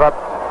 innings, gave up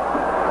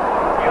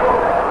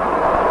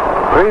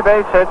 3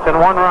 base hits and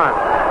 1 run.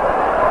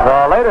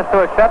 The latest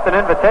to accept an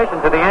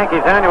invitation to the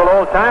Yankees' annual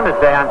Old Timers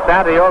Day on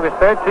Saturday, August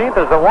 13th,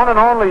 is the one and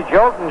only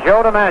Joltin'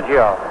 Joe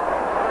DiMaggio.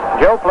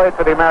 Joe played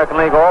for the American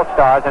League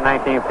All-Stars in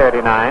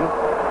 1939.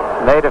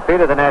 They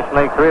defeated the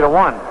National League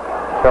 3-1.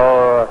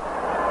 So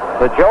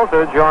the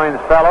Jolter joins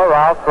fellow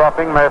Ralph,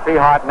 Ruffing, Murphy,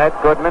 Hartnett,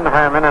 Goodman,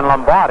 Herman, and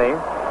Lombardi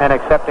in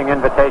accepting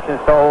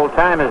invitations to Old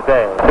Timers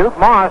Day. Duke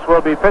Moss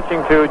will be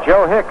pitching to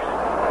Joe Hicks,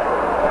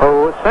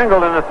 who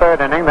singled in the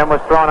 3rd inning, then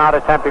was thrown out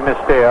attempting to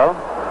steal,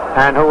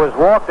 and who was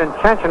walked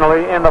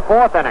intentionally in the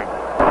 4th inning.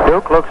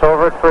 Duke looks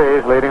over at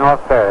Freese, leading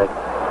off 3rd.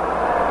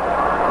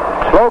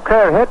 Slow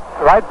curve hit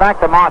right back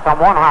to Moss on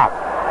 1 hop.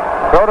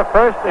 Throw to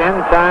first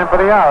in time for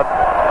the out.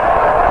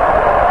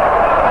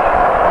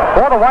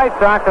 For the White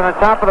Sox in the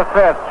top of the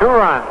 5th, 2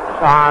 runs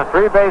on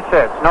 3 base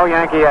hits. No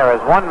Yankee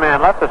errors. 1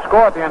 man left to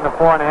score at the end of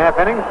 4.5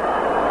 innings.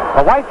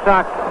 The White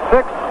Sox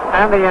 6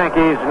 and the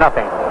Yankees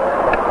nothing.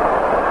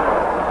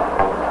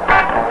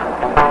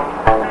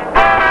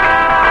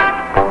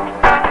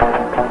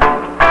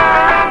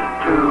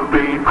 To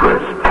be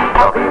crisp,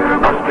 the beer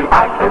must be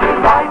icily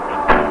light.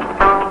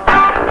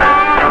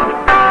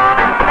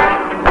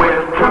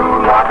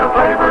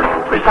 Flavor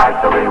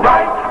precisely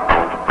right.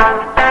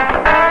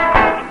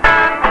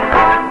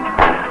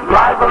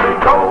 Lively,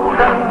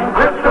 golden,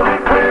 crystally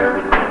clear,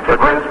 the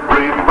crisp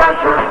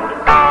refresher.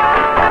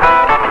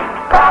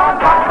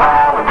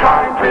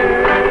 Valentine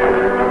beer.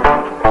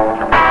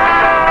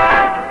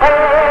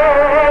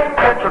 Hey,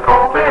 get your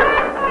cold beer.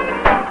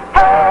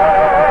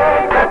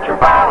 Hey, get your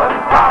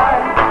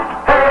Valentine.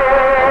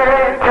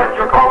 Hey, get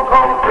your cold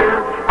beer.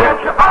 Get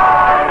your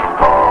ice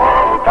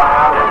cold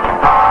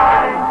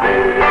Valentine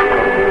beer.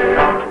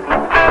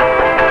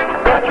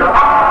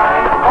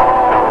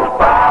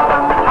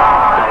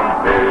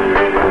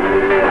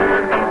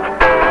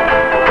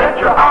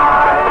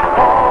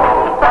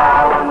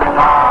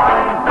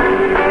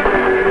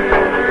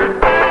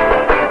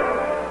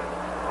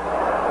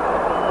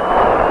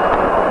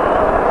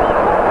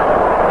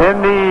 In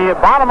the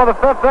bottom of the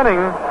 5th inning,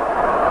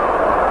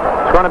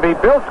 it's going to be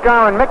Bill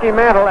Skowron, Mickey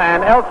Mantle,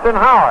 and Elston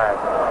Howard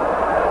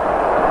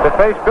to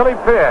face Billy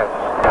Pierce.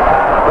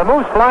 The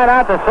Moose flied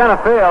out to center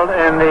field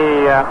in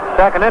the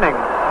 2nd inning.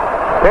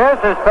 Pierce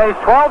has faced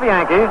 12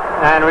 Yankees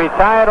and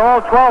retired all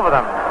 12 of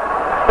them.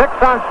 6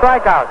 on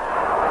strikeouts.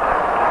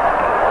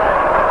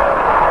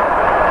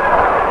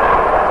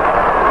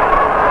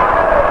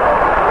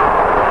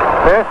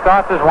 Pierce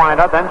starts his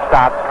windup, then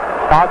stops.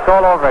 Starts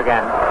all over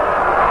again.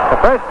 The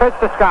first pitch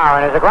to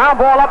Skowron is a ground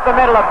ball up the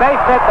middle, a base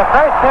hit, the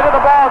first hit of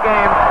the ball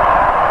game.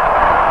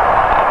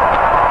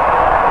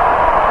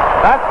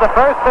 That's the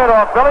first hit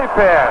off Billy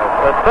Pierce,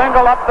 a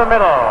single up the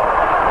middle.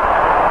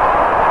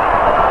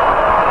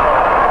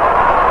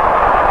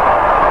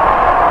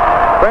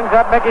 Brings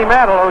up Mickey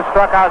Mantle, who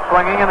struck out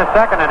swinging in the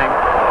 2nd inning.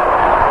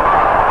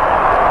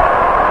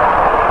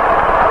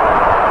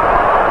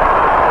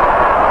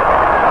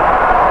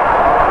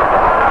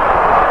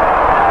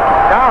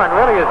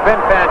 Has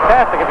been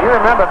fantastic. If you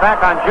remember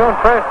back on June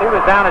 1st, he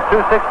was down at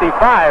 265.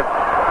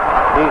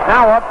 He's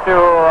now up to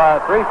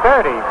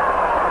 330.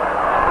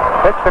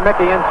 Pitch to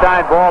Mickey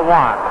inside, ball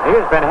 1. He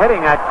has been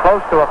hitting at close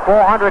to a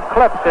 400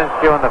 clip since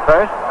June the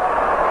 1st.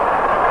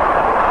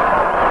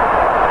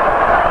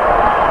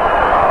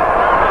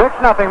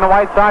 6-0 the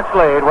White Sox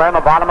lead. We're in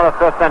the bottom of the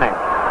 5th inning.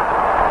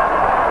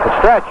 The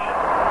stretch.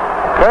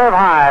 Curve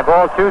high,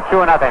 ball 2,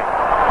 2-0.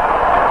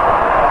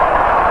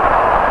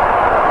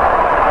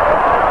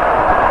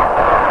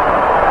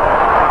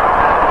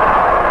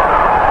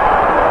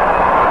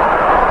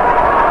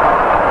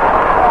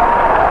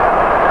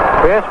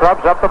 Pierce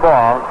rubs up the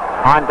ball.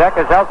 On deck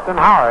is Elston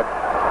Howard.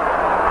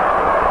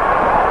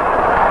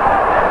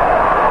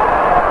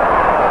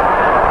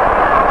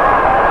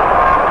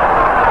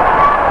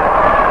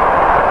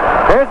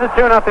 Here's the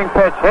 2-0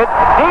 pitch. Hit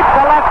deep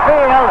to left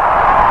field.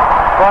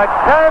 But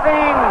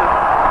curving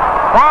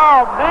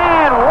foul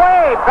man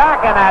way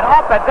back in that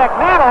upper deck.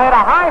 Mantle hit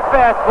a high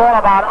fastball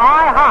about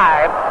eye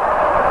high.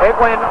 It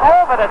went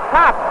over the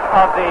top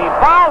of the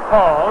foul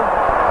pole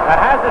that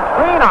has a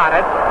screen on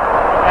it.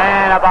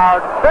 And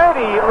about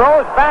 30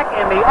 rows back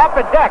in the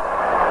upper deck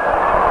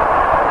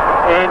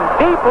in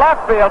deep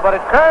left field, but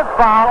it curved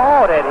foul.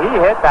 Oh, did he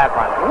hit that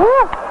one?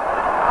 Woo!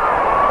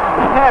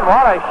 Man,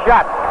 what a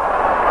shot.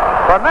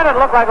 For a minute,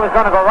 it looked like it was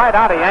going to go right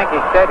out of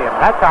Yankee Stadium.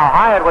 That's how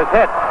high it was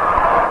hit.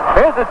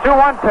 Here's the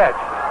 2-1 pitch.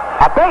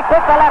 A base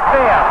hit to left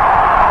field.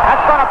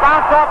 That's going to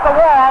bounce off the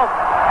wall.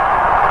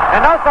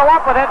 And Noso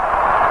up with it.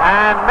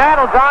 And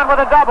Mantle's on with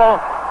a double.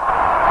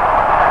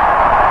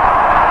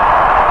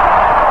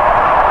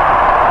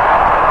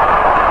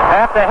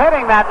 After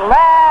hitting that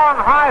long,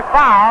 high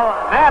foul,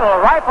 Mantle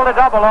rifled a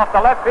double off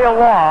the left field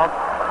wall.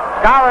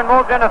 Skowron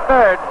moved into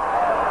 3rd.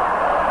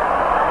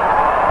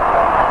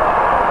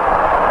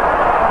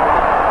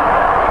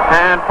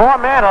 And for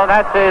Mantle,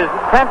 that's his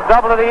 10th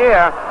double of the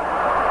year.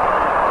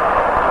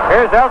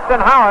 Here's Elston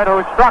Howard,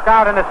 who struck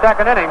out in the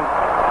second inning.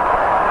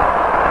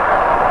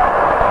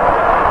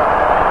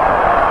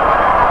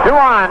 2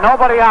 on,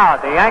 nobody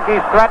out. The Yankees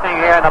threatening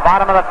here in the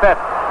bottom of the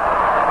 5th.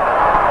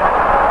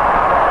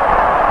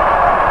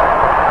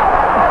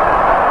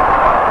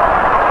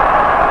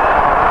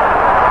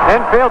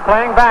 Infield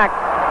playing back.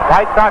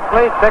 White Sox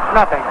lead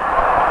 6-0.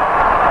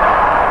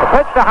 The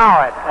pitch to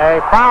Howard.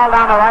 A foul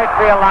down the right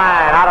field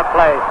line. Out of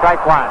play.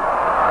 Strike 1.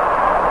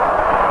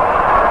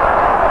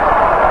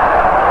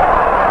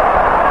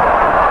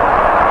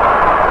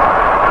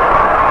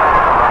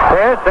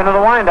 Pierce into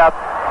the windup.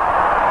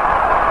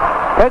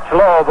 Pitch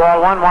low.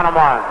 Ball 1,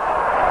 1-1.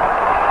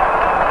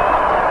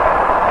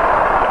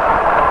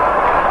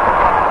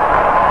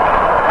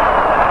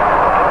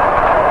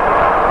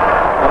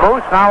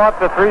 Moose now up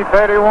to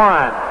 331.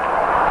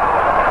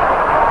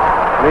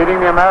 Leading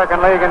the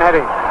American League in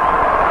hitting.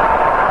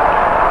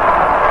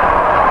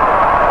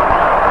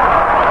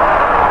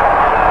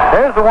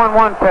 Here's the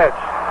 1-1 pitch.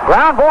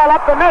 Ground ball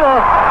up the middle.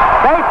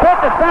 Base hit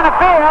to center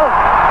field.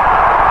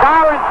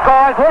 Skowron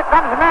scores. Here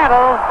comes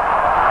Mantle.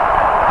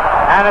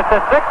 And it's a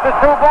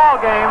 6-2 ball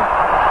game.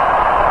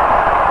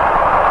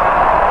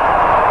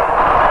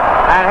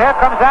 And here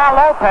comes Al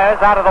Lopez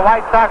out of the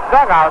White Sox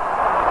dugout.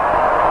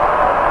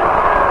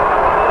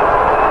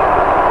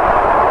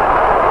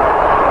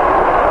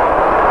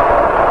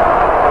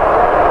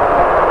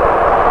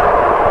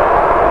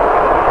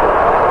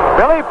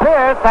 Billy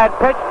Pierce had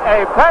pitched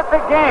a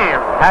perfect game,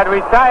 had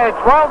retired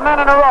 12 men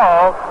in a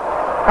row,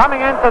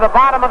 coming into the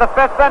bottom of the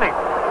 5th inning.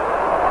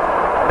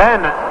 Then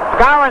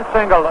Skowron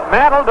singled,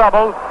 Mantle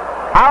doubled,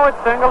 Howard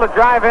singled to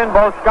drive in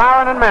both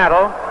Skowron and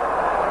Mantle,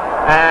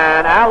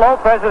 and Al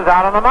Lopez is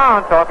out on the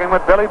mound talking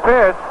with Billy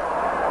Pierce.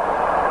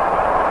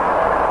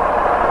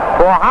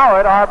 For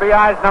Howard,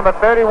 RBIs number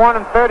 31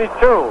 and 32.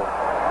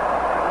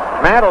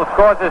 Mantle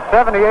scores his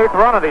 78th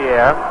run of the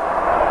year.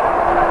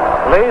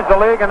 Leads the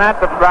league in that,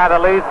 rather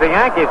leads the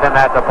Yankees in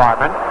that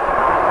department.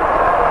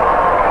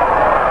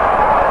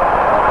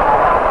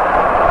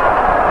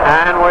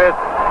 And with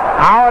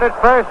Howard at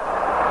first,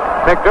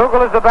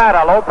 McDougal is the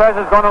batter. Lopez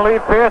is going to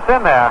leave Pierce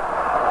in there.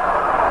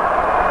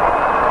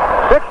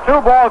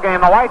 6-2 ball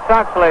game. The White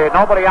Sox lead.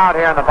 Nobody out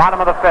here in the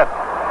bottom of the 5th.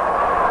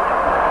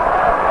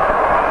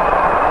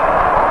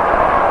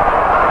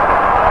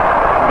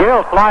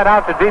 Gill flied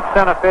out to deep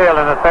center field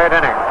in the 3rd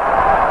inning.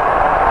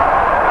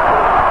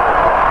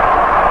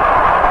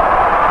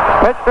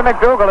 Pitch to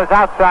McDougal is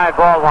outside,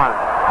 ball 1.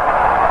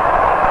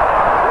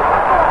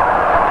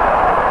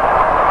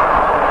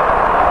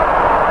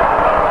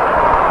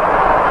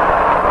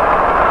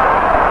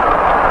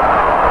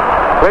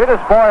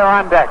 Cletus Boyer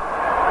on deck.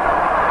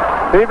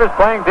 Beavers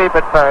playing deep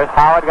at first.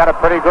 Howard got a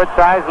pretty good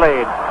sized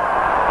lead.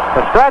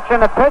 The stretch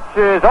and the pitch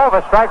is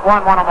over. Strike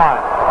 1, 1-1.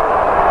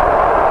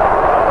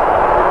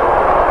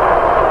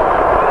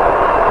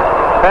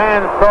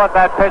 Fans thought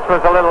that pitch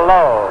was a little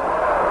low.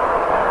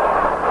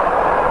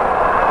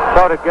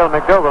 So did Gil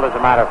McDougal, as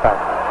a matter of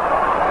fact.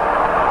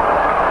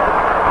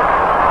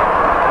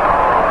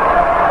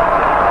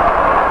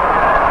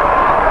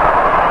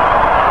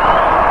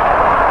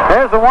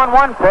 Here's the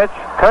 1-1 pitch.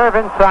 Curve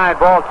inside,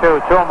 ball 2,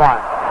 2-1.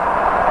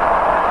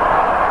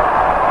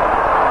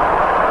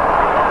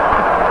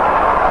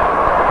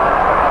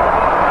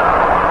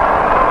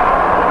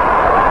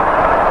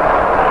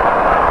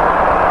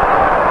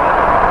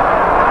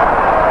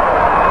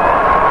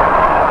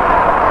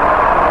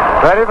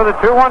 Ready for the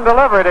 2-1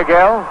 delivery to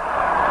Gill.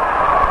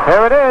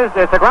 Here it is.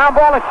 It's a ground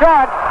ball to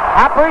short.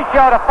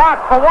 Aparicio to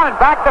Fox for 1.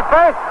 Back to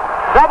first.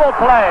 Double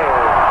play.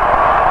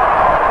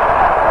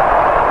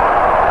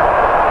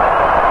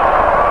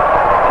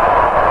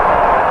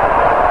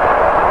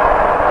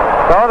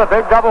 So the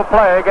big double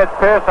play gets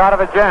Pierce out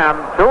of a jam.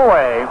 2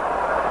 away.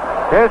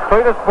 Here's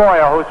Cletus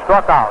Boyer, who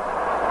struck out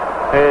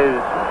his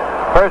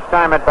first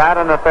time at bat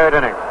in the 3rd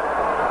inning.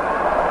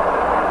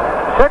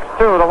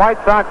 6-2, the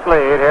White Sox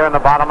lead here in the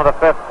bottom of the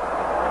 5th.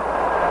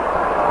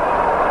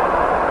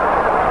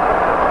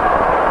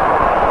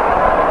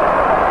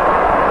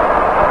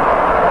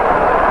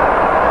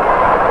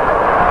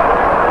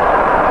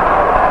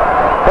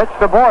 Pitch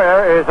to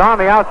Boyer is on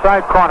the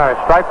outside corner.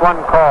 Strike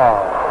 1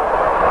 call.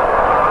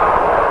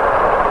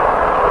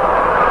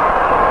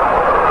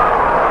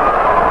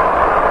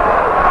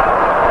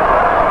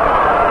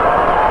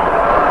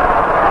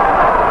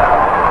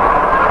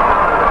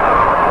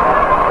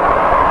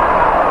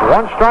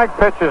 One strike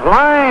pitch is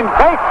line.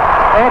 Base.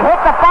 It hit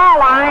the foul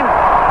line.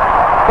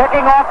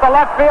 Kicking off the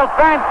left field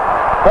fence.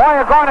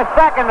 Boyer going to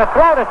second. The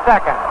throw to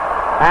second.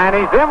 And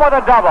he's in with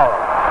a double.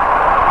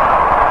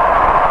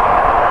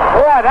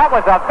 Boy, that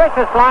was a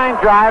vicious line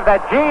drive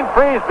that Gene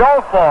Freese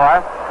dove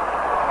for,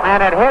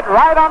 and it hit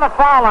right on the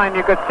foul line.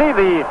 You could see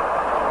the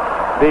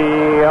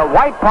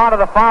white part of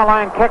the foul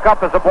line kick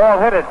up as the ball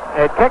hit it.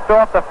 It kicked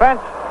off the fence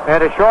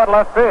into short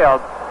left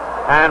field,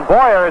 and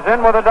Boyer is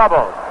in with a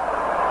double.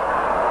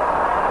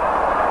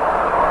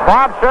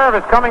 Bob Cerv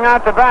is coming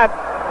out to bat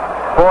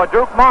for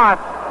Duke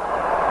Moss.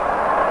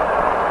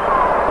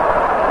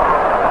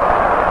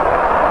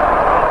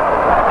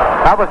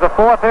 That was the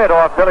 4th hit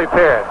off Billy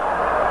Pierce.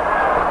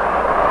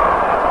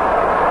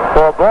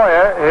 For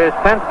Boyer, his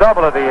 10th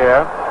double of the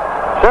year.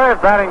 Serve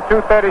batting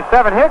 .237.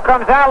 Here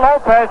comes Al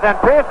Lopez, and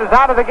Pierce is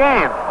out of the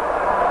game.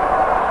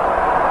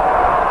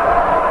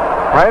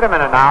 Wait a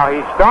minute now. He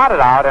started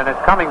out and is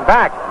coming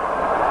back.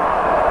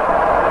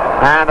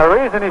 And the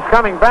reason he's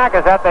coming back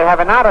is that they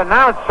have not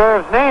announced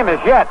Serve's name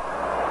as yet.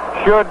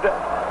 Should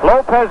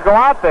Lopez go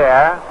out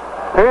there,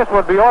 Pierce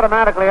would be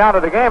automatically out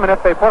of the game, and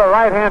if they put a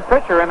right-hand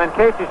pitcher in, then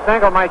Casey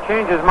Stengel might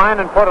change his mind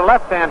and put a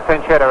left-hand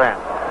pinch hitter in.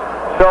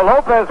 So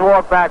Lopez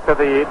walked back to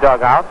the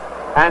dugout,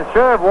 and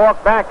Serve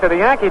walked back to the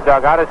Yankee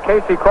dugout as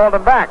Casey called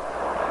him back.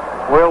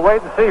 We'll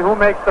wait and see who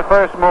makes the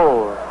first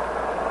move.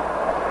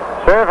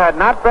 Serve had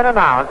not been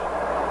announced.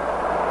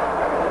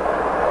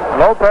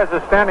 Lopez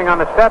is standing on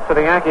the steps of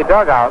the Yankee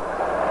dugout.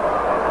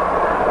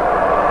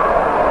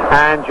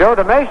 And Joe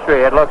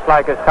DeMaestri, it looks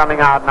like, is coming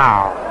out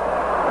now.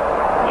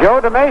 Joe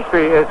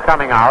DeMaestri is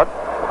coming out.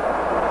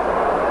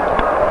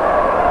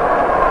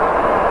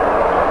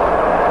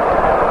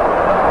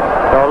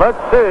 So let's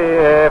see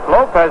if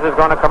Lopez is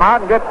going to come out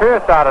and get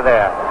Pierce out of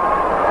there.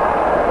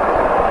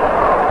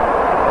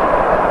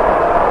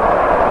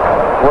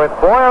 With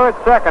Boyer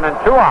at second and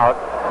 2 out,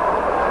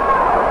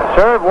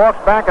 Serve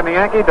walks back in the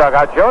Yankee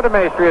dugout. Joe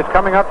DeMaestri is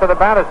coming up to the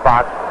batter's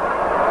box.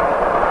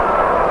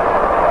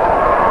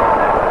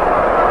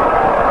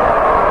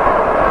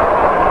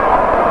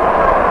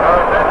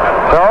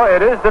 So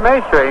it is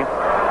DeMaestri.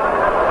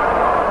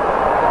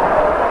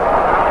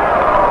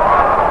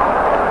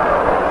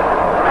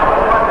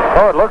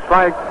 Oh, it looks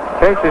like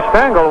Casey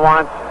Stengel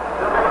wants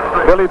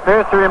Billy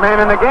Pierce to remain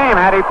in the game.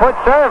 Had he put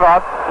Serve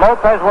up,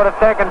 Lopez would have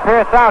taken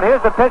Pierce out.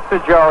 Here's the pitch to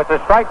Joe. It's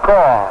a strike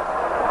call.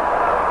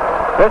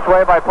 This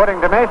way, by putting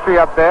DeMaestri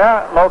up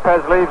there,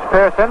 Lopez leaves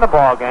Pierce in the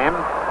ball game.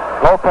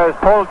 Lopez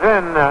pulls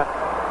in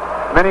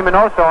Minnie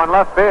Minoso in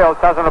left field,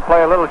 tells him to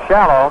play a little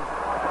shallow.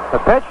 The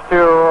pitch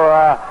to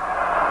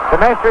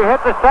DeMaestri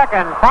hits the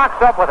second,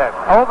 Fox up with it.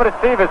 Over to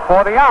Stevens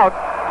for the out.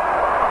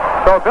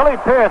 So Billy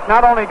Pierce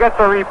not only gets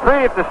a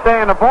reprieve to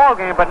stay in the ball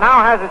game, but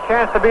now has a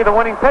chance to be the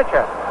winning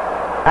pitcher.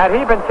 Had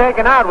he been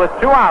taken out with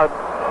 2 out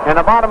in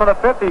the bottom of the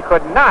 5th, he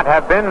could not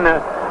have been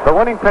the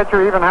winning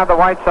pitcher, even had the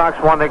White Sox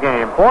won the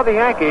game. For the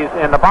Yankees,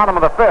 in the bottom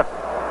of the 5th,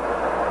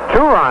 2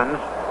 runs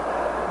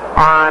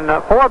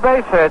on 4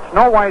 base hits,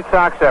 no White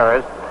Sox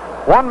errors.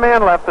 1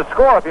 man left to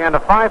score at the end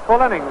of 5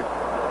 full innings.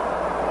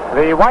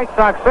 The White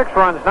Sox 6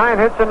 runs, 9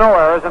 hits and no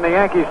errors, and the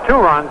Yankees 2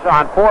 runs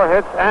on 4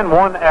 hits and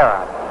 1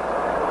 error.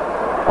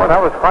 Well,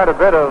 that was quite a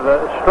bit of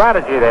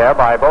strategy there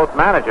by both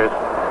managers.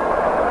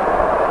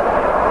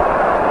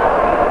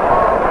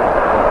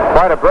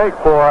 Quite a break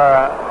for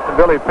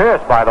Billy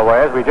Pierce, by the way,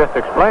 as we just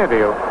explained to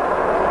you.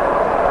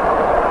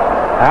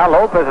 Al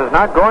Lopez is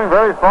not going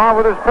very far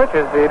with his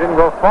pitches. He didn't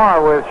go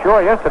far with Shaw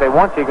yesterday.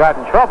 Once he got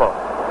in trouble.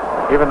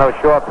 Even though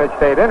Shaw pitched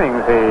 8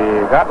 innings,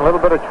 he got in a little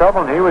bit of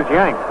trouble, and he was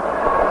yanked.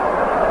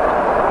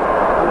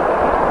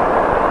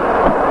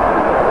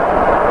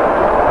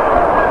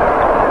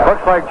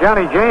 Looks like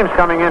Johnny James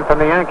coming in from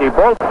the Yankee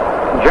bullpen.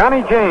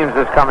 Johnny James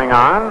is coming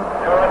on.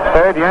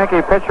 3rd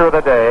Yankee pitcher of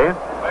the day.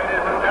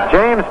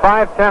 James,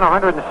 5'10",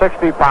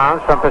 160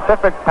 pounds, from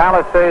Pacific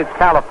Palisades,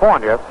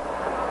 California,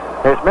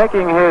 is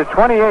making his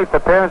 28th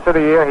appearance of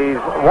the year.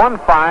 He's won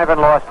 5 and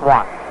lost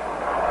 1.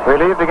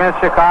 Relieved against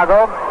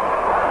Chicago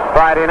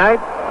Friday night,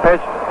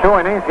 pitched 2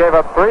 innings, gave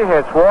up 3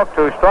 hits, walked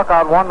 2, struck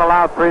out 1,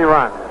 allowed 3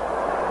 runs.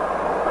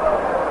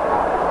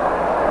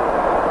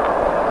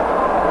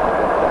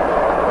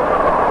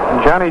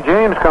 Johnny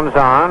James comes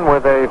on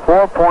with a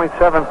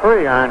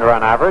 4.73 earned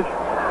run average.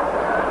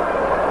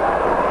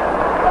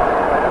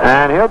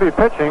 And he'll be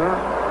pitching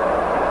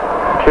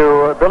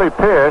to Billy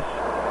Pierce,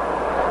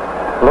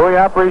 Louis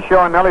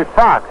Aparicio, and Nellie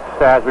Fox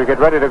as we get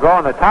ready to go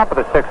in the top of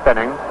the 6th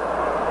inning.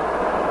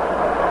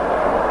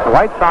 The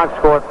White Sox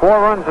scored 4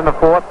 runs in the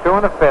 4th, 2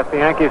 in the 5th. The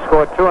Yankees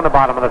scored 2 in the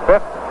bottom of the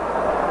 5th.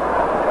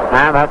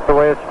 And that's the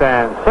way it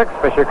stands. 6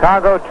 for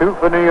Chicago, 2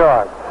 for New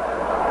York.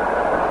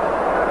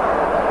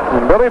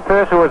 And Billy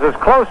Pierce, who was as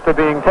close to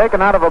being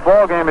taken out of a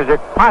ball game as you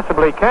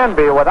possibly can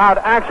be without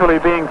actually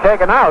being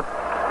taken out,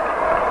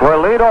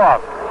 will lead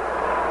off.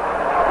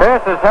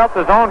 Pierce has helped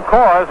his own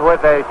cause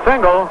with a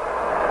single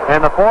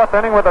in the 4th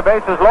inning with the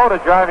bases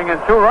loaded, driving in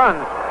 2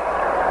 runs.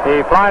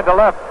 He flied to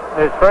left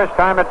his first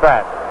time at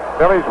bat.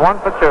 Billy's 1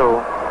 for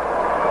 2.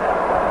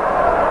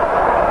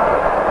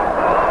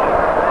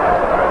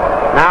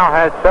 Now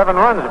has 7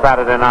 runs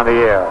batted in on the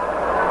year.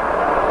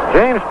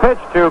 James' pitch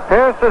to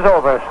Pierce is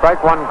over.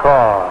 Strike 1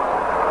 call.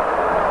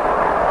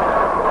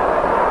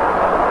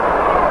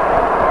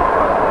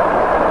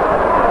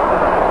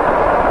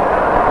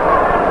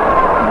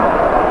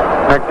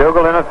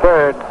 McDougal in a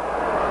 3rd.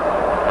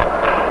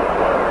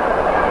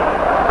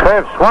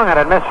 Curve swung at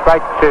it, missed.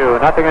 Strike 2.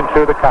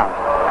 0-2 the count.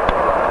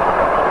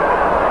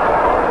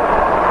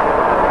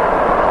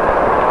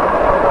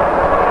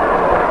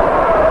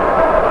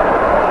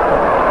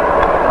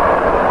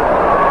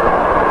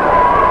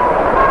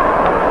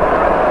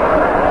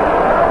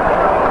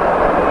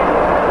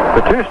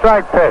 The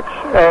 2-strike pitch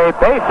a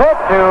base hit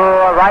to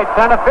right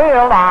center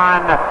field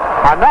on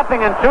a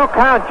 0-2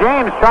 count.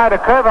 James tried to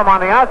curve him on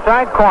the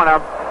outside corner,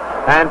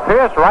 and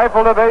Pierce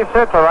rifled a base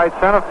hit to right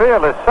center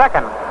field, his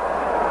second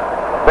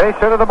base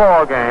hit of the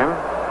ball game.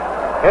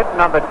 Hit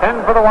number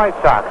 10 for the White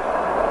Sox.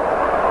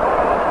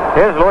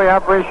 Here's Louis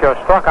Aparicio,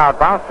 struck out,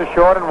 bounced to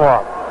short, and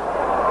walked.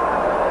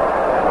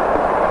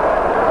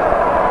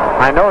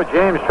 I know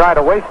James tried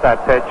to waste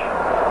that pitch.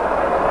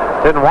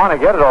 Didn't want to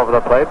get it over the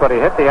plate, but he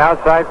hit the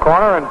outside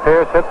corner, and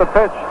Pierce hit the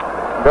pitch.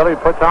 Billy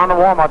puts on the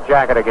warm-up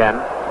jacket again.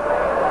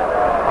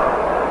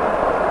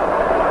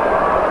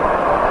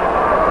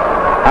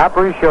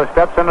 Aparicio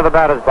steps into the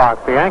batter's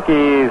box. The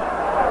Yankees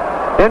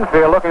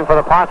infield looking for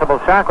the possible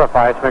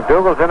sacrifice.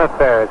 McDougal's in at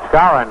third.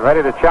 Skowron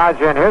ready to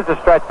charge in. Here's the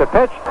stretch. The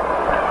pitch.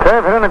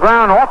 Curve hit in the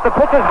ground off the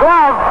pitcher's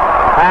glove.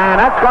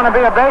 And that's going to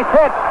be a base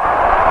hit.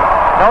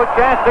 No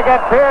chance to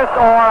get Pierce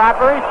or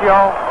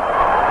Aparicio.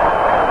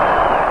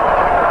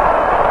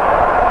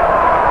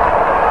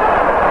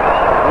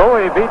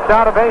 Louis beats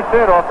out a base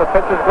hit off the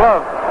pitcher's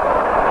glove.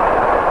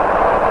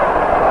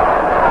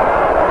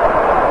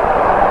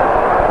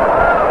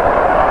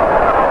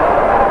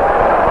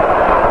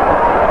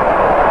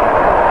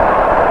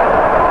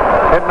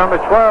 Hit number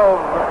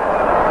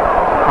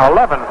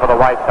 11 for the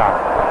White Sox.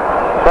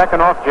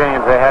 Second off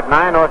James. They had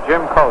 9 off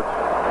Jim Coates.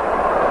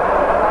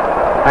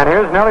 And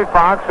here's Nellie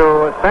Fox,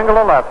 who singled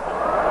to left,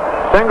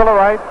 singled to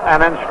right,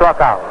 and then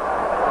struck out.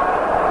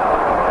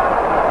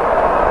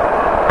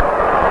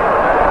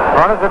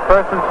 Runners at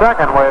first and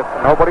second with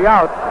nobody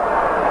out.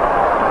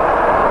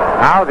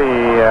 Now the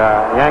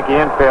Yankee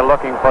infield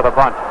looking for the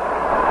bunt.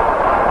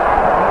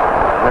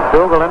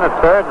 McDougal in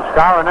at third and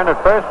Skowron in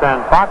at first,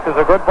 and Fox is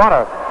a good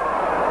bunter.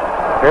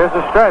 Here's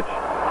the stretch.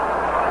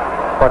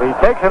 But he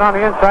takes it on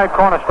the inside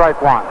corner, strike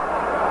one.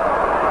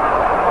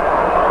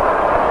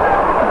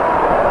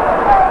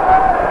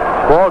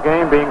 Ball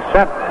game being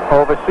sent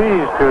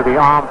overseas to the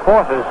armed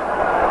forces.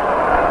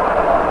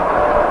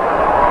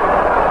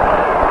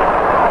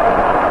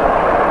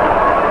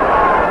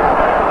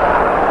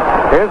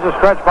 Here's the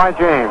stretch by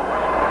James.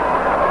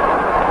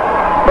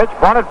 Pitch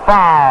bunted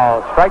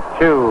foul. Strike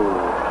two.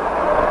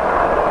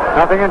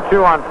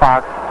 0-2 on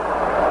Fox.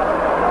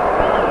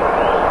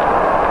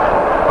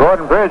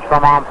 Gordon Bridge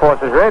from Armed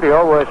Forces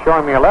Radio was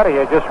showing me a letter he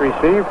had just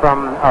received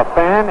from a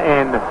fan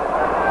in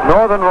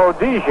northern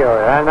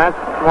Rhodesia, and that's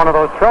one of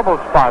those trouble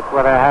spots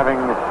where they're having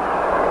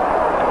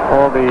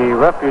all the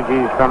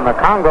refugees from the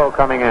Congo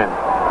coming in.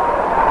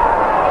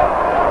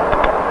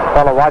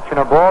 Fellow watching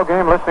a ball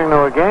game, listening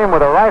to a game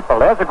with a rifle.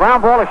 There's a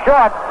ground ball to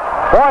short.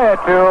 Boyer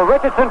to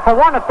Richardson for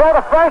one, to throw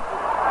to first.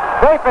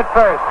 Safe at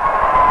first.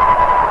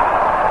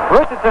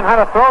 Richardson had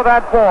to throw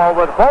that ball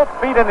with both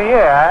feet in the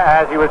air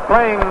as he was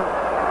playing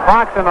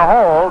Fox in the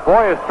hole.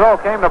 Boyer's throw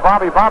came to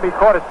Bobby. Bobby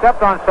caught it,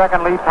 stepped on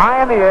second, leaped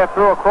high in the air,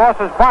 threw across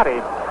his body,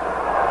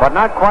 but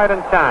not quite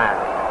in time.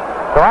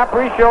 So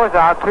Aparicio is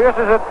out. Pierce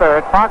is at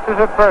third. Fox is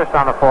at first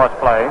on the force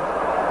play.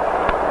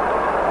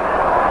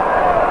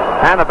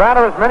 And the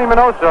batter is Minnie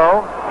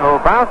Minoso, who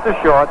bounced to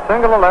short,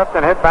 single to left,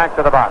 and hit back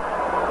to the box.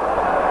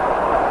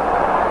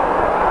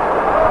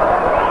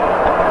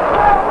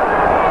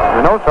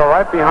 Minoso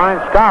right behind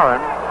Skowron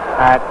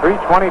at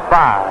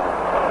 325.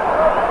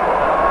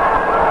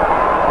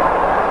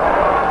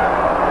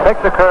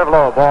 Takes the curve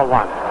low, ball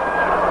one.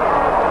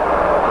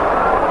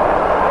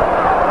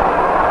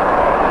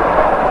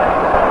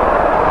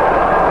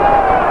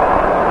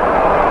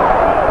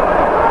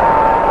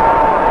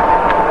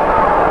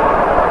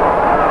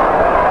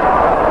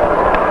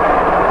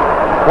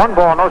 One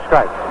ball, no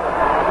strikes.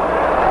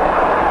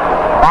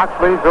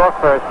 Fox leads off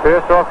first,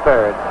 Pierce off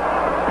third.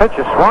 Pitch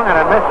is swung and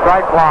a missed,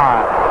 strike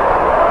one.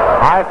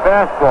 High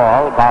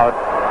fastball, about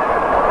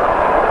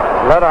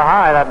letter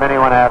high that Minnie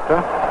went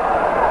after.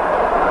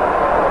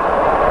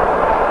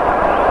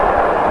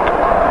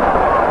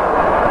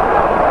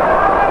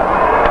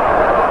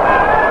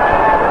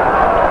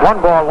 One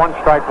ball, one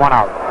strike, one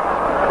out.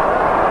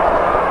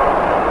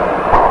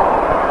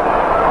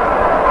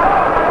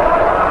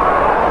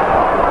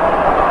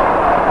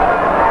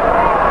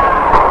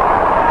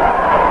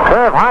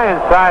 Curve high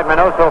inside.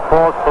 Minoso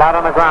falls flat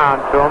on the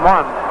ground.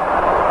 2-1.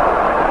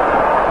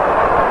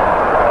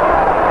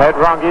 Ed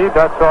Runge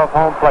dusts off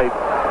home plate.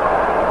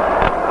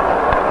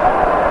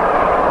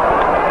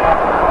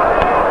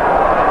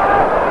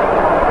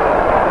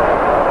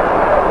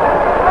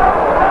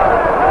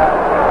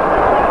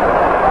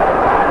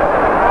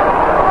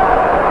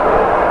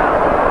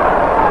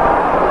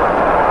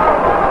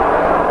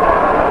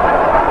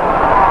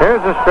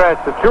 Here's the stretch.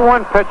 The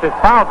 2-1 pitch is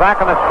fouled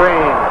back on the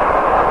screen.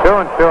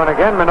 2-2, and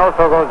again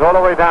Minoso goes all the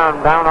way down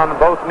on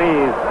both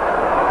knees.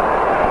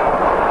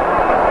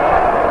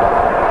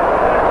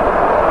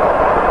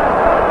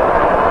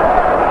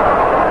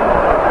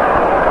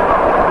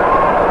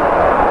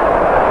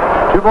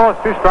 Two balls,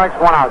 two strikes,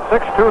 one out.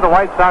 6-2, the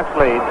White Sox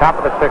lead, top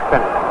of the sixth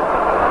inning.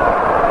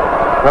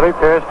 Willie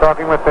Pierce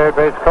talking with third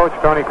base coach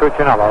Tony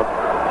Cuccinello.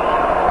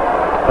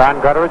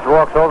 Don Gutteridge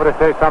walks over to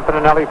say something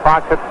to Nellie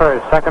Fox at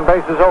first. Second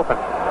base is open.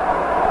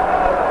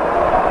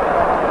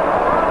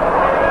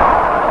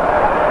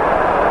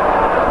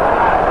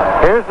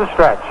 the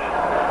stretch.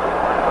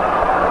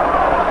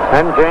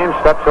 Then James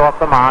steps off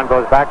the mound,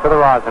 goes back to the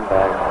rosin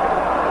bag.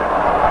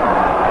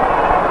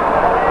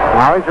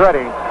 Now he's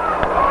ready.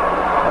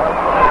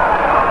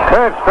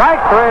 Curve, strike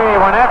three.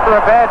 Went after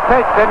a bad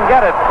pitch, didn't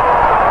get it.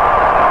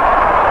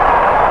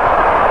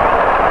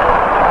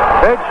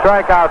 Big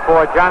strikeout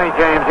for Johnny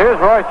James. Here's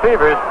Roy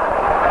Sievers,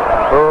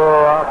 who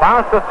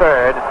bounced to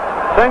third,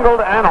 singled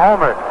and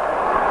homered.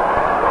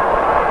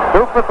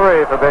 2 for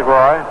 3 for Big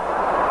Roy.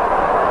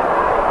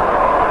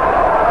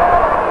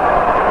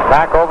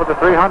 Back over the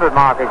 300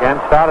 mark again.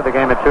 Started the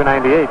game at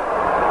 298.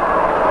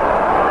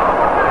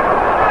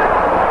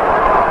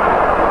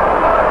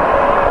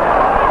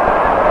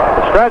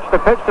 The stretch, the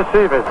pitch to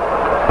Sievers.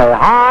 A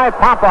high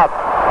pop-up.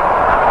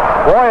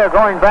 Boyer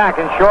going back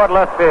in short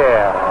left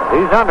field.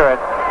 He's under it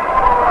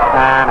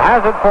and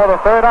has it for the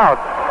third out.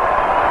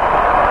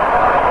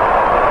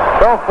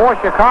 So for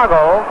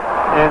Chicago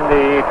in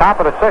the top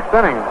of the 6th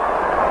inning.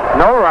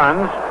 No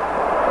runs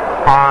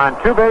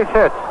on 2 base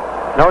hits.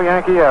 No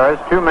Yankee errors.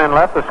 2 men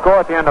left. The score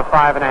at the end of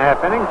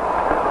 5.5 innings.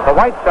 The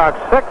White Sox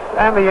 6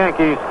 and the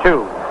Yankees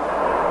 2.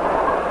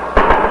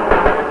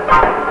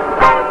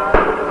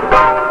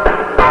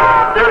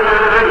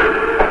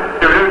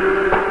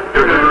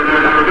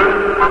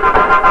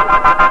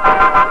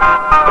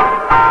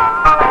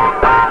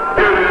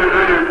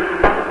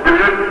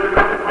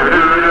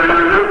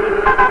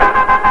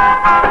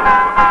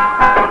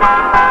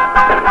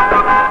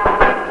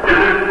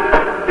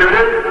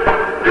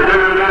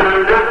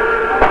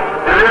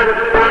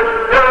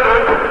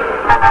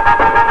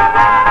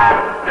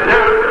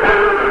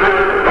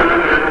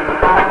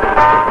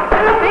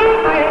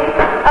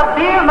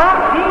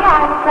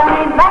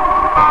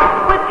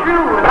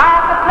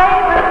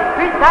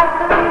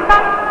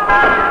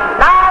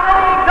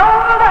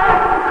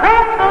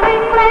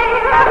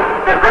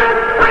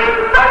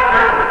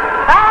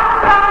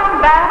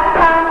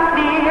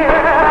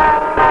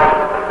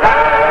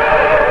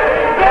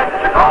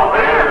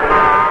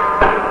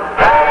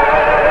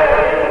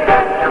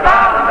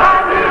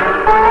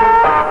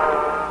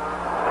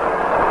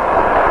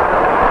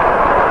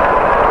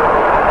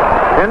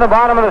 In the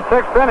bottom of the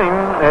 6th inning,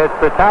 it's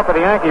the top of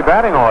the Yankee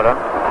batting order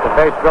to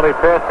face Billy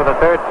Pierce for the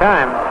 3rd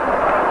time.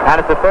 And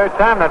it's the 3rd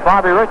time that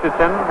Bobby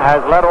Richardson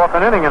has led off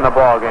an inning in the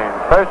ball game.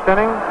 1st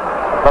inning,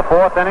 the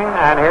 4th inning,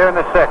 and here in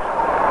the 6th.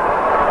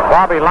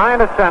 Bobby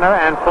lined to center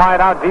and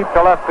flied out deep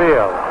to left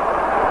field.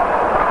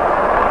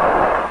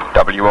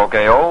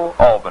 WOKO,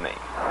 Albany.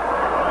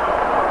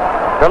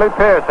 Billy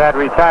Pierce had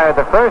retired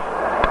the first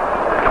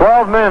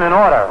 12 men in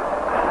order.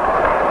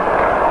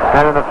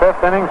 And in the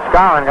 5th inning,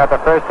 Skowron got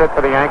the first hit for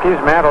the Yankees.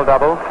 Mantle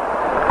double.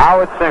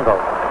 Howard single.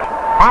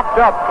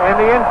 Popped up in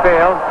the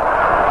infield.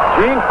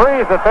 Gene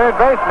Freese, the third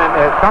baseman,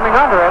 is coming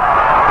under it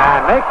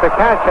and makes the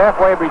catch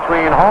halfway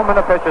between home and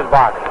the pitcher's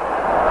box.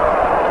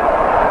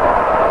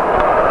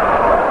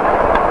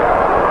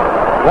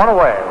 1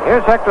 away.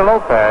 Here's Hector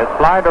Lopez.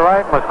 Fly to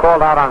right and was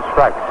called out on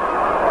strikes.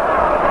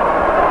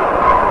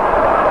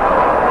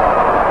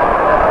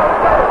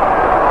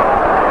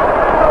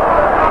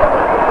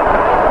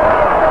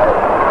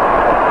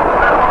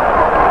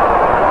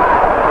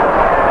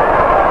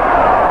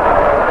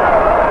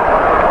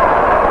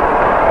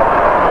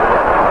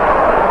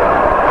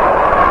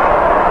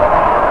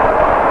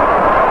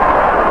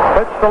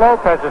 To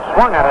Lopez has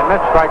swung at it,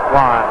 missed strike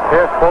one.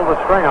 Pierce pulled the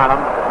string on him.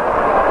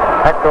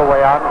 Hector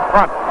way out in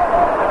front.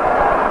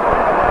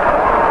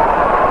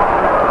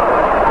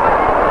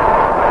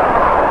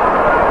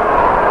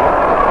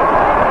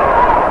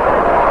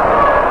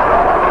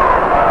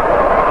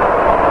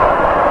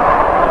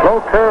 Slow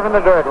curve in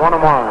the dirt,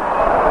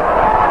 1-1.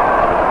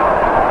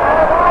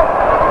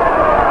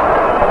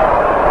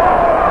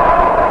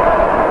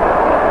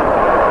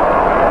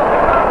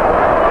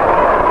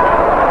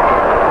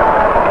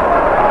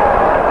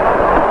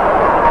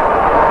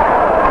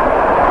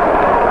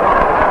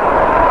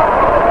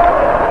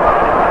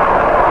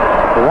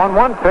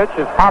 One pitch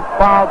is popped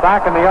foul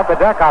back in the upper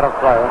deck out of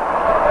play.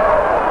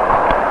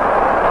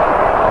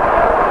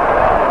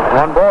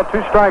 1 ball,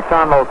 2 strikes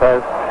on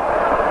Lopez.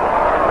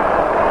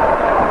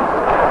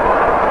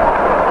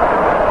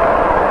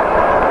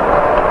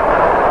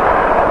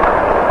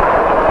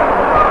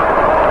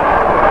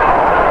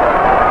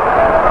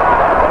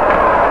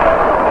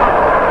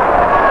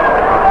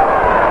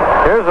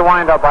 Here's the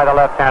windup by the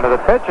left-hander. The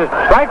pitch is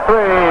strike 3.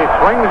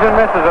 Swings and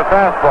misses a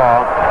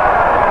fastball.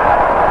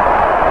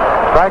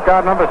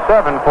 Strikeout number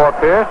 7 for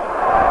Pierce.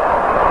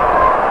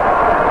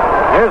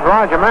 Here's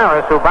Roger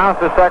Maris, who bounced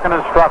to second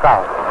and struck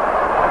out.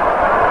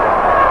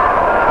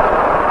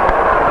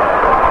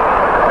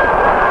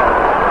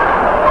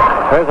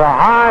 There's a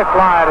high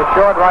fly to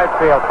short right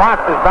field.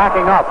 Fox is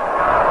backing up,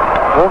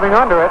 moving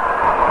under it,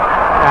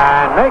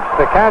 and makes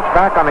the catch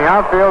back on the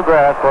outfield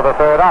grass for the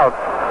 3rd out.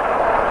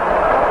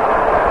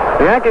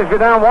 The Yankees go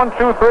down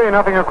 1-2-3,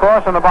 nothing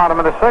across in the bottom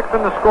of the 6th,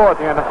 and the score at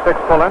the end of 6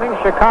 full innings.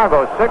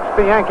 Chicago 6,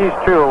 the Yankees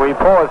 2. We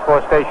pause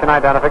for station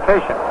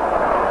identification.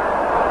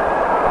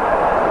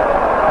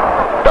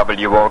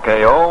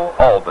 WOKO,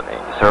 Albany.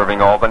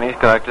 Serving Albany,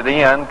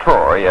 Schenectady, and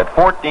Troy at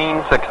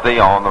 1460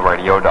 on the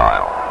radio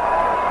dial.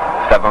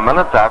 7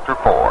 minutes after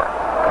 4.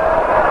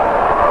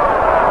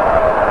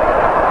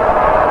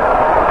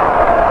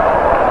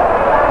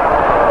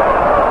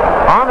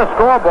 On the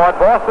scoreboard,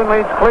 Boston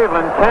leads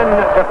Cleveland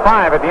 10-5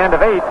 at the end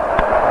of 8.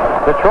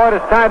 Detroit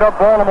has tied up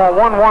Baltimore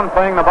 1-1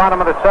 playing the bottom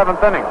of the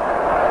 7th inning.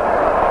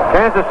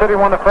 Kansas City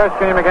won the first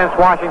game against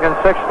Washington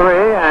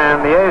 6-3,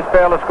 and the A's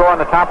failed to score in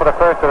the top of the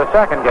first of the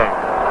second game.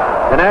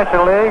 The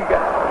National League,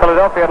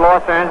 Philadelphia at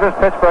Los Angeles,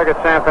 Pittsburgh at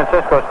San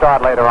Francisco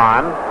start later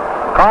on.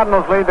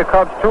 Cardinals lead the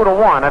Cubs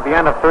 2-1 at the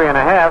end of 3.5.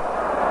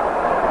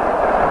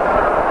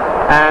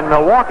 And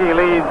Milwaukee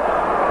leads...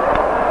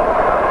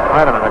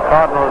 Wait a minute, the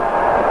Cardinals,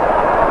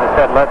 they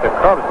said led the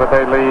Cubs, but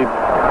they lead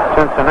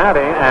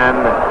Cincinnati,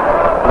 and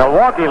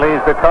Milwaukee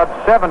leads the Cubs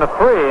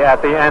 7-3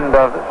 at the end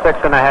of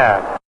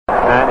 6.5.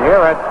 And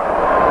here at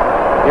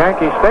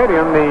Yankee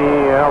Stadium,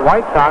 the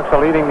White Sox are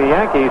leading the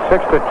Yankees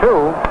 6-2,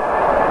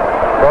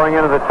 going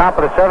into the top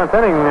of the 7th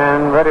inning,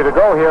 and ready to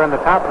go here in the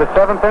top of the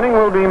 7th inning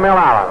will be Mel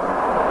Allen.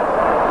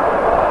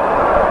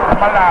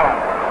 Mel Allen.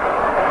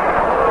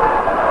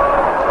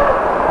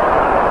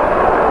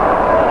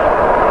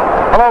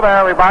 Hello there,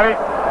 everybody.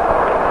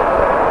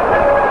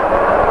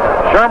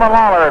 Sherman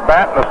Lawler at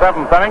bat in the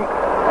 7th inning.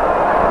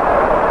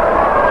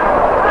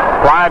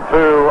 Fly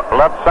to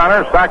left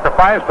center,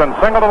 sacrificed, and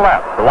single to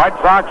left. The White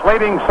Sox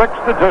leading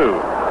 6-2.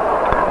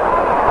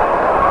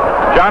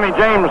 Johnny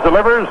James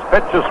delivers.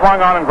 Pitch is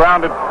swung on and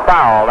grounded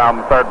foul down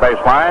the third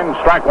baseline.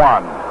 Strike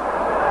one.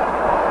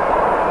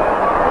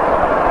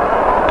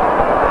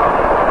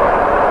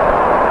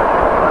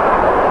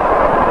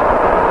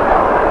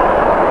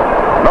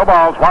 No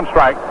balls, one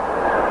strike.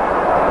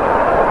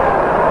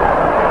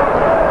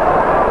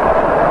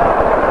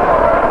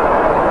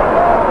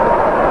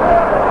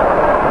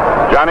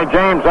 Johnny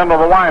James into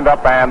the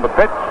windup, and the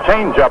pitch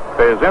changeup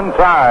is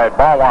inside.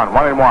 Ball one,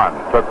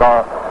 1-1. Took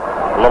a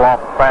little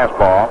off the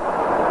fastball.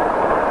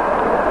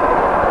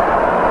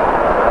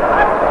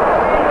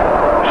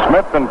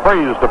 Smith and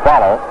Freeze to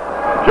follow.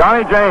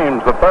 Johnny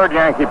James, the third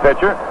Yankee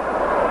pitcher,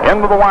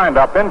 into the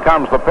windup. In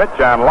comes the pitch,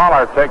 and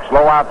Lawler takes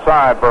low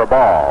outside for a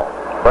ball.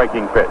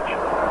 Breaking pitch.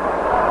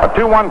 A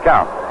 2-1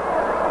 count.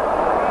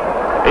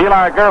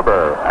 Eli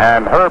Gerber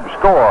and Herb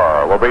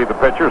Score will be the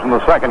pitchers in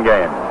the second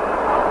game.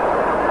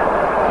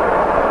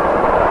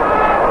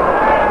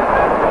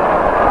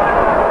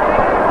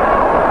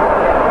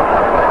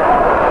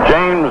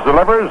 James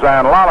delivers,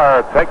 and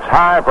Lawler takes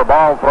high for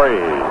ball 3.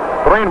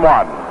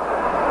 3-1.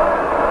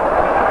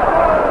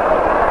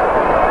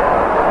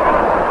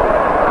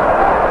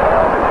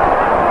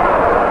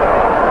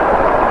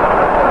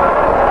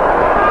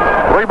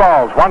 Three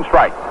balls, one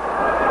strike.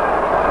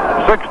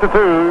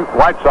 6-2,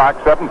 White Sox,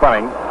 7th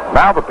inning.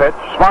 Now the pitch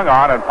swung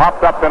on and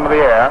popped up into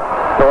the air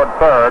toward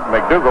third.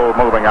 McDougal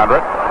moving under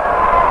it.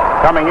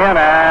 Coming in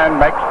and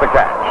makes the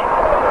catch.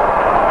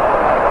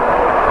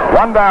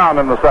 One down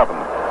in the 7th.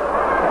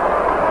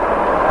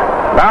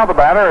 Now the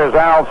batter is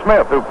Al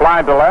Smith, who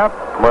flied to left,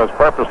 was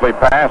purposely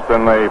passed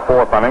in the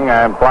 4th inning,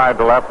 and flied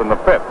to left in the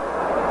 5th.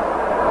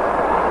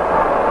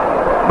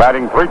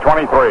 Batting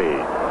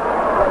 .323.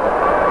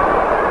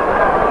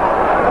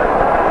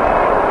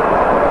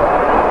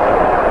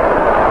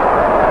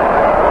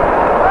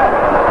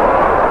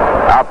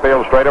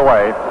 Outfield straight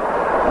away.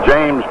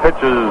 James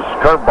pitches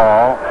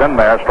curveball. It's in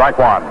there, strike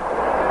one.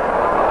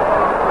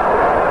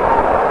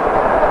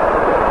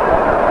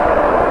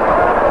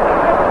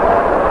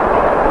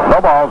 No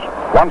balls,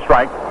 one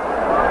strike.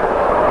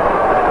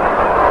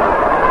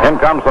 In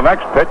comes the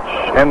next pitch,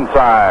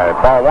 inside.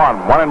 Ball one,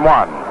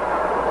 1-1.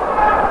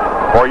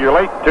 For you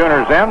late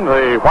tuners in,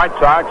 the White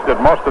Sox did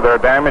most of their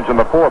damage in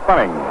the 4th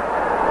inning.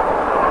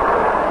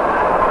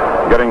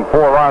 Getting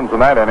 4 runs in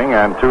that inning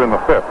and 2 in the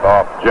 5th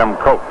off Jim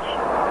Coates.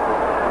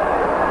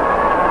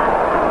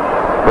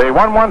 The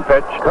 1-1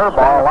 pitch,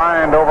 curveball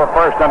lined over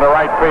first into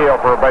right field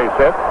for a base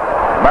hit.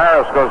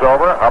 Maris goes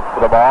over, up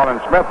for the ball,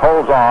 and Smith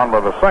holds on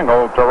with a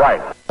single to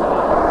right.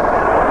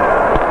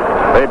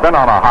 They've been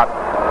on a hot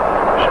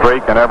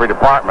streak in every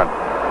department.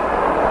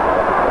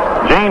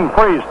 Gene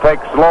Freeze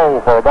takes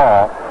low for a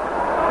ball.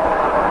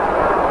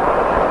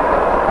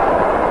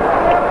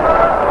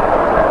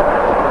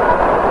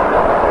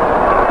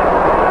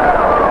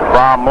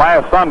 From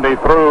last Sunday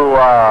through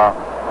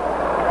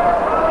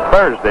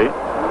Thursday,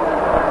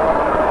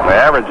 the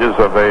averages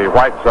of the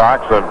White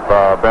Sox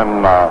have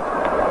been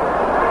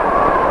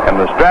in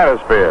the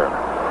stratosphere.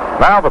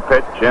 Now the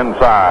pitch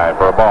inside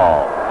for a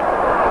ball.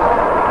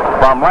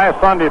 From last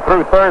Sunday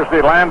through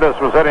Thursday, Landis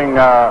was hitting,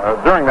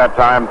 during that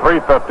time,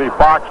 .350,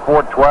 Fox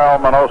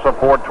 .412, Minosa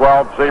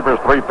 .412, Sievers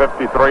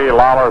 .353,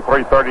 Lawler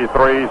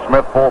 .333,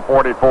 Smith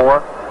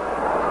 .444,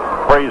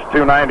 Freeze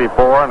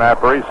 .294, and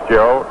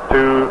Aparicio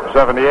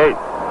 .278.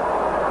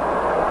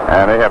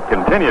 And they have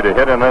continued to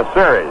hit in this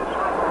series.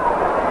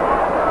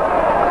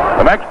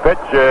 The next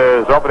pitch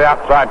is over the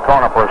outside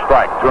corner for a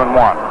strike,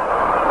 2-1.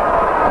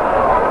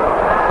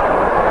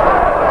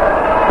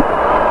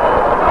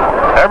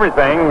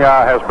 Everything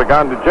has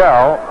begun to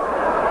gel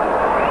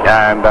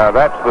And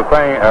that's the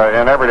thing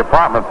in every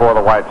department for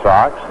the White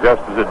Sox,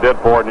 just as it did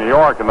for New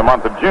York in the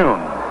month of June.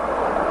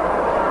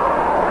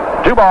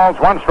 2 balls,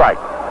 1 strike.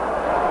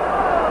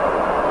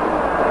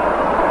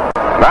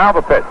 Now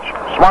the pitch.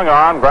 Swung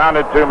on,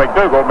 grounded to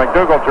McDougal.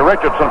 McDougal to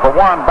Richardson for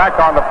 1. Back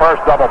on the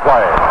first double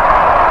play.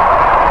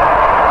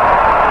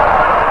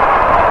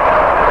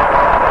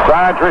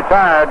 Sides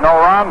retired. No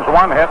runs,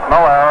 1 hit,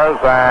 no errors,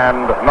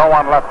 and no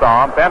one left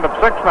on. At the end of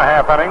 6.5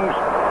 innings,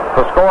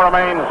 the score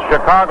remains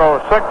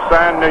Chicago 6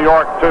 and New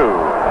York 2.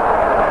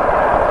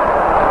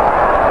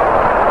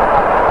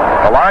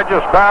 The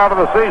largest crowd of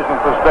the season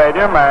at the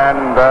stadium,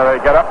 and they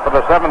get up for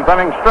the 7th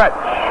inning stretch.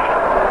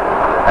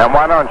 And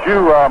why don't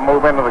you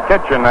move into the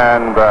kitchen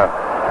and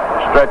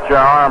stretch your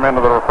arm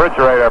into the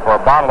refrigerator for a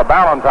bottle of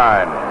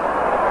Ballantine.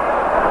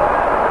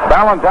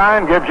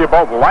 Ballantine gives you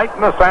both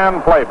lightness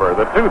and flavor,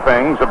 the 2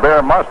 things a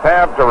beer must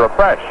have to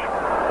refresh.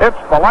 It's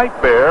the light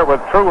beer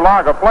with true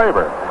lager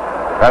flavor.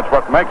 That's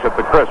what makes it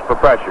the Crisp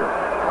Refresher.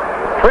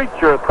 Treat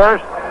your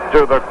thirst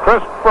to the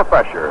Crisp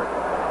Refresher.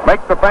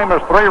 Make the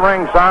famous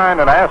 3-ring sign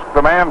and ask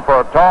the man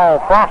for a tall,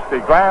 frosty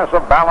glass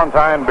of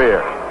Ballantine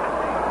beer.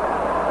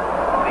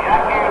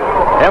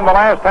 In the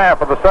last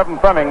half of the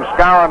 7th inning,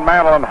 Skowron,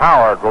 Mantle, and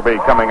Howard will be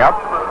coming up.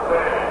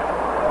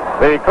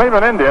 The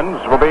Cleveland Indians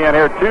will be in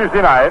here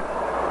Tuesday night,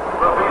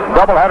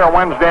 doubleheader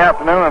Wednesday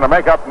afternoon, and a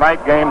make-up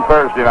night game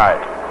Thursday night.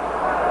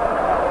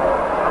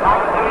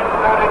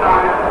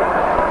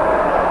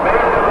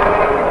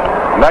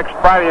 Next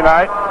Friday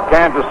night,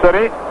 Kansas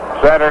City.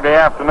 Saturday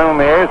afternoon,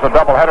 the A's, a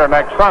doubleheader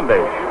next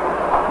Sunday.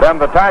 Then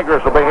the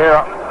Tigers will be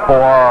here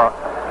for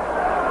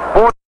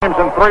 4 games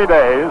in 3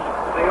 days,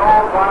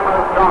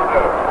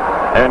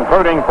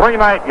 including 3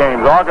 night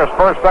games, August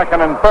 1st,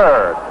 2nd, and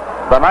 3rd.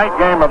 The night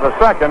game of the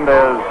 2nd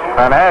is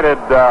an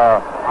added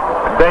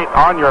date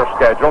on your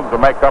schedule to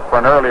make up for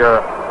an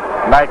earlier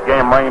night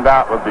game rained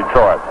out with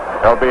Detroit.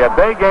 There'll be a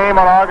day game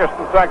on August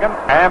the 2nd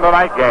and a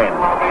night game.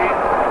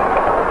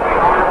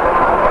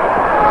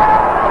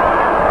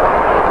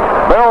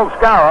 Bill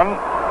Skowron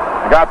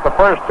got the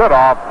first hit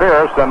off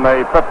Pierce in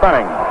the 5th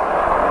inning.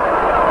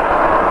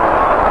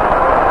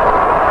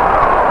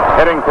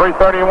 Hitting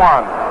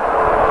 .331.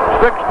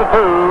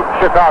 6-2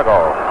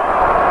 Chicago.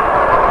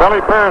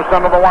 Billy Pierce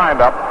into the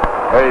windup.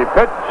 A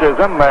pitch is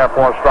in there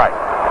for a strike.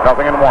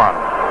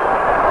 0-1.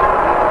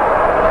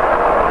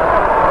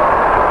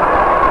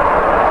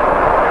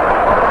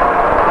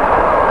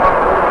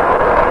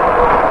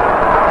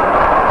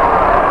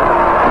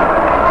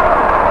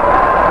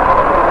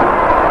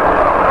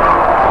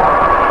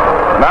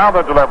 Now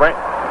the delivery.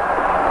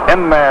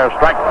 In there,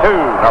 strike 2.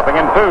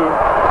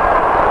 0-2.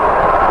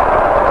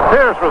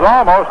 Pierce was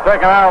almost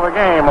taken out of the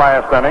game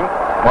last inning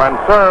when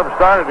Serve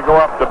started to go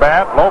up to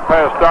bat.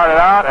 Lopez started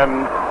out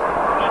and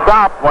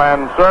stopped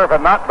when Serve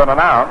had not been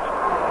announced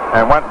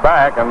and went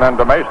back, and then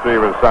DeMaestri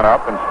was sent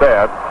up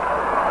instead.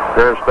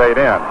 Pierce stayed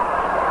in.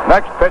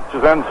 Next pitch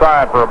is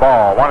inside for a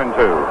ball. 1-2.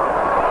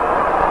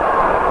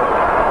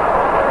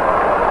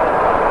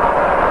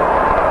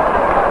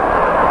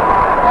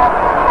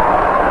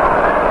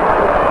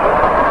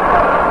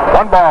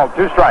 1 ball,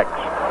 2 strikes.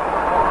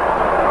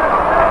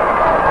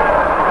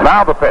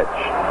 Now the pitch.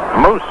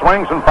 Moose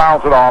swings and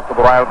fouls it off to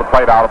the right of the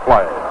plate, out of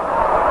play.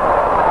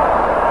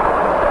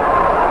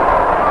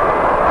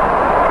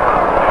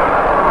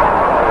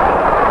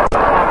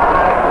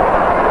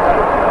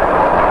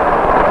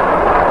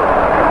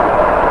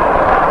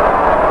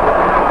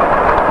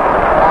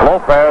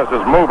 Lopez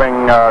is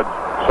moving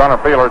center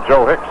fielder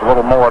Joe Hicks a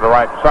little more to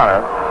right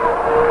center.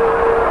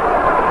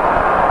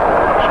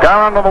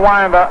 Skowron to the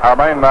windup.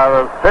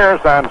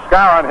 Pierce, and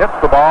Skowron hits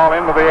the ball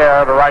into the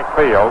air to right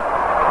field.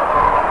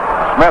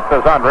 Smith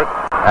is under it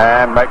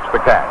and makes the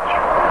catch.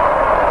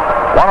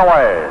 1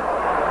 away.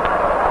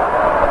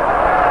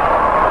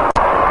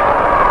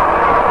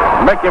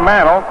 Mickey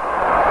Mantle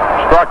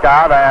struck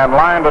out and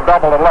lined a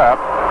double to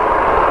left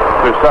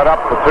to set up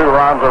the 2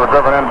 runs that were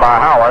driven in by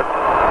Howard.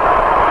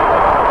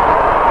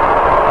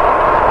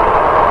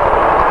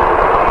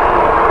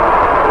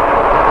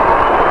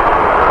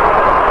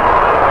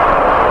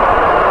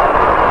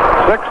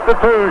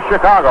 .2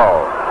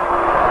 Chicago.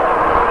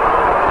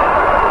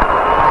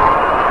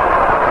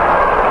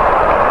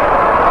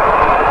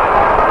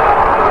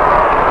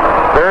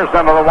 Pierce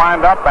into the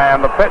windup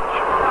and the pitch.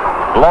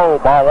 Low,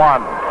 ball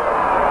 1.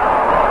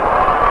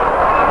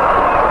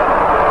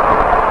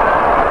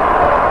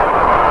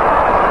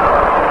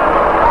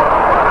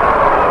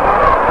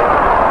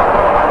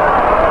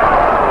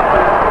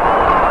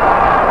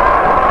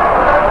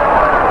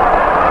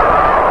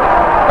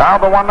 Now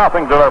the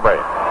 1-0 delivery.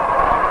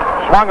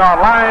 Swung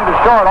on line to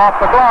short off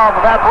the glove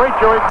of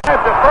Aparicio. He gets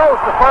it, throws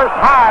to first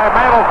high.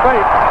 Mantle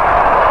safe.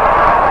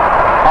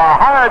 A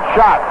hard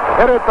shot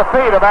hit at the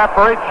feet of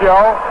Aparicio.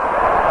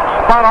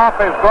 Spun off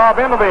his glove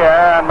into the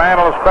air, and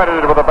Mantle is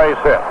credited with a base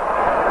hit.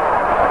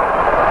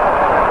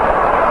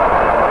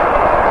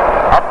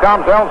 Up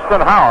comes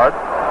Elston Howard.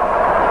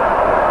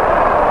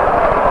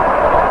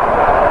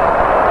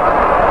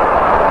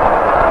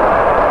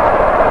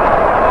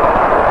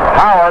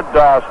 Howard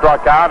Howard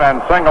struck out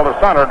and singled to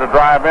center to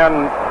drive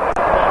in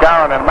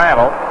Skowron and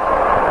Mantle.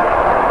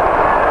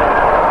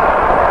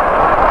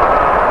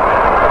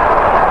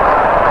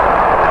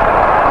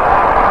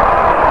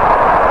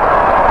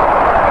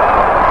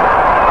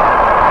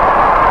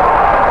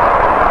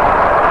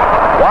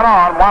 One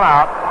on, one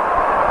out.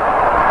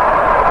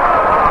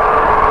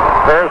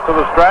 Pierce to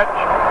the stretch,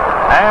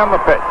 and the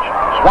pitch.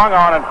 Swung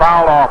on and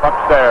fouled off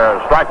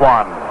upstairs. Strike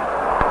one.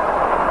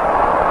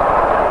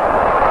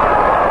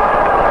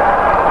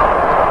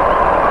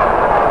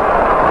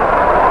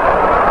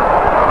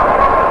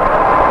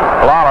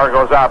 Lawler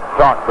goes out to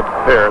talk to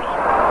Pierce.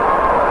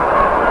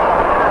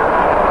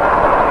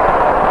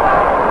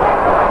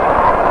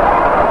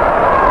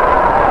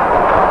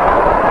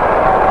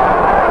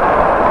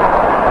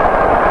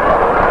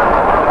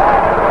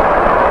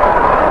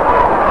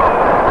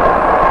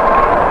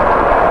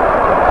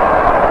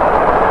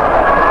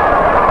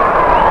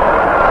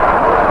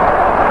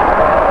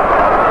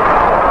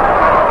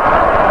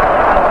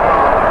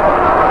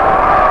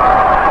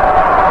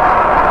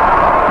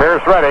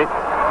 Pierce ready.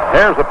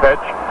 Here's the pitch.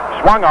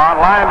 Swung on,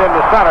 lined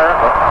into center,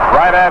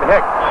 right at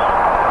Hicks.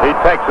 He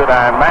takes it,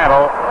 and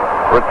Mantle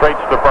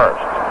retreats to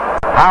first.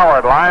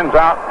 Howard lines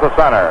out to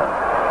center.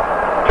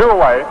 2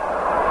 away.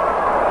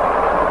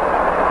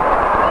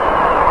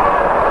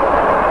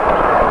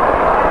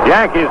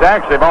 Yankees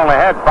actually have only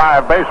had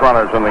 5 base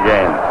runners in the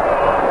game.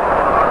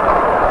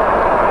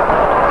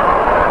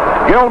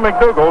 Gil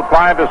McDougald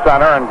flied to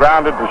center and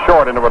grounded to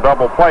short into a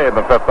double play in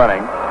the 5th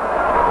inning.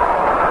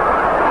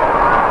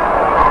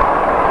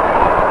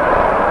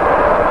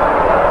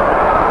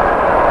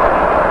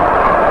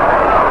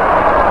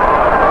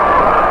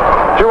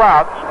 Two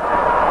outs.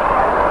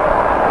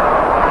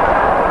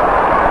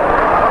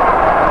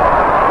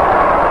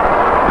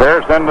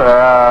 Pierce then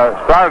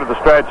started the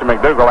stretch, and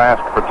McDougald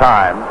asked for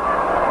time.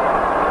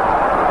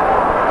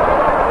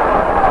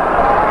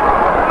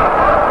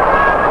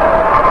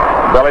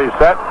 Billy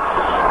sets,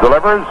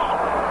 delivers,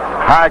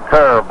 high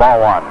curve, ball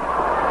one.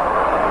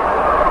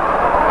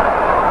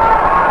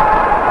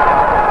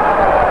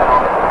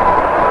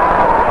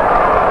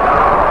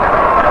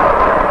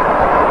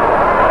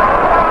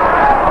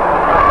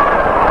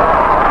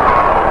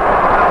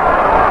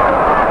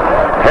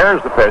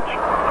 Here's the pitch.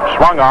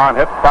 Swung on,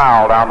 hit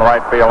foul down the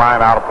right field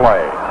line, out of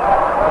play.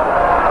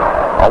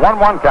 A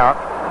 1-1 count.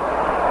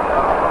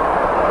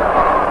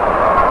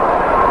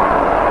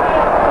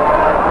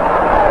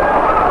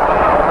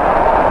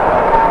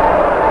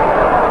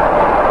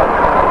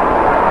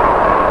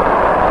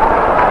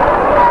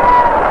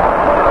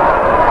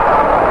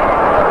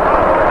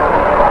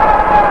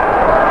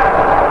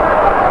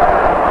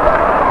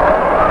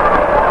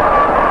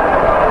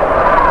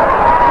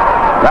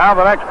 Now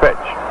the next pitch.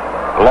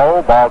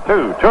 Low, ball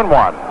 2,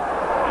 2-1.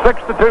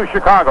 6-2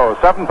 Chicago,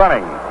 7th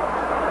inning.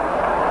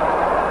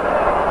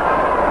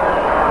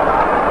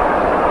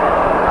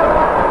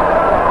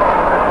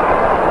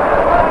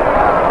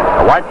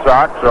 The White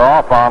Sox are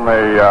off on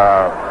the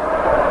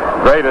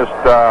greatest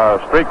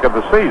streak of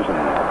the season,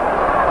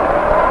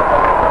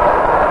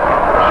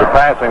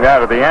 surpassing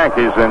that of the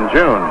Yankees in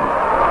June.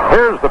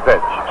 Here's the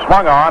pitch.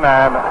 Swung on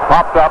and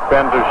popped up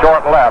into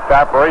short left.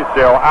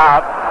 Aparicio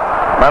out.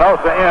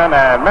 Menosa in,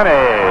 and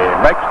Minnie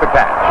makes the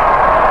catch.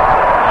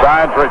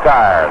 Sides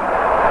retired.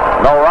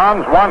 No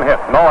runs, 1 hit,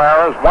 no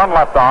errors, 1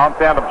 left on. At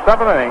the end of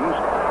 7 innings,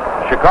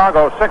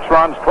 Chicago 6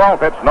 runs, 12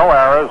 hits, no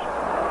errors,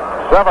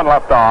 7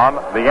 left on.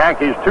 The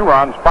Yankees 2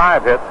 runs,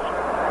 5 hits,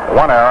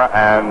 1 error,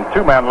 and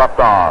 2 men left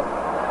on.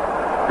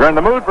 If you're in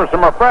the mood for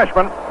some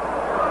refreshment,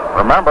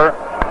 remember,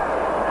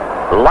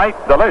 light,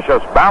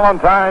 delicious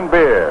Ballantine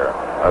beer.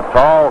 A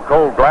tall,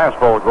 cold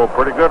glassful would go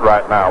pretty good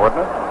right now,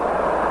 wouldn't it?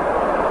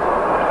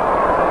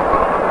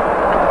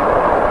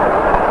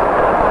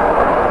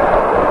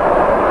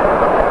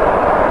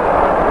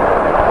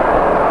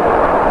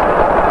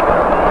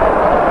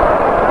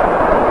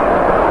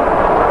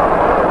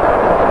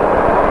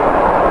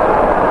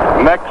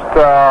 Next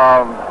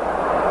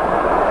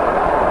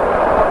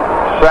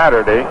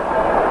Saturday,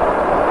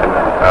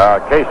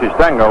 Casey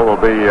Stengel will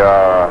be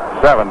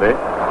 70.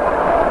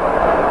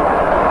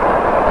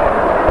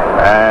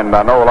 And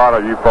I know a lot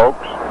of you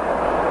folks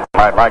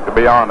might like to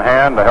be on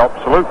hand to help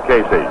salute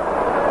Casey.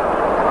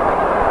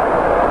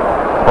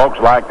 Folks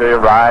like to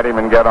ride him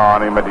and get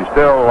on him, but he's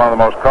still one of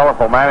the most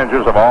colorful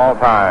managers of all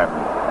time.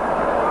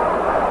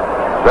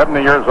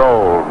 70 years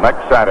old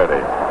next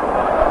Saturday.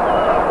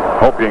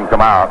 Hope you can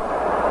come out.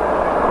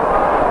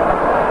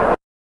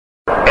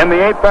 In the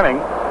 8th inning,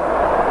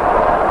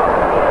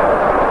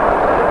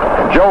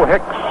 Joe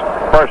Hicks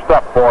first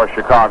up for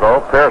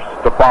Chicago. Pierce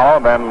to follow,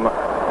 then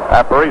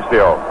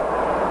Aparicio.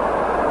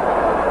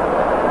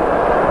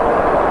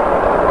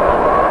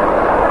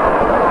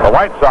 The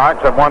White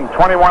Sox have won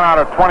 21 out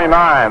of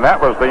 29.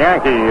 That was the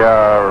Yankee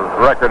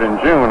record in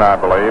June, I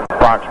believe,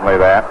 approximately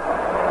that.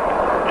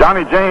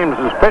 Johnny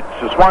James's pitch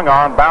is swung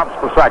on, bounced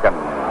to second.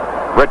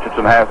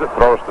 Richardson has it,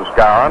 throws to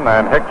Skowron,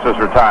 and Hicks is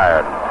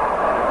retired.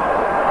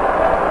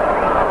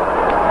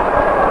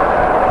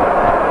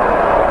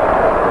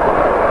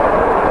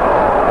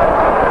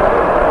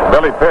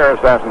 Billy Pierce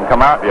hasn't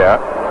come out yet,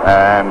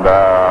 and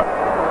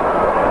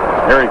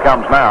here he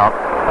comes now.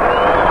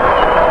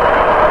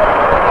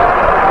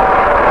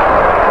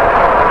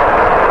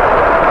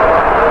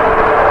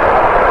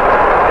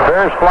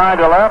 Pierce flying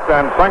to left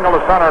and single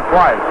to center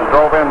twice. He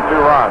drove in 2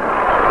 runs.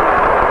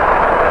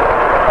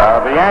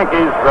 The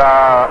Yankees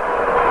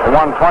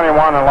won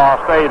 21 and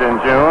lost 8 in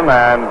June,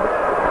 and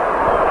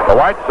the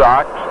White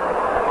Sox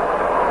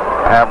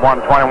have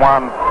won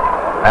 21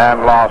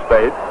 and lost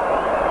 8.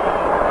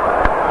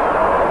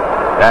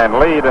 And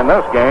lead in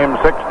this game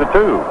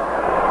 6-2.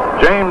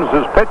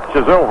 James's pitch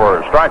is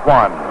over. Strike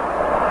 1.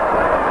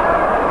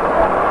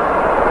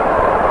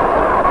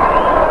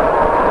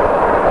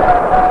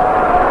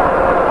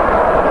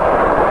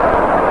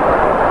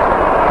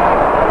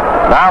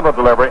 Now the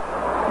delivery.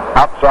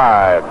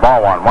 Outside.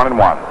 Ball 1.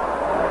 1-1.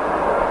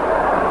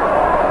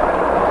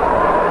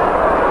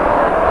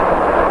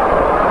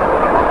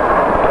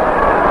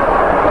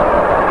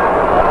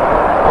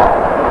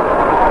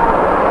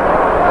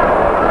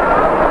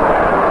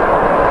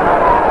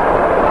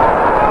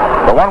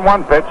 The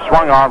 1-1 pitch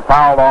swung on,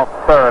 fouled off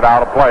third,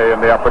 out of play in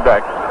the upper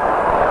deck.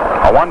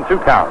 A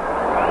 1-2 count.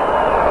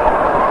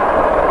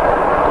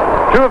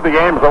 2 of the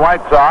games the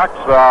White Sox,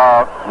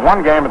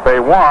 one game that they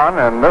won,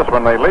 and this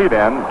one they lead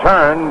in,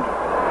 turned,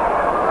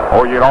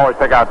 or you'd always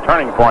take out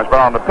turning points, but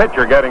on the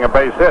pitcher getting a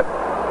base hit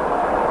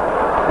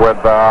with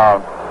a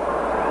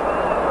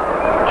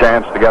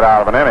chance to get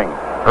out of an inning.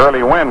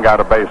 Early Wynn got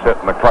a base hit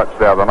in the clutch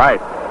the other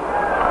night.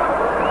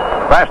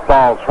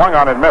 Fastball swung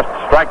on and missed.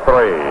 Strike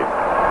 3.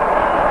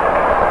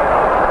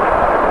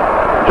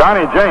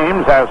 Johnny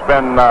James has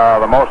been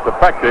the most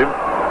effective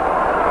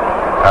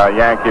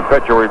Yankee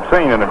pitcher we've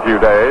seen in a few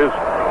days.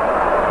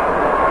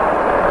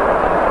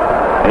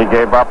 He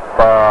gave up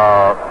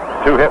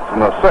 2 hits in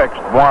the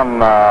 6th. One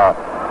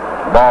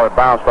ball that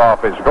bounced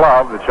off his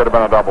glove that should have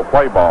been a double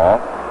play ball.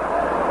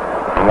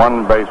 And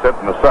 1 base hit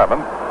in the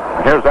 7th.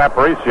 Here's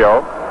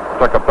Aparicio.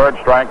 Took a 3rd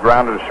strike,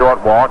 grounded a short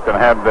walk, and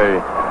had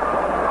the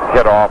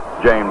hit off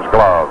James'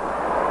 glove.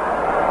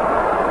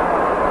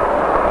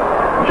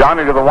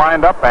 Johnny to the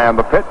windup, and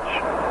the pitch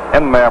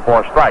in there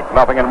for a strike.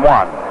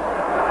 0-1.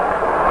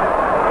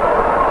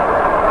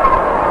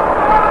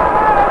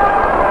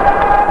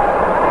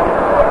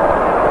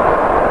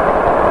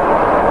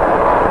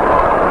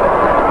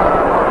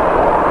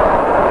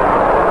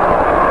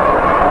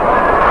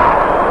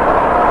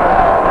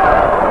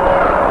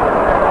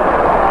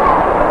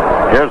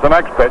 Here's the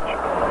next pitch.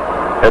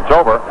 It's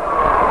over.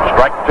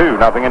 Strike 2.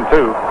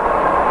 0-2.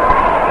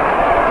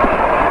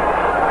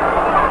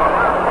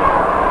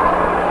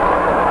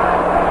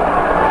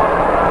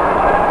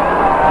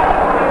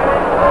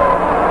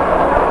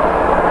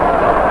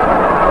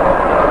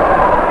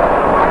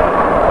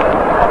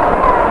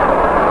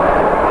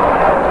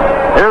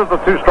 Here's the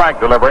 2-strike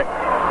delivery.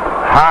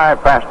 High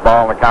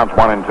fastball, and the count's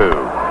 1-2.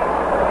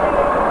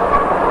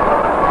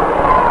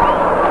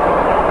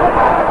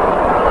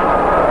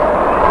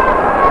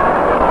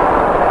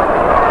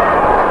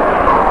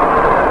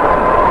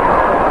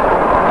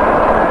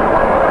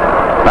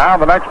 Now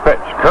the next pitch.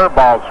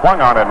 Curveball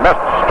swung on and missed.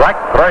 Strike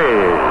 3.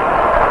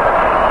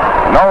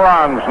 No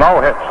runs, no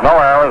hits, no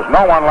errors,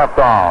 no one left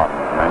on.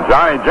 And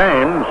Johnny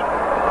James,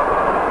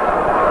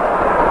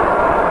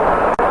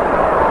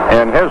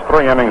 in his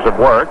 3 innings of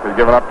work, has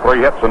given up 3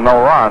 hits and no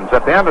runs.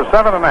 At the end of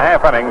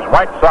 7.5 innings,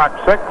 White Sox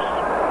 6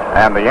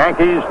 and the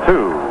Yankees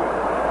 2.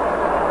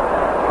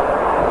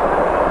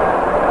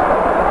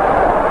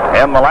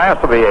 In the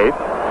last of the 8th,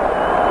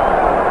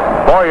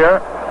 Boyer,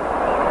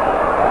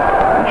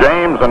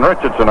 James, and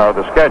Richardson are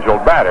the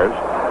scheduled batters.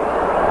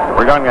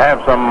 We're going to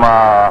have some,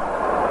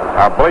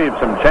 I believe,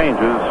 some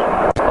changes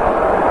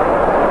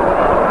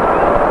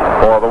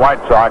for the White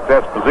Sox.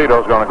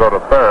 Esposito's going to go to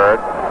 3rd.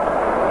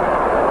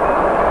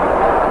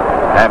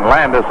 And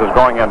Landis is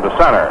going into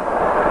center.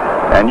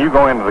 And you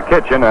go into the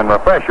kitchen and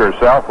refresh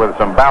yourself with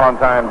some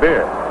Ballantine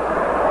beer.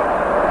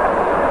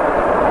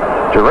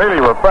 To really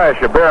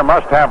refresh, a beer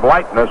must have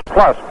lightness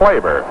plus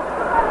flavor.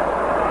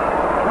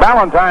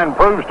 Ballantine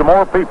proves to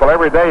more people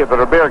every day that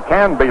a beer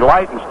can be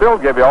light and still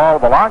give you all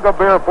the lager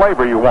beer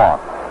flavor you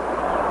want.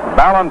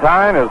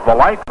 Ballantine is the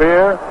light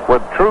beer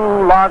with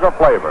true lager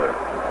flavor.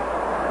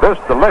 This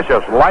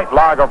delicious light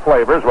lager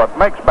flavor is what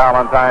makes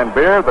Ballantine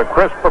beer the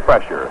crisp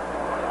refresher.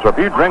 So if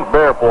you drink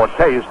beer for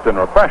taste and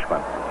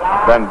refreshment,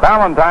 then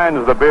Ballantine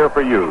is the beer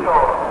for you.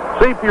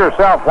 See for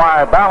yourself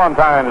why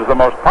Ballantine is the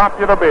most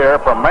popular beer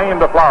from Maine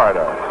to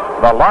Florida,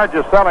 the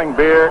largest selling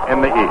beer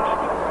in the East.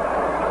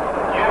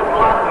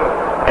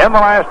 In the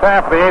last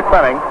half of the 8th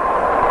inning,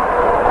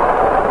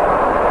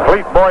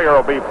 Clete Boyer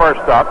will be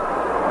first up,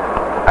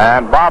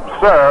 and Bob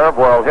Serve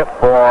will hit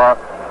for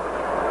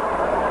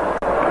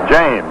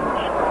James.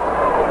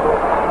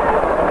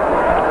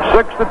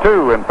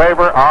 6-2 in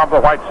favor of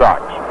the White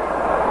Sox.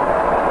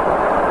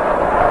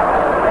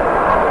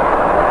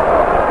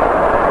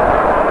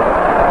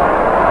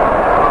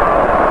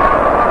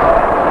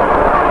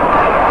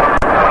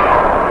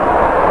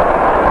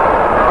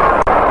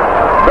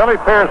 Billy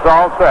Pierce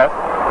all set.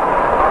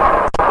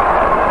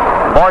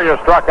 Boyer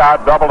struck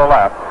out, double to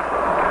left.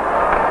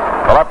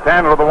 The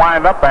left-hander with the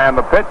windup, and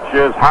the pitch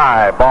is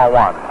high, ball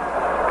one.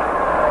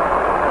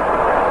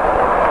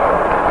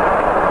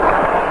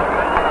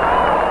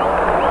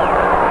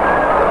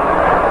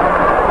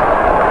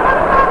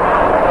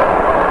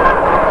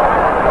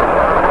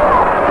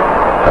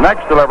 The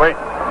next delivery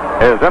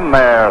is in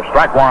there,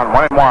 strike one,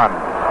 1-1.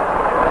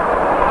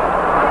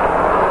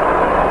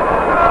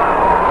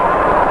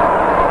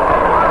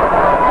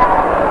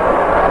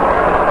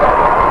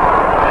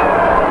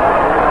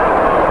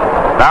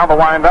 Now the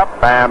windup,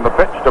 and the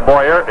pitch to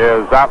Boyer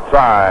is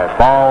outside.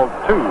 Ball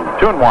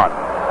 2-1.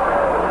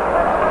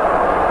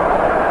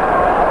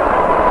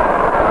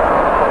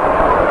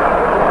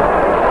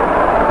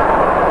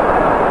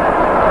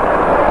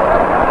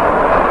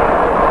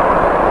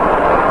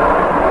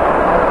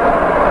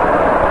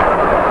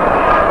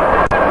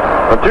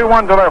 The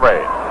 2-1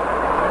 delivery.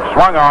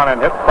 Swung on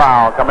and hit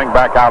foul, coming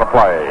back out of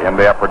play in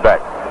the upper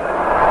deck.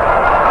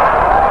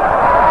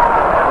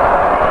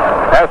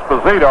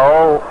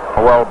 Esposito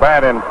will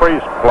bat in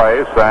Priest's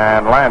place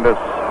and Landis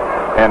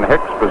in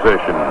Hicks'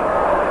 position.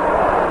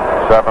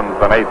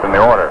 7th and 8th in the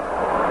order.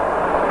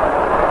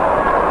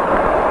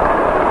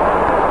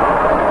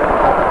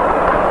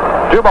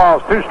 Two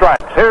balls, two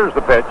strikes. Here's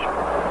the pitch.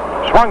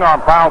 Swung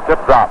on, foul,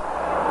 tip, drop.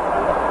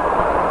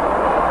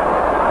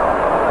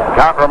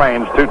 Count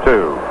remains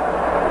 2-2.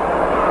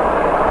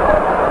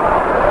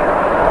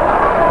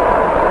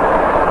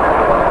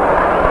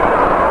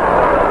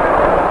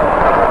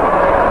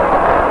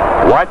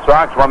 White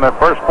Sox won their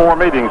first 4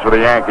 meetings with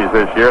the Yankees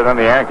this year. Then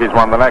the Yankees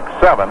won the next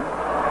 7.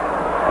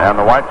 And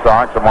the White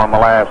Sox have won the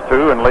last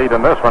 2 and lead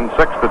in this one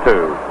 6-2.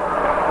 The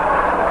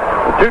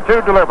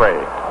 2-2 delivery.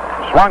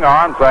 Swung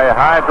on, say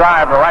high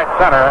drive to right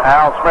center.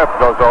 Al Smith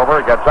goes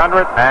over, gets under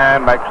it,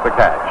 and makes the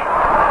catch.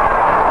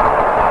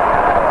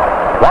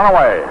 One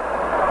away.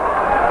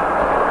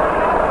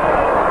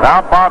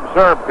 Now Bob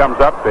Serb comes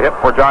up to hit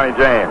for Johnny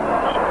James.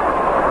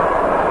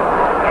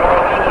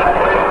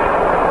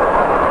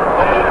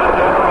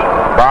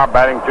 Bob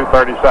batting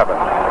 .237.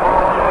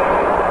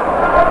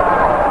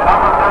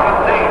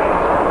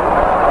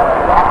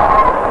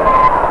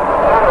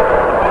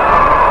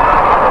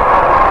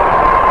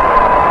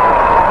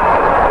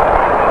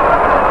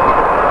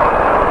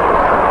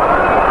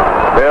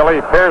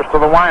 Billy Pierce to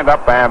the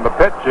windup, and the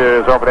pitch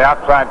is over the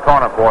outside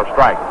corner for a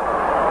strike.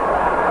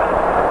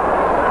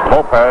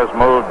 Lopez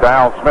moved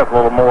Al Smith a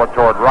little more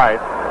toward right,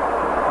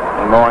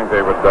 knowing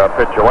they would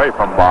pitch away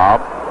from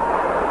Bob.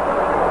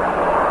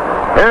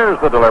 Here's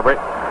the delivery.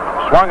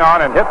 Swung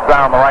on and hit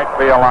down the right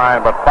field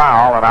line, but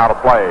foul and out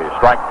of play.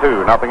 Strike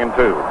 2,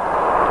 0-2.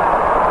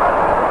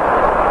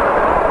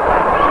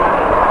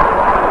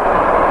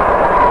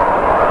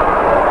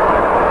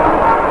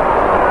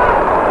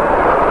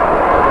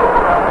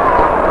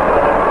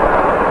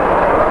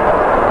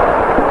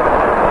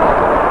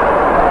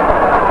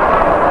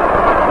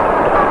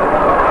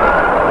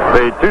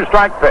 The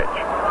 2-strike pitch.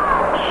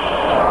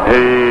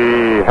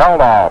 He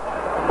held off.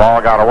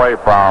 Ball got away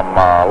from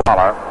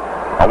Lawler.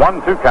 A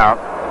 1-2 count.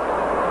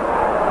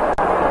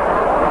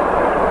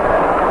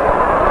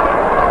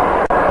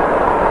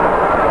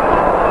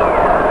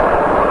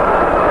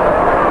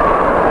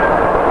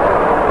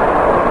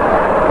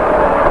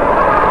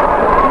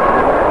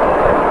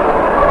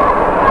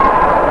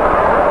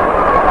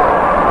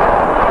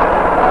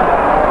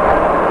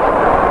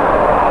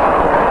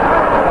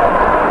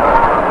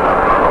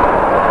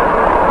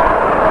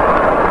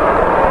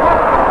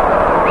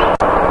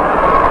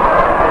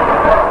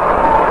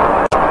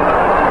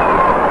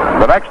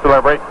 The next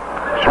delivery,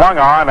 swung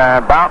on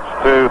and bounced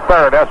to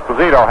third.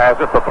 Esposito has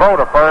it. The throw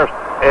to first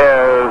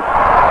is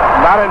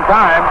not in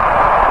time,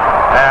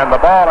 and the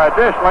ball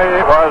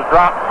additionally was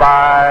dropped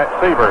by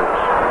Sievers.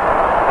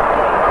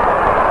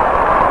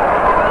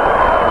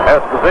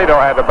 Esposito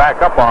had to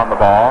back up on the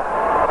ball.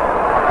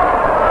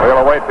 We'll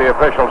await the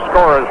official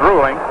scorer's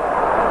ruling.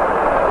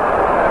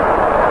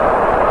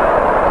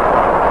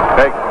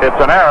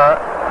 It's an error.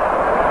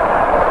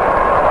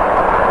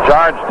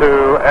 Charge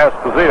to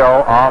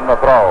Esposito on the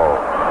throw.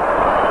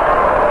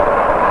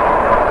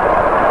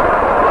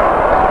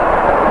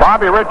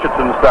 Bobby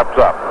Richardson steps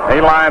up.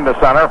 He lined to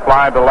center,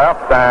 fly to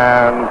left,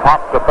 and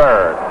popped to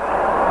third.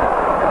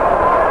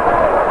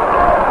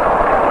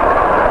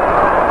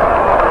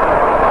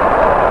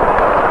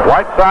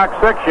 White Sox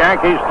 6,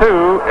 Yankees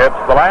 2. It's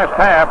the last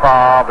half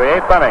of the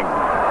 8th inning.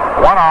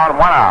 1 on,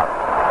 1 out.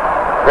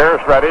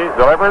 Pierce ready,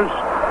 delivers.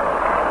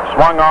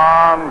 Swung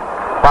on,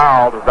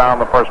 fouled down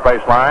the first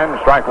baseline.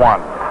 Strike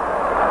 1.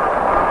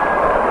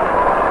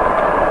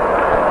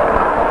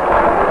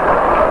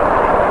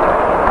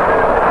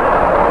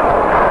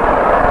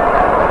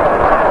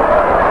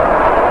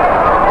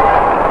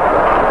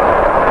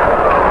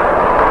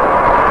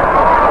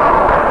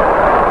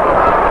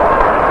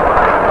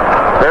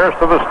 Pierce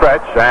to the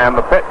stretch, and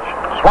the pitch.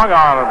 Swung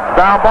on,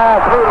 down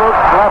ball through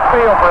left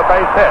field for a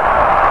base hit.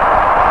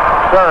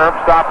 Serve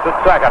stops at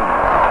second.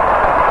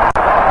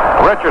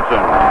 Richardson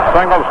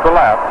singles to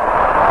left,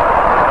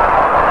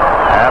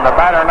 And the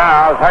batter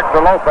now is Hector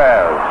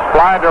Lopez.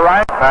 Fly to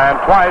right and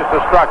twice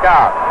is struck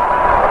out.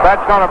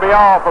 That's going to be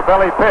all for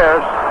Billy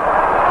Pierce.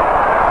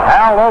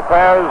 Al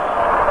Lopez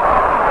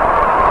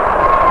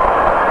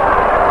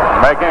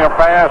making a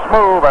fast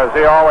move as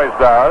he always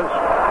does.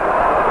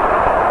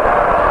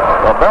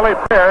 So Billy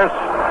Pierce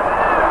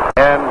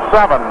in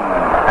 7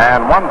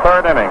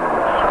 1/3 innings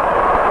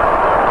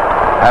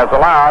has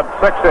allowed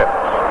 6 hits.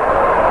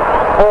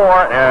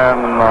 4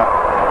 in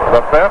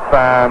the 5th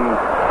and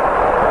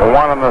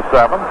 1 in the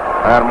 7th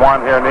and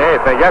 1 here in the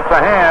 8th. He gets a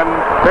hand,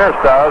 Pierce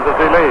does, as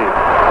he leaves.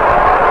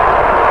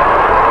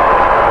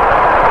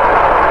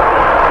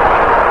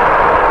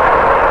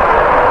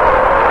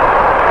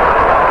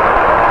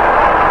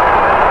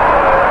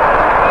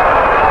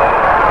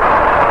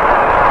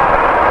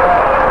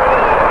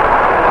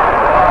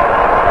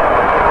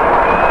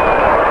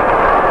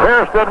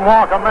 Pierce didn't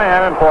walk a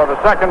man, and for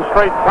the second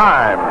straight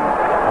time,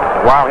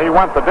 while he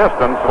went the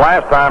distance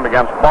last time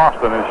against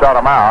Boston and shut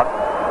him out,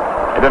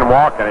 he didn't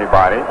walk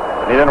anybody.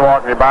 He didn't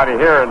walk anybody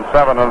here in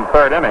 7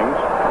 1/3 innings.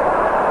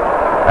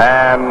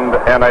 And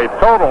in a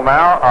total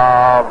now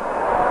of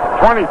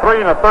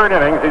 23 1/3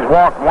 innings, he's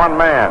walked 1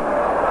 man.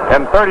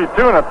 In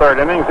 32 1/3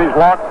 innings, he's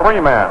walked 3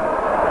 men.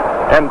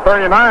 In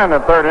 39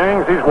 1/3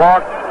 innings, he's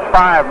walked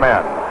 5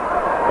 men.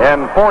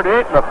 In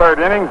 48 1/3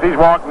 innings, he's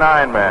walked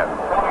 9 men.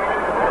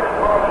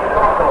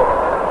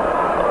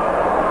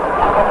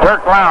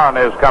 Dirk Lown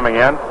is coming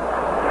in.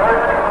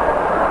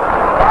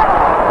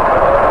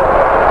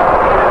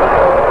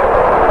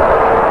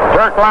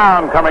 Dirk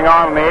Lown coming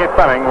on in the 8th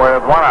inning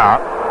with 1 out.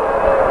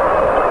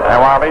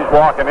 And while he's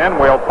walking in,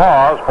 we'll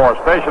pause for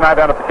station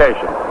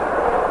identification.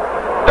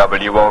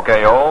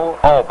 WOKO,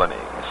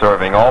 Albany.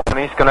 Serving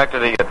Albany,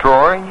 Schenectady,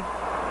 Troy.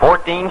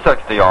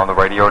 1460 on the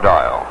radio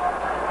dial.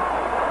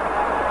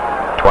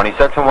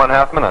 26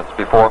 1/2 minutes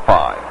before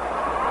 5.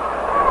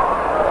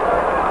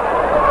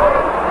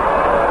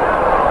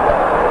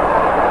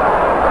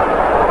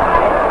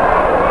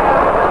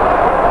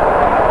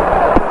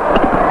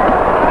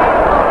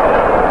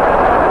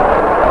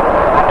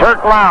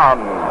 Dirk Lown,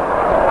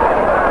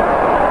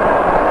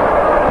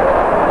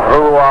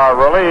 who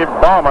relieved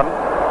Bowman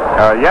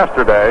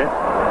yesterday.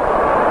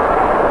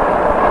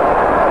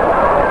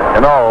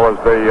 You know, it was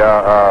the,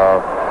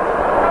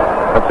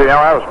 let's see, no,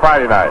 that was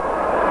Friday night.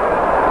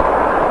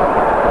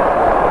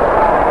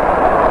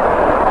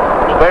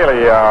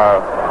 Staley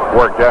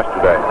worked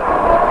yesterday.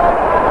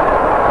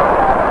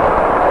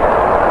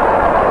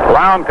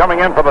 Lown coming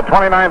in for the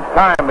 29th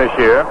time this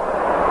year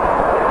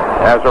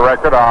has a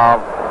record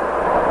of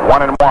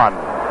 1-1.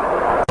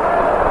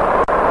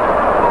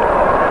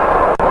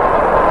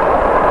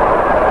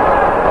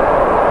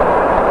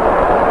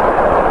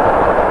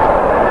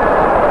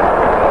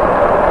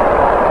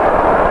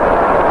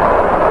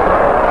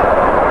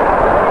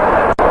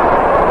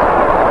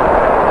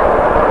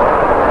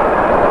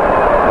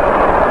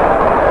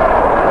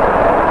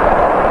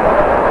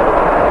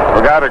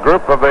 We got a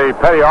group of the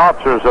petty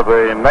officers of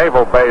the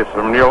naval base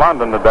from New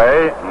London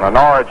today, in the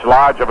Norwich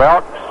Lodge of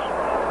Elks.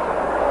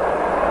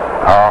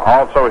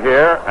 Also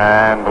here,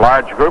 and a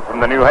large group from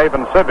the New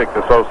Haven Civic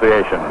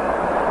Association.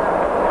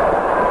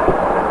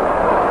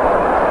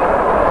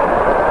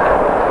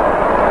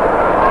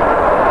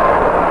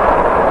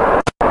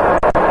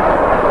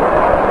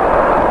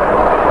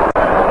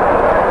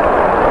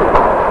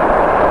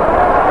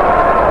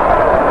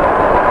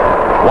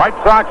 White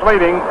Sox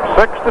leading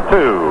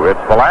 6-2.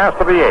 It's the last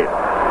of the 8th.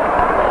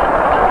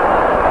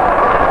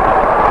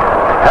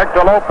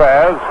 Hector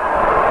Lopez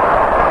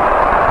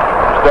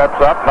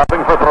steps up,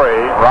 nothing for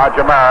 3.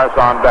 Roger Maris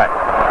on deck.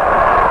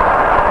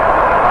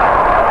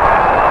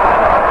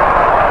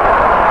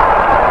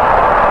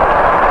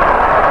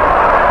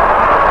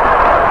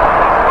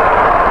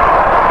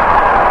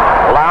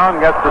 Lown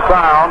gets the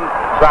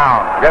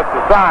gets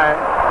the sign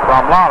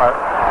from Lawler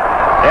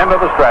into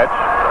the stretch,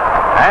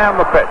 and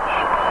the pitch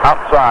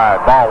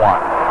outside, ball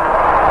 1.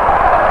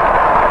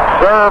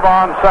 Serve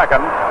on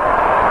second,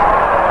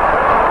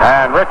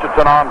 and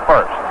Richardson on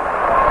first.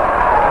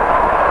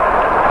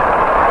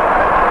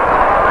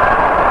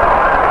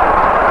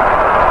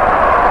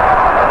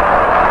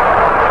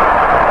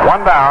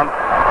 One down.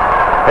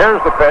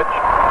 Here's the pitch.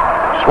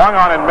 Swung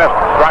on and missed.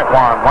 Strike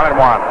 1.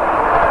 1-1.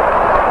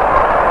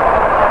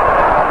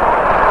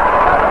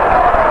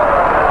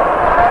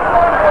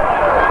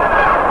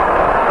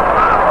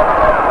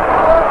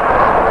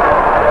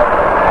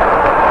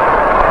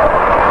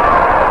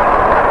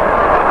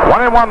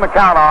 One the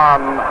count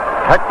on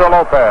Hector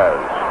Lopez.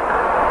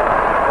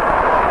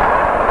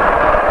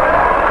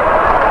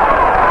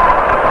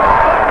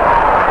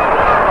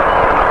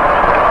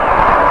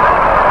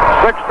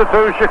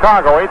 To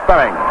Chicago, 8th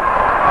inning.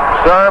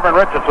 Serve and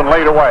Richardson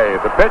lead away.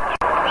 The pitch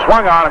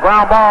swung on, a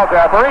ground ball to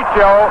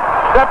Aparicio.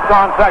 Steps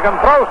on second,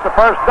 throws to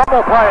first,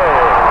 double play.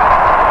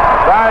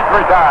 Sides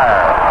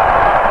retire.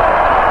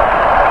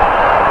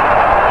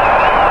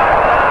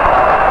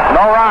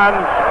 No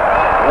runs,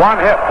 1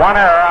 hit, 1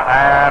 error,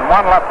 and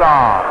 1 left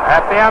on.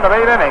 At the end of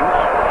 8 innings,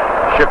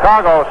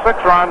 Chicago 6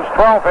 runs,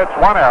 12 hits,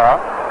 1 error.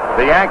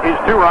 The Yankees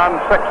 2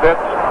 runs, 6 hits,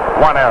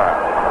 one error.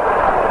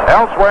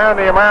 Elsewhere in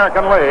the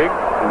American League,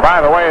 and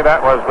by the way,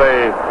 that was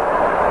the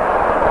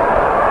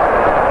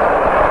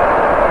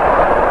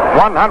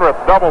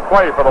 100th double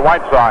play for the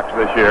White Sox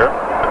this year.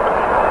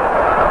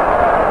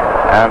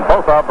 And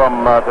both of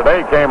them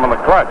today came in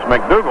the clutch.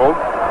 McDougal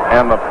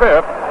in the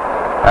 5th,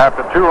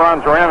 after 2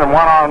 runs were in and 1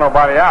 on,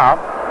 nobody out.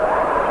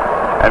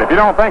 And if you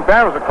don't think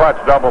that was a clutch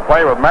double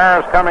play with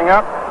Maris coming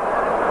up,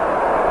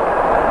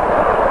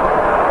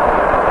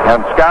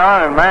 and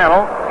Scowen and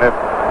Mantle, if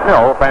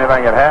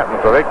anything had happened.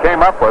 So they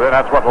came up with it.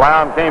 That's what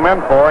Lown came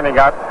in for, and he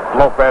got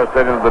Lopez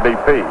hit into the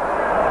DP.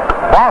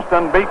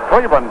 Boston beat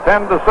Cleveland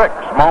 10-6.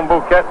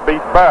 Monbouquet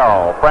beat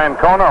Bell.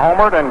 Francona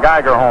homered and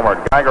Geiger homered.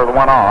 Geiger the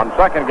one on.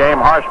 Second game,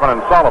 Harshman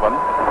and Sullivan.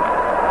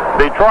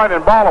 Detroit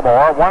and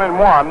Baltimore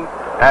 1-1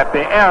 at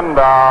the end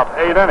of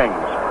 8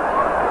 innings.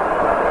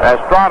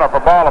 Estrada for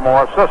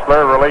Baltimore.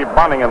 Sisler relieved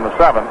Bunning in the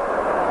 7th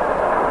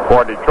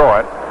for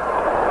Detroit.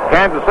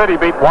 Kansas City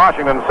beat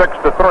Washington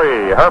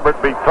 6-3.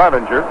 Herbert beat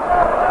Clevenger.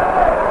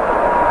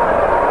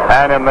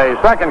 And in the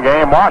second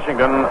game,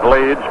 Washington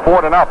leads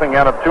 4-0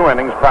 end of 2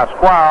 innings.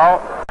 Pasquale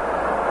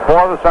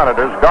for the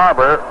Senators.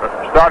 Garber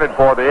started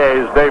for the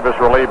A's. Davis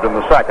relieved in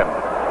the second.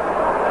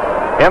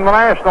 In the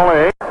National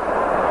League,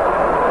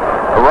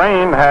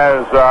 rain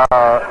has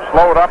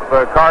slowed up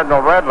the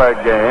Cardinal Red Leg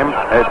game.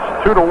 It's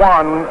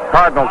 2-1.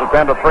 Cardinals at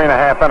 10 to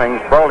 3.5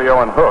 innings.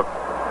 Brolio and Hook.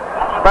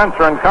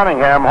 Spencer and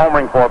Cunningham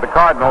homering for the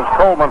Cardinals.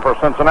 Coleman for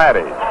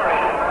Cincinnati.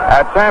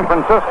 At San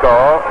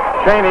Francisco,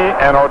 Cheney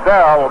and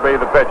Odell will be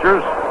the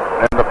pitchers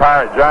in the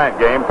Pirate-Giant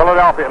game.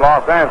 Philadelphia at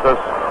Los Angeles,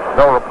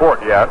 no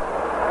report yet.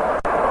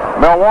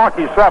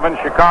 Milwaukee 7,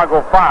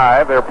 Chicago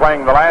 5. They're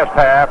playing the last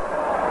half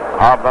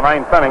of the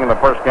 9th inning in the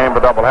first game of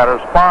a doubleheader.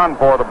 Spahn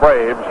for the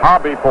Braves.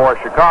 Hobby for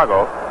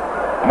Chicago.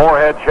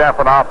 Moorhead,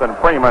 Shaffernoff, and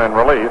Freeman in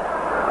relief.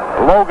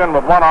 Logan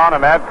with 1 on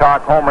and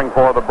Adcock homering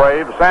for the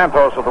Braves.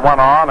 Santos with 1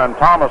 on and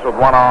Thomas with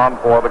 1 on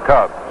for the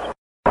Cubs.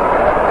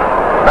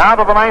 Now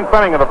to the 9th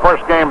inning of the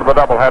first game of the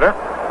doubleheader.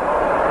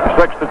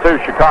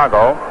 6-2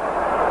 Chicago.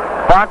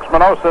 Fox,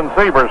 Minosa, and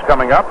Sievers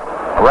coming up.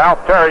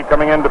 Ralph Terry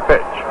coming in to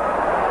pitch.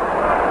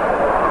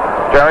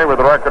 Terry with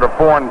a record of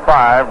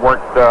 4-5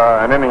 worked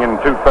an inning and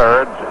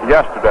 2/3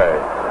 yesterday.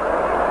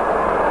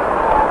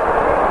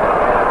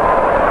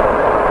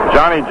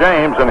 Johnny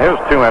James in his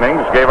 2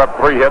 innings gave up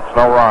 3 hits,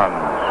 no runs.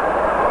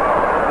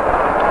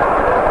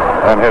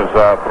 In his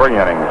 3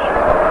 innings.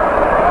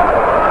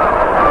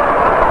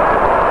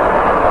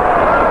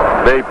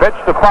 The pitch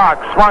to Fox,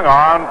 swung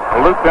on,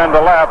 looped into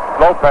left.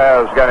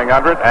 Lopez getting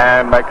under it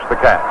and makes the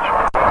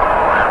catch.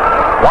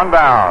 1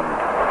 down.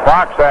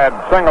 Fox had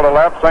single to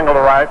left, single to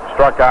right,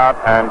 struck out,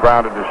 and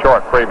grounded to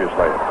short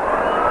previously.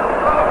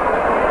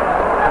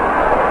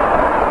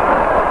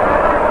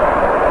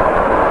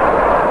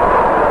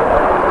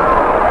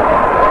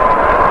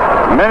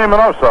 Minnie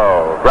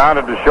Minoso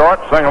grounded to short,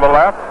 single to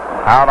left,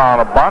 out on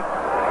a bunt,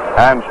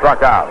 and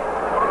struck out.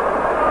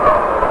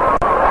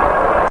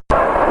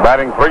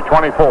 Batting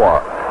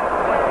 .324.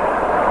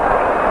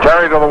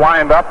 Terry to the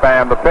windup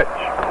and the pitch.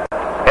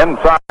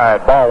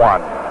 Inside, ball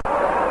 1.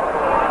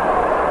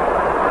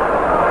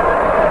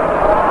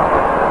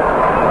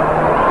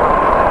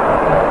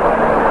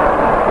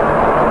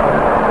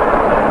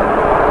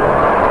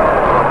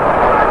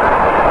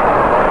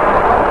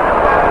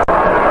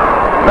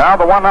 Now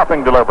the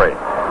 1-0 delivery.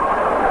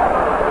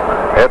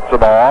 Hits the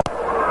ball.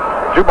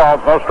 2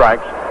 balls, no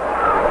strikes.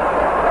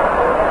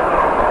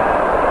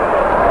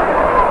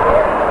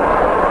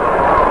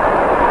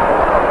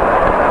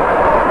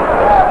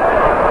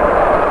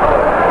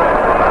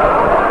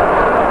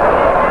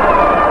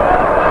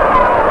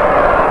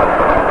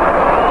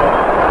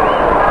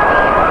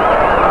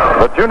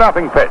 The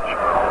 2-0 pitch.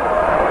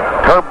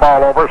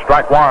 Curveball over,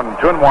 strike 1,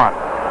 2-1.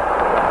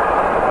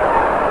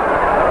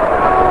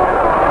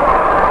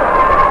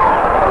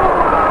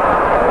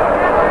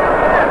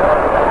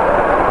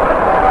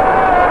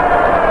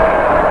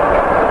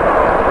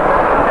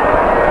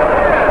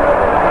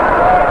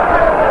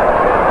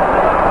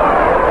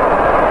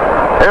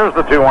 Here's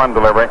the 2-1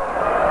 delivery.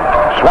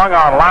 Swung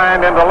on,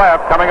 lined into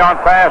left, coming on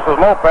fast is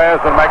Lopez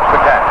and makes the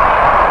catch.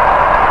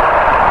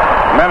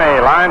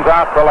 Minnie lines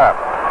out to left.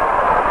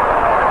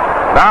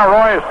 Now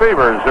Roy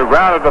Sievers, who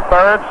grounded to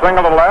third,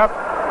 single to left,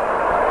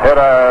 hit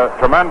a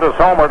tremendous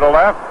homer to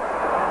left,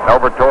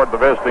 over toward the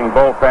visiting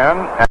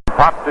bullpen, and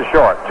popped to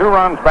short. 2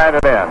 runs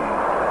batted in.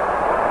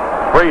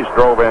 Priest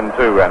drove in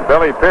 2, and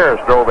Billy Pierce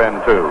drove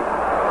in 2.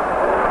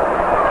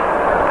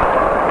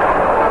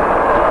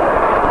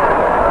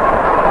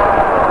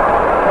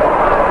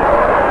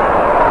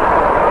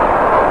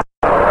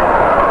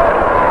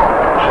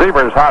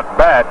 Sievers' hot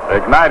bat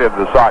ignited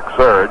the Sox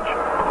surge.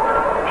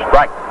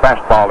 Strike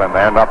fastball in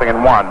there,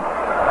 0-1.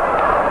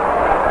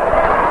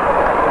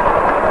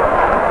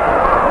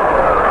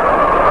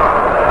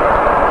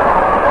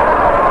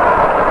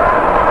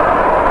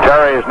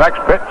 Terry's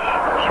next pitch,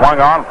 swung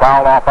on,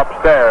 fouled off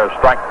upstairs.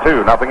 Strike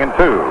 2,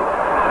 0-2.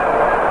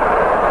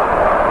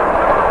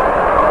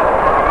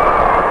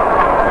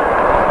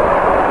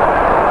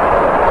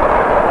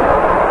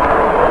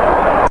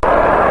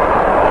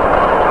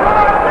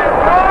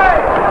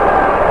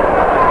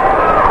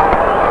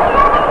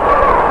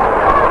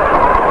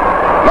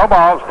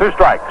 balls, 2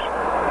 strikes.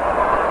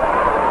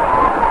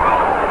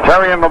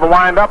 Terry into the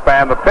windup,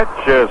 and the pitch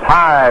is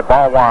high,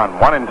 ball 1,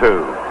 1-2.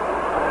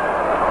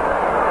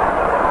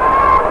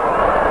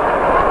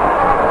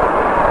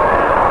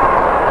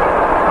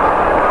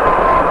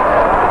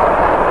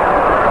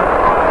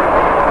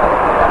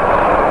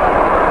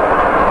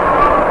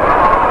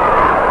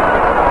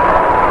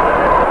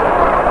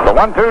 The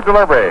 1-2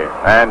 delivery,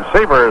 and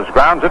Severs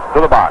grounds it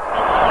to the box.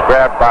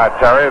 Grabbed by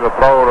Terry, the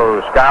throw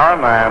to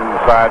Skowron, and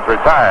sides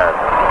retired.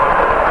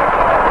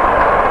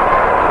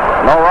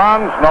 No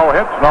runs, no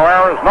hits, no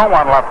errors, no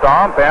one left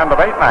on at the end of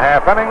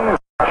 8.5 innings.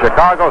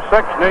 Chicago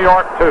 6, New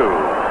York 2.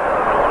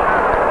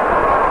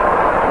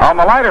 On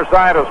the lighter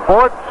side of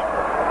sports,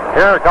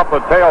 here are a couple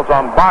of tales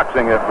on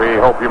boxing that we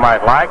hope you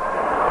might like.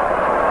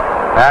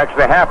 It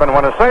actually happened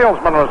when a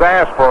salesman was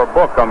asked for a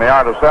book on the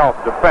art of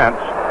self-defense.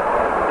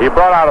 He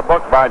brought out a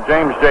book by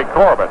James J.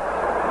 Corbett.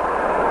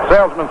 The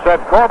salesman said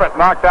Corbett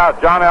knocked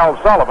out John L.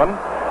 Sullivan,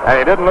 and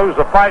he didn't lose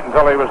the fight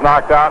until he was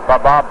knocked out by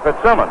Bob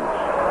Fitzsimmons.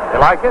 You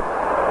like it?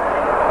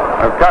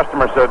 The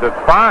customer said, it's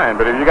fine,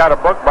 but have you got a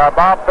book by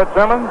Bob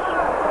Fitzsimmons?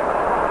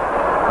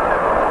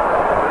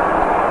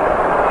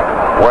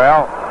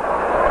 Well,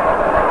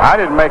 I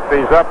didn't make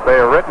these up.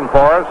 They are written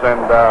for us,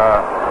 and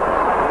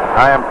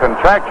I am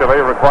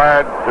contractually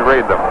required to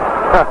read them.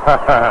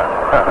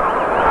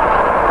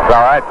 It's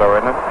all right, though,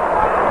 isn't it?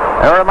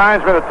 It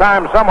reminds me of the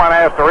time someone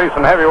asked a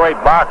recent heavyweight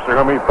boxer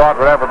whom he thought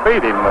would ever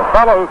beat him. The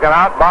fellow who can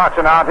outbox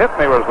and out-hit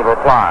me, was the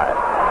reply.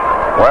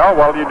 Well,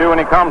 what'll you do when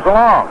he comes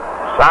along?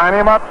 Sign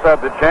him up, said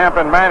the champ,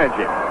 and manage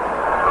him.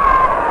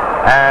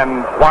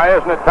 And why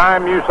isn't it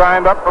time you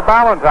signed up for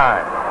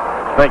Valentine?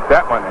 Think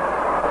that one in.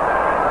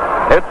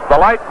 It's the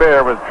light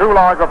beer with true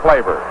lager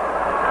flavor.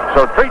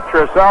 So treat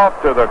yourself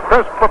to the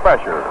crisp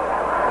Professor.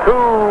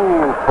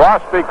 Cool,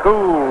 frosty,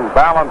 cool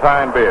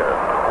Valentine beer.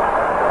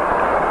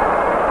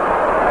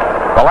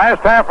 The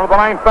last half of the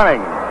 9th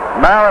inning.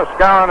 Maris,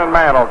 Skowron, and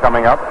Mantle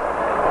coming up.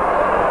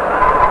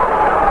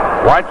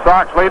 White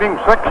Sox leading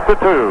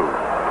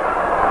 6-2.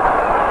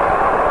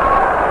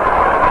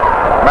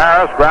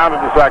 Maris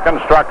grounded to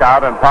second, struck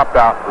out, and popped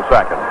out to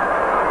second.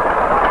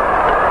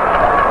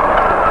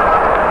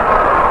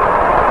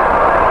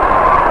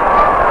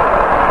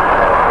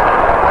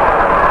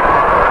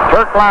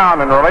 Turk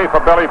Clown in relief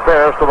of Billy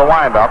Pierce to the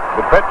windup.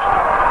 The pitch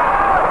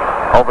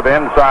over the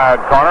inside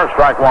corner,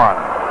 strike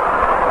 1.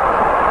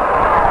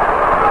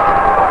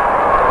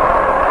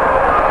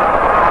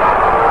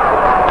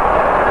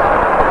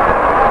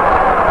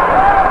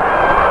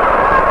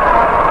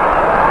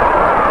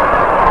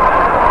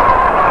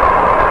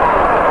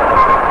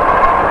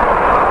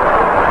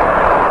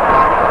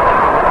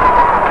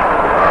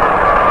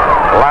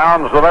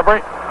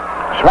 Delivery,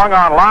 swung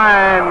on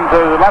line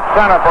to left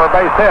center for a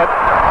base hit.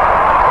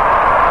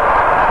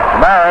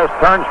 Maris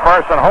turns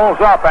first and holds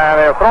up, and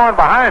they're throwing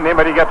behind him,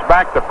 but he gets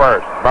back to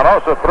first. But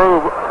also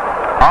threw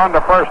on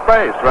to first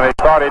base when he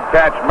thought he'd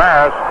catch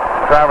Maris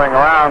traveling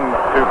around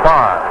too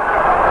far.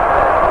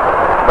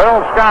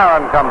 Bill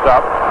Skowron comes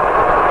up.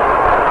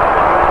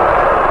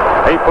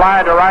 He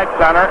flied to right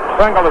center,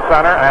 single to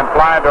center, and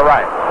flied to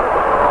right.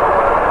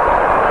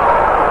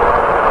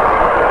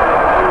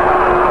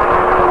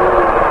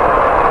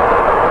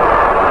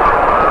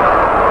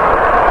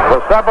 The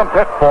 7th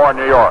hit for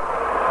New York.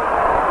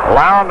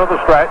 Lound to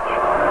the stretch,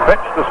 pitch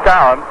to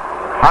Skowron,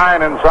 high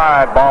and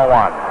inside, ball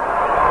 1.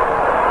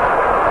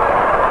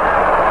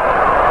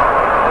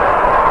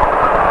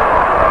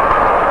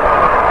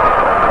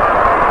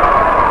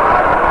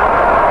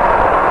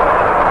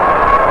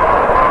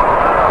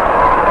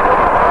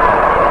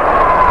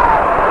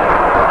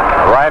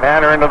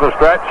 Right-hander into the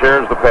stretch.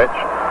 Here's the pitch.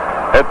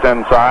 It's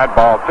inside,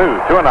 ball 2,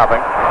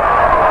 2-0.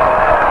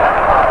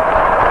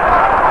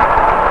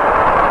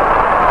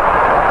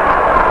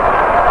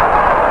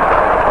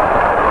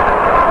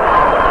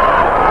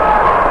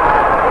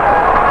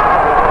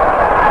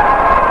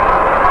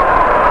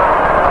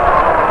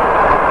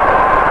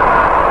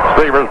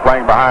 Severs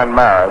playing behind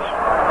Maris.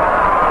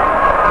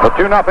 The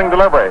 2-0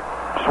 delivery.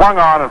 Swung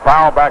on and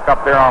fouled back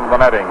up there on the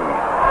netting.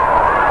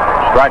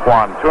 Strike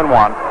 1,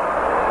 2-1.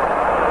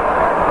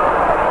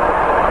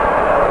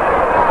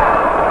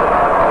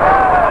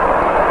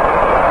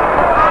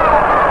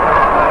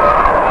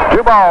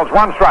 Two balls,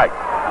 1 strike.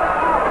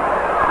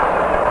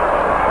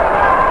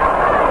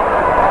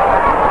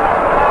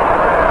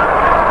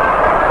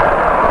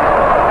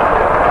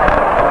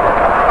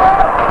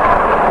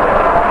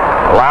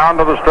 Lound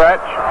to the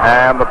stretch,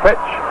 and the pitch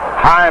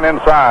high and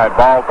inside,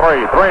 ball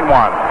 3, 3-1.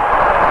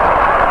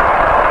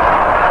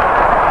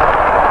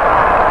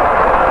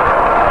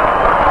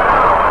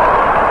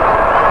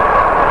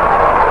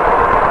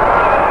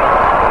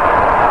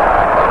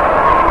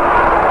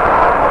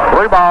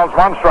 Three balls,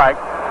 1 strike.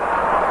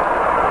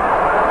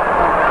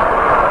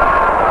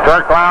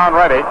 Turk Clown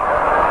ready,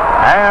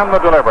 and the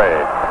delivery.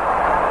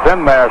 It's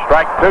in there,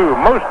 strike 2.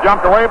 Moose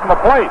jumped away from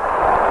the plate.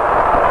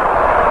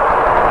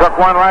 Took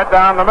one right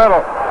down the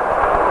middle.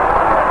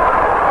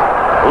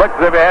 Looked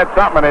as if he had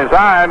something in his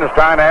eye and was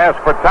trying to ask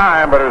for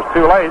time, but it was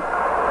too late.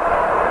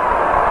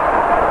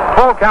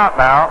 Full count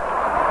now.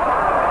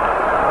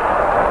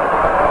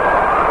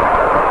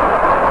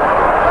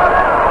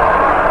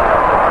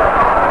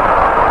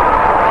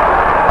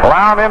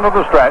 Loud into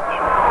the stretch.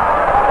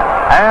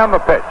 And the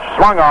pitch.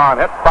 Swung on,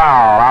 hit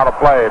foul, out of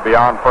play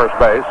beyond first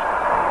base.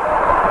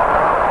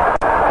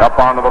 Up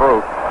onto the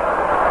roof.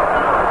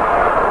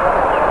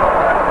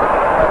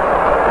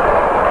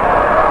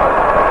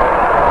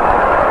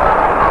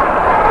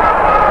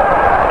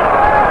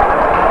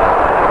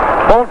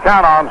 Full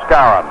count on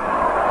Skowron.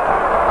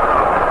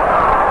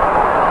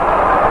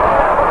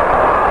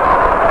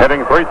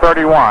 Hitting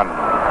 .331.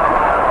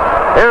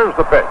 Here's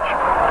the pitch.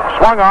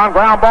 Swung on,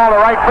 ground ball to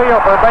right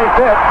field for a base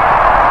hit.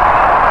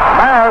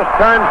 Maris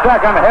turns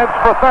second, heads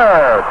for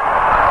third.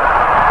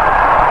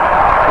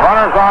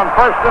 Runners on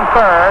first and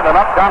third, and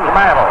up comes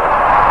Mantle.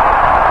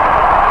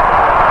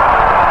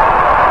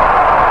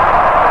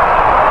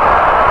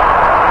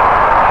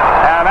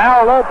 And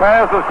Al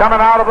Lopez is coming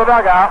out of the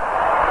dugout.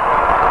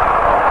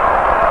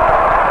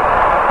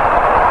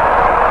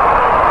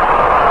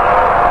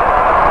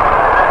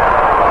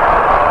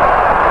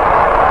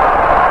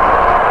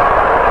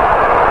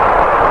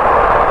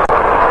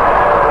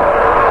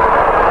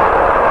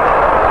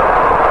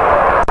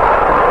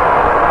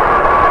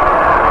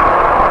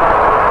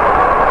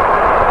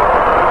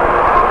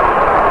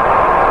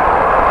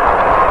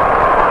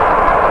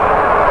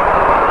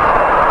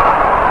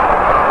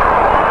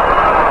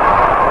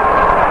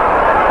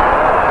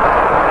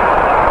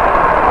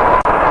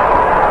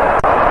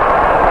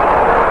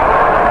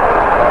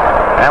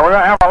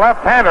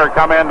 Left-hander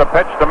come in to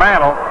pitch to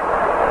Mantle.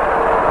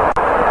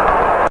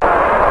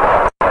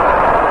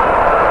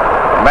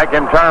 Make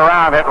him turn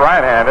around, hit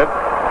right-handed.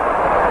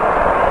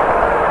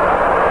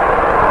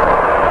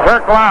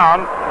 Kirk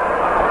Lown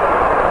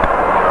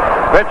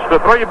pitched to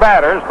 3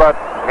 batters, but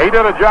he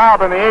did a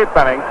job in the 8th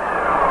inning.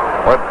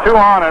 With 2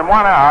 on and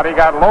 1 out, he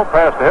got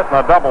Lopez to hit in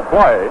a double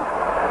play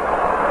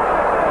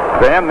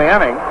to end the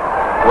inning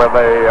with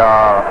a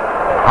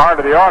heart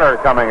of the order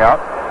coming up.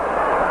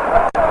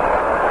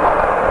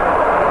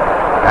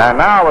 And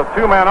now with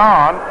 2 men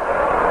on,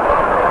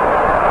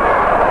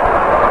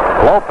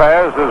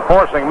 Lopez is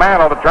forcing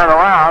Mantle to turn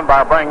around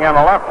by bringing in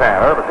a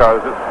left-hander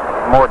because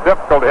it's more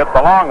difficult to hit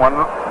the long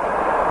one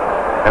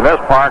in this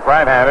park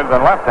right-handed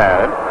than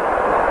left-handed.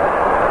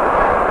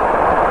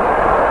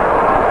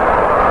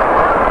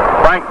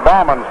 Frank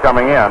Bauman's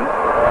coming in.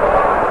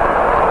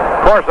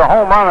 Of course, a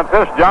home run at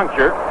this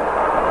juncture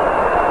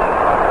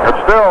could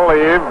still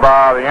leave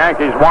the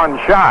Yankees 1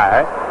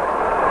 shy,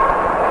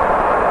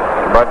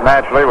 but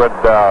naturally would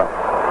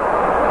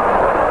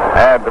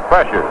add to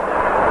pressure.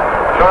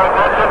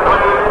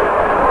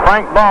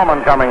 Frank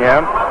Bauman coming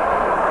in.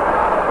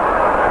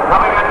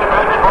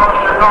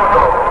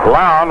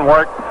 Lown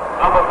worked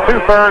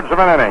 2/3 of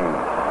an inning.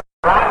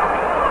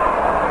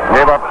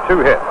 Gave up 2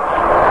 hits.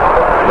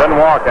 Didn't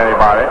walk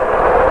anybody.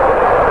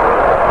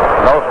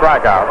 No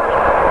strikeouts.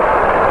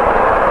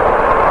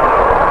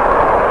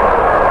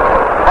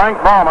 Frank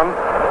Bauman,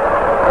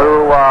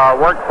 who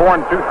worked 4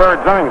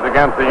 2/3 innings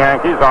against the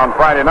Yankees on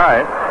Friday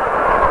night,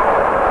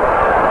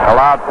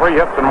 allowed 3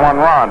 hits and 1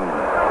 run.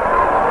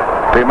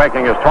 Be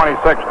making his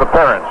 26th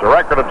appearance, a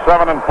record of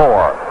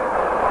 7-4.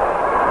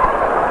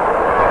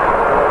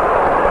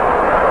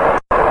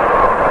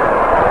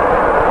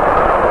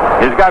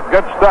 He's got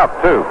good stuff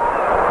too.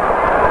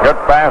 Good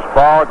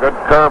fastball, good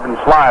curve and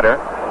slider.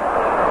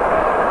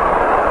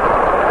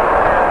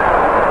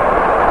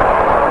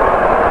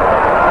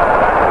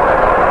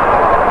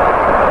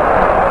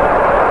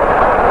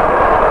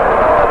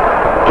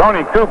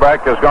 Tony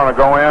Kubek is going to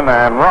go in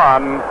and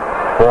run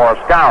for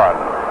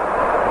Skowron.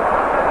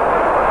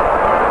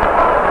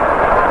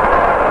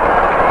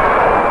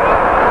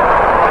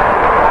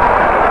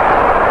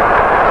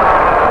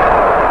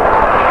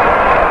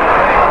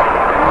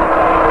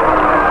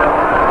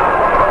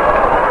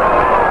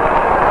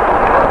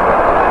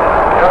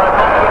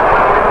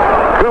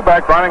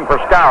 Kubek running for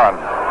Skowron.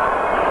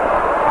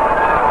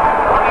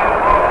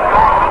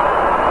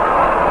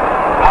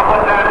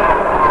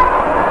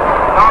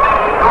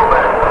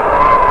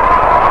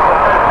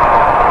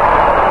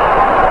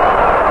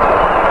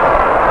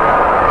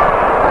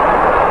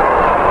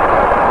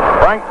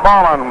 Frank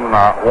Bauman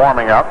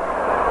warming up.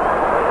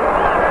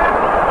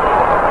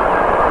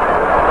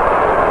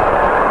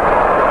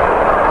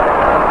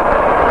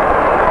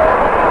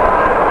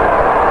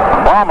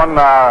 Bauman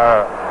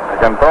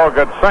can throw a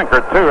good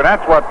sinker too, and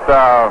that's what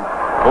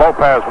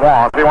Lopez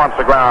wants. He wants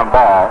the ground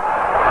ball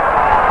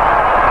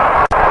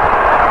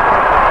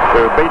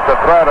to beat the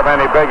threat of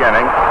any big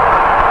inning.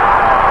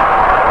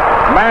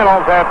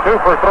 Mantle's had 2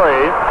 for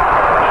 3,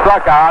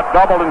 struck out,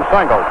 doubled and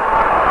singled.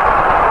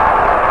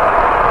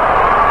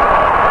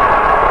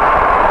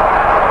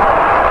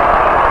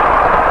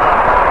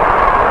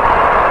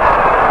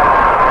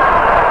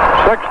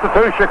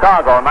 6-2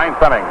 Chicago,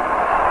 9th inning.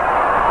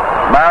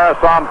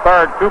 Maris on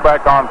third,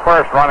 Kubek on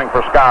first, running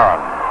for Skowron.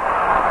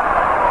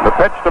 The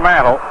pitch to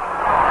Mantle.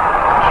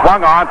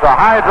 Swung on to a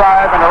high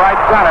drive into right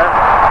center.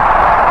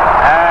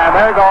 And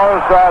there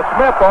there goes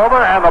Smith over,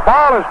 and the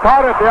ball is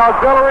caught at the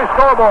auxiliary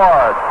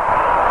scoreboard.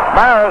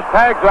 Maris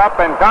tags up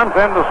and comes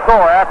in to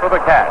score after the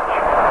catch.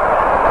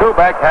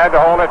 Kubek had to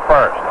hold it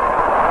first.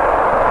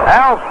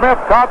 Al Smith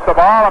caught the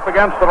ball up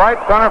against the right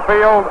center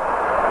field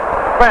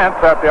fence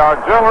at the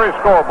auxiliary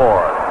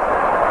scoreboard.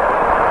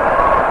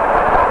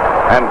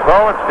 And so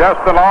it's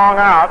just a long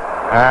out,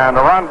 and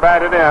a run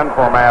batted in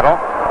for Mantle.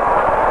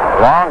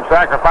 Long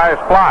sacrifice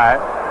fly.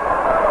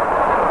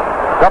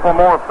 A couple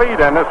more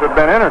feet, and this would have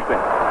been interesting.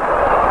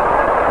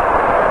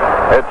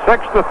 It's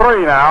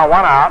 6-3 now,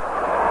 one out.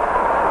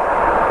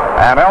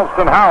 And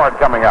Elston Howard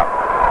coming up.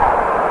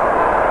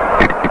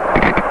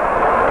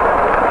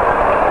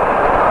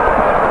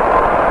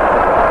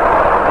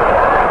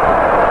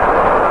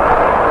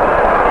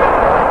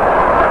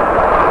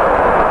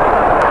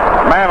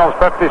 Mantle's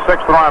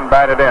 56th run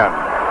batted in.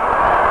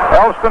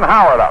 Elston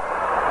Howard up.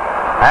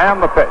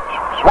 And the pitch.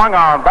 Swung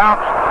on,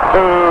 bounced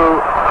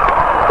to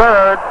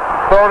third,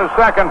 throw to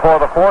second for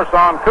the force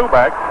on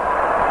Kubek.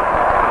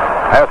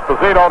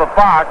 Esposito to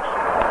Fox,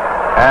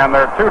 and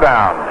they're 2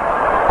 down.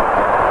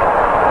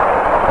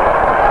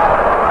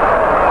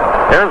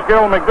 Here's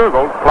Gil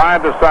McDougald,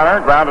 flied to center,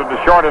 grounded to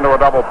short into a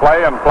double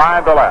play, and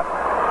flied to left.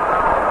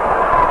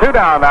 2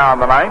 down now in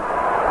the ninth.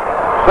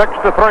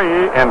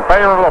 6-3 in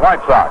favor of the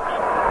White Sox.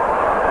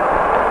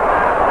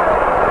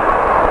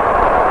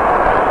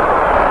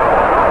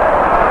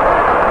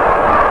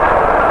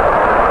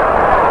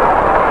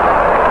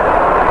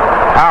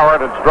 Howard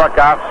had struck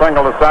out,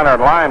 single to center,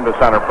 and line to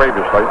center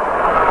previously.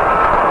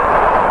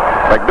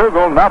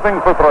 McDougald, nothing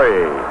for 3.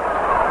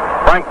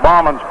 Frank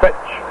Bauman's pitch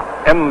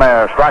in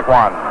there, strike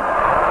 1.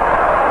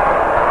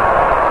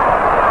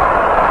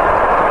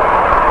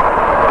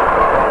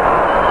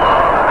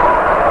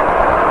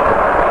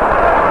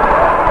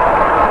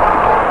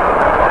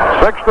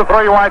 Six to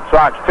 3 White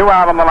Sox, 2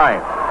 out on the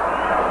ninth.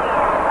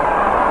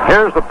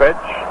 Here's the pitch.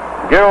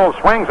 Gill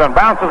swings and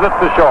bounces it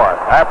to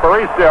short.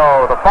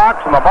 Aparicio to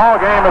Fox, and the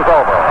ball game is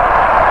over.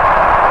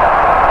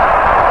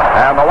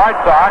 And the White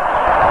Sox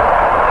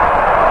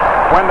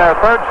win their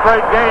 3rd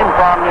straight game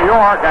from New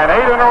York, and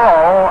 8 in a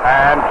row,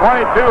 and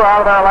 22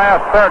 out of their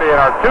last 30, and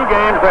are 2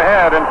 games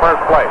ahead in first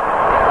place.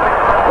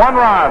 1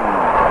 run,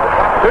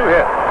 2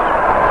 hits,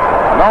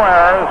 no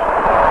errors,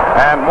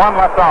 and 1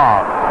 left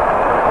on.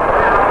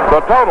 The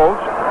totals: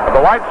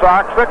 the White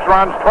Sox, 6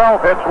 runs,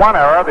 12 hits, 1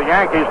 error. The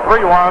Yankees,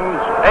 3 runs,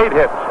 8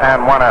 hits,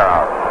 and 1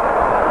 error.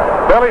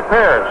 Billy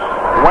Pierce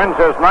wins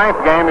his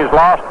 9th game. He's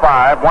lost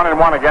 5,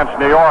 1-1 against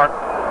New York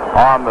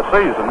on the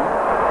season.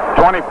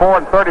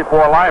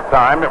 24-34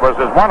 lifetime. It was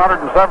his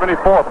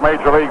 174th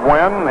Major League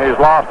win. He's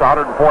lost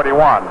 141.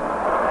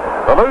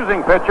 The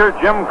losing pitcher,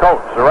 Jim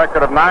Coates, a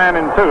record of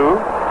 9-2,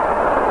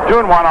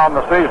 2-1 on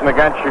the season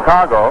against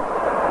Chicago.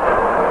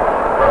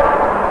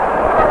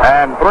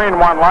 And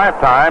 3-1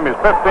 lifetime. He's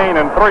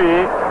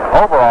 15-3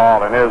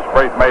 overall in his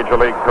brief Major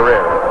League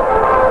career.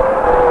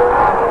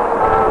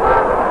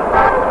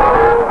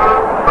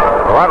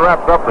 Well, that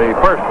wraps up the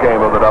first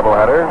game of the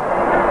doubleheader.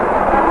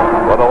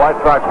 Well, the White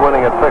Sox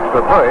winning at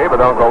 6-3,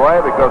 but don't go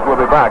away because we'll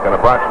be back in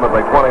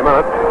approximately 20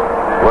 minutes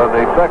with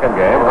the second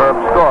game. Herb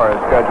Score is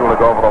scheduled to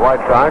go for the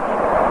White Sox,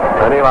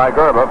 and Eli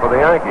Gerba for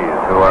the Yankees,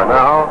 who are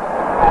now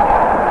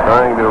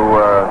trying to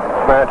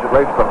smash at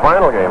least the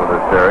final game of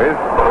this series.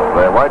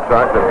 The White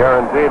Sox have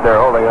guaranteed they're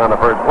holding on to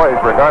first place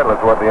regardless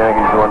of what the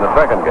Yankees do in the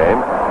second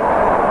game.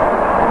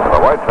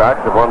 The White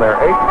Sox have won their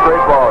 8th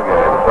straight ball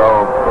game,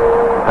 so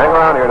hang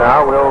around here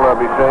now. We'll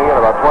be seeing you in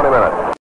about 20 minutes.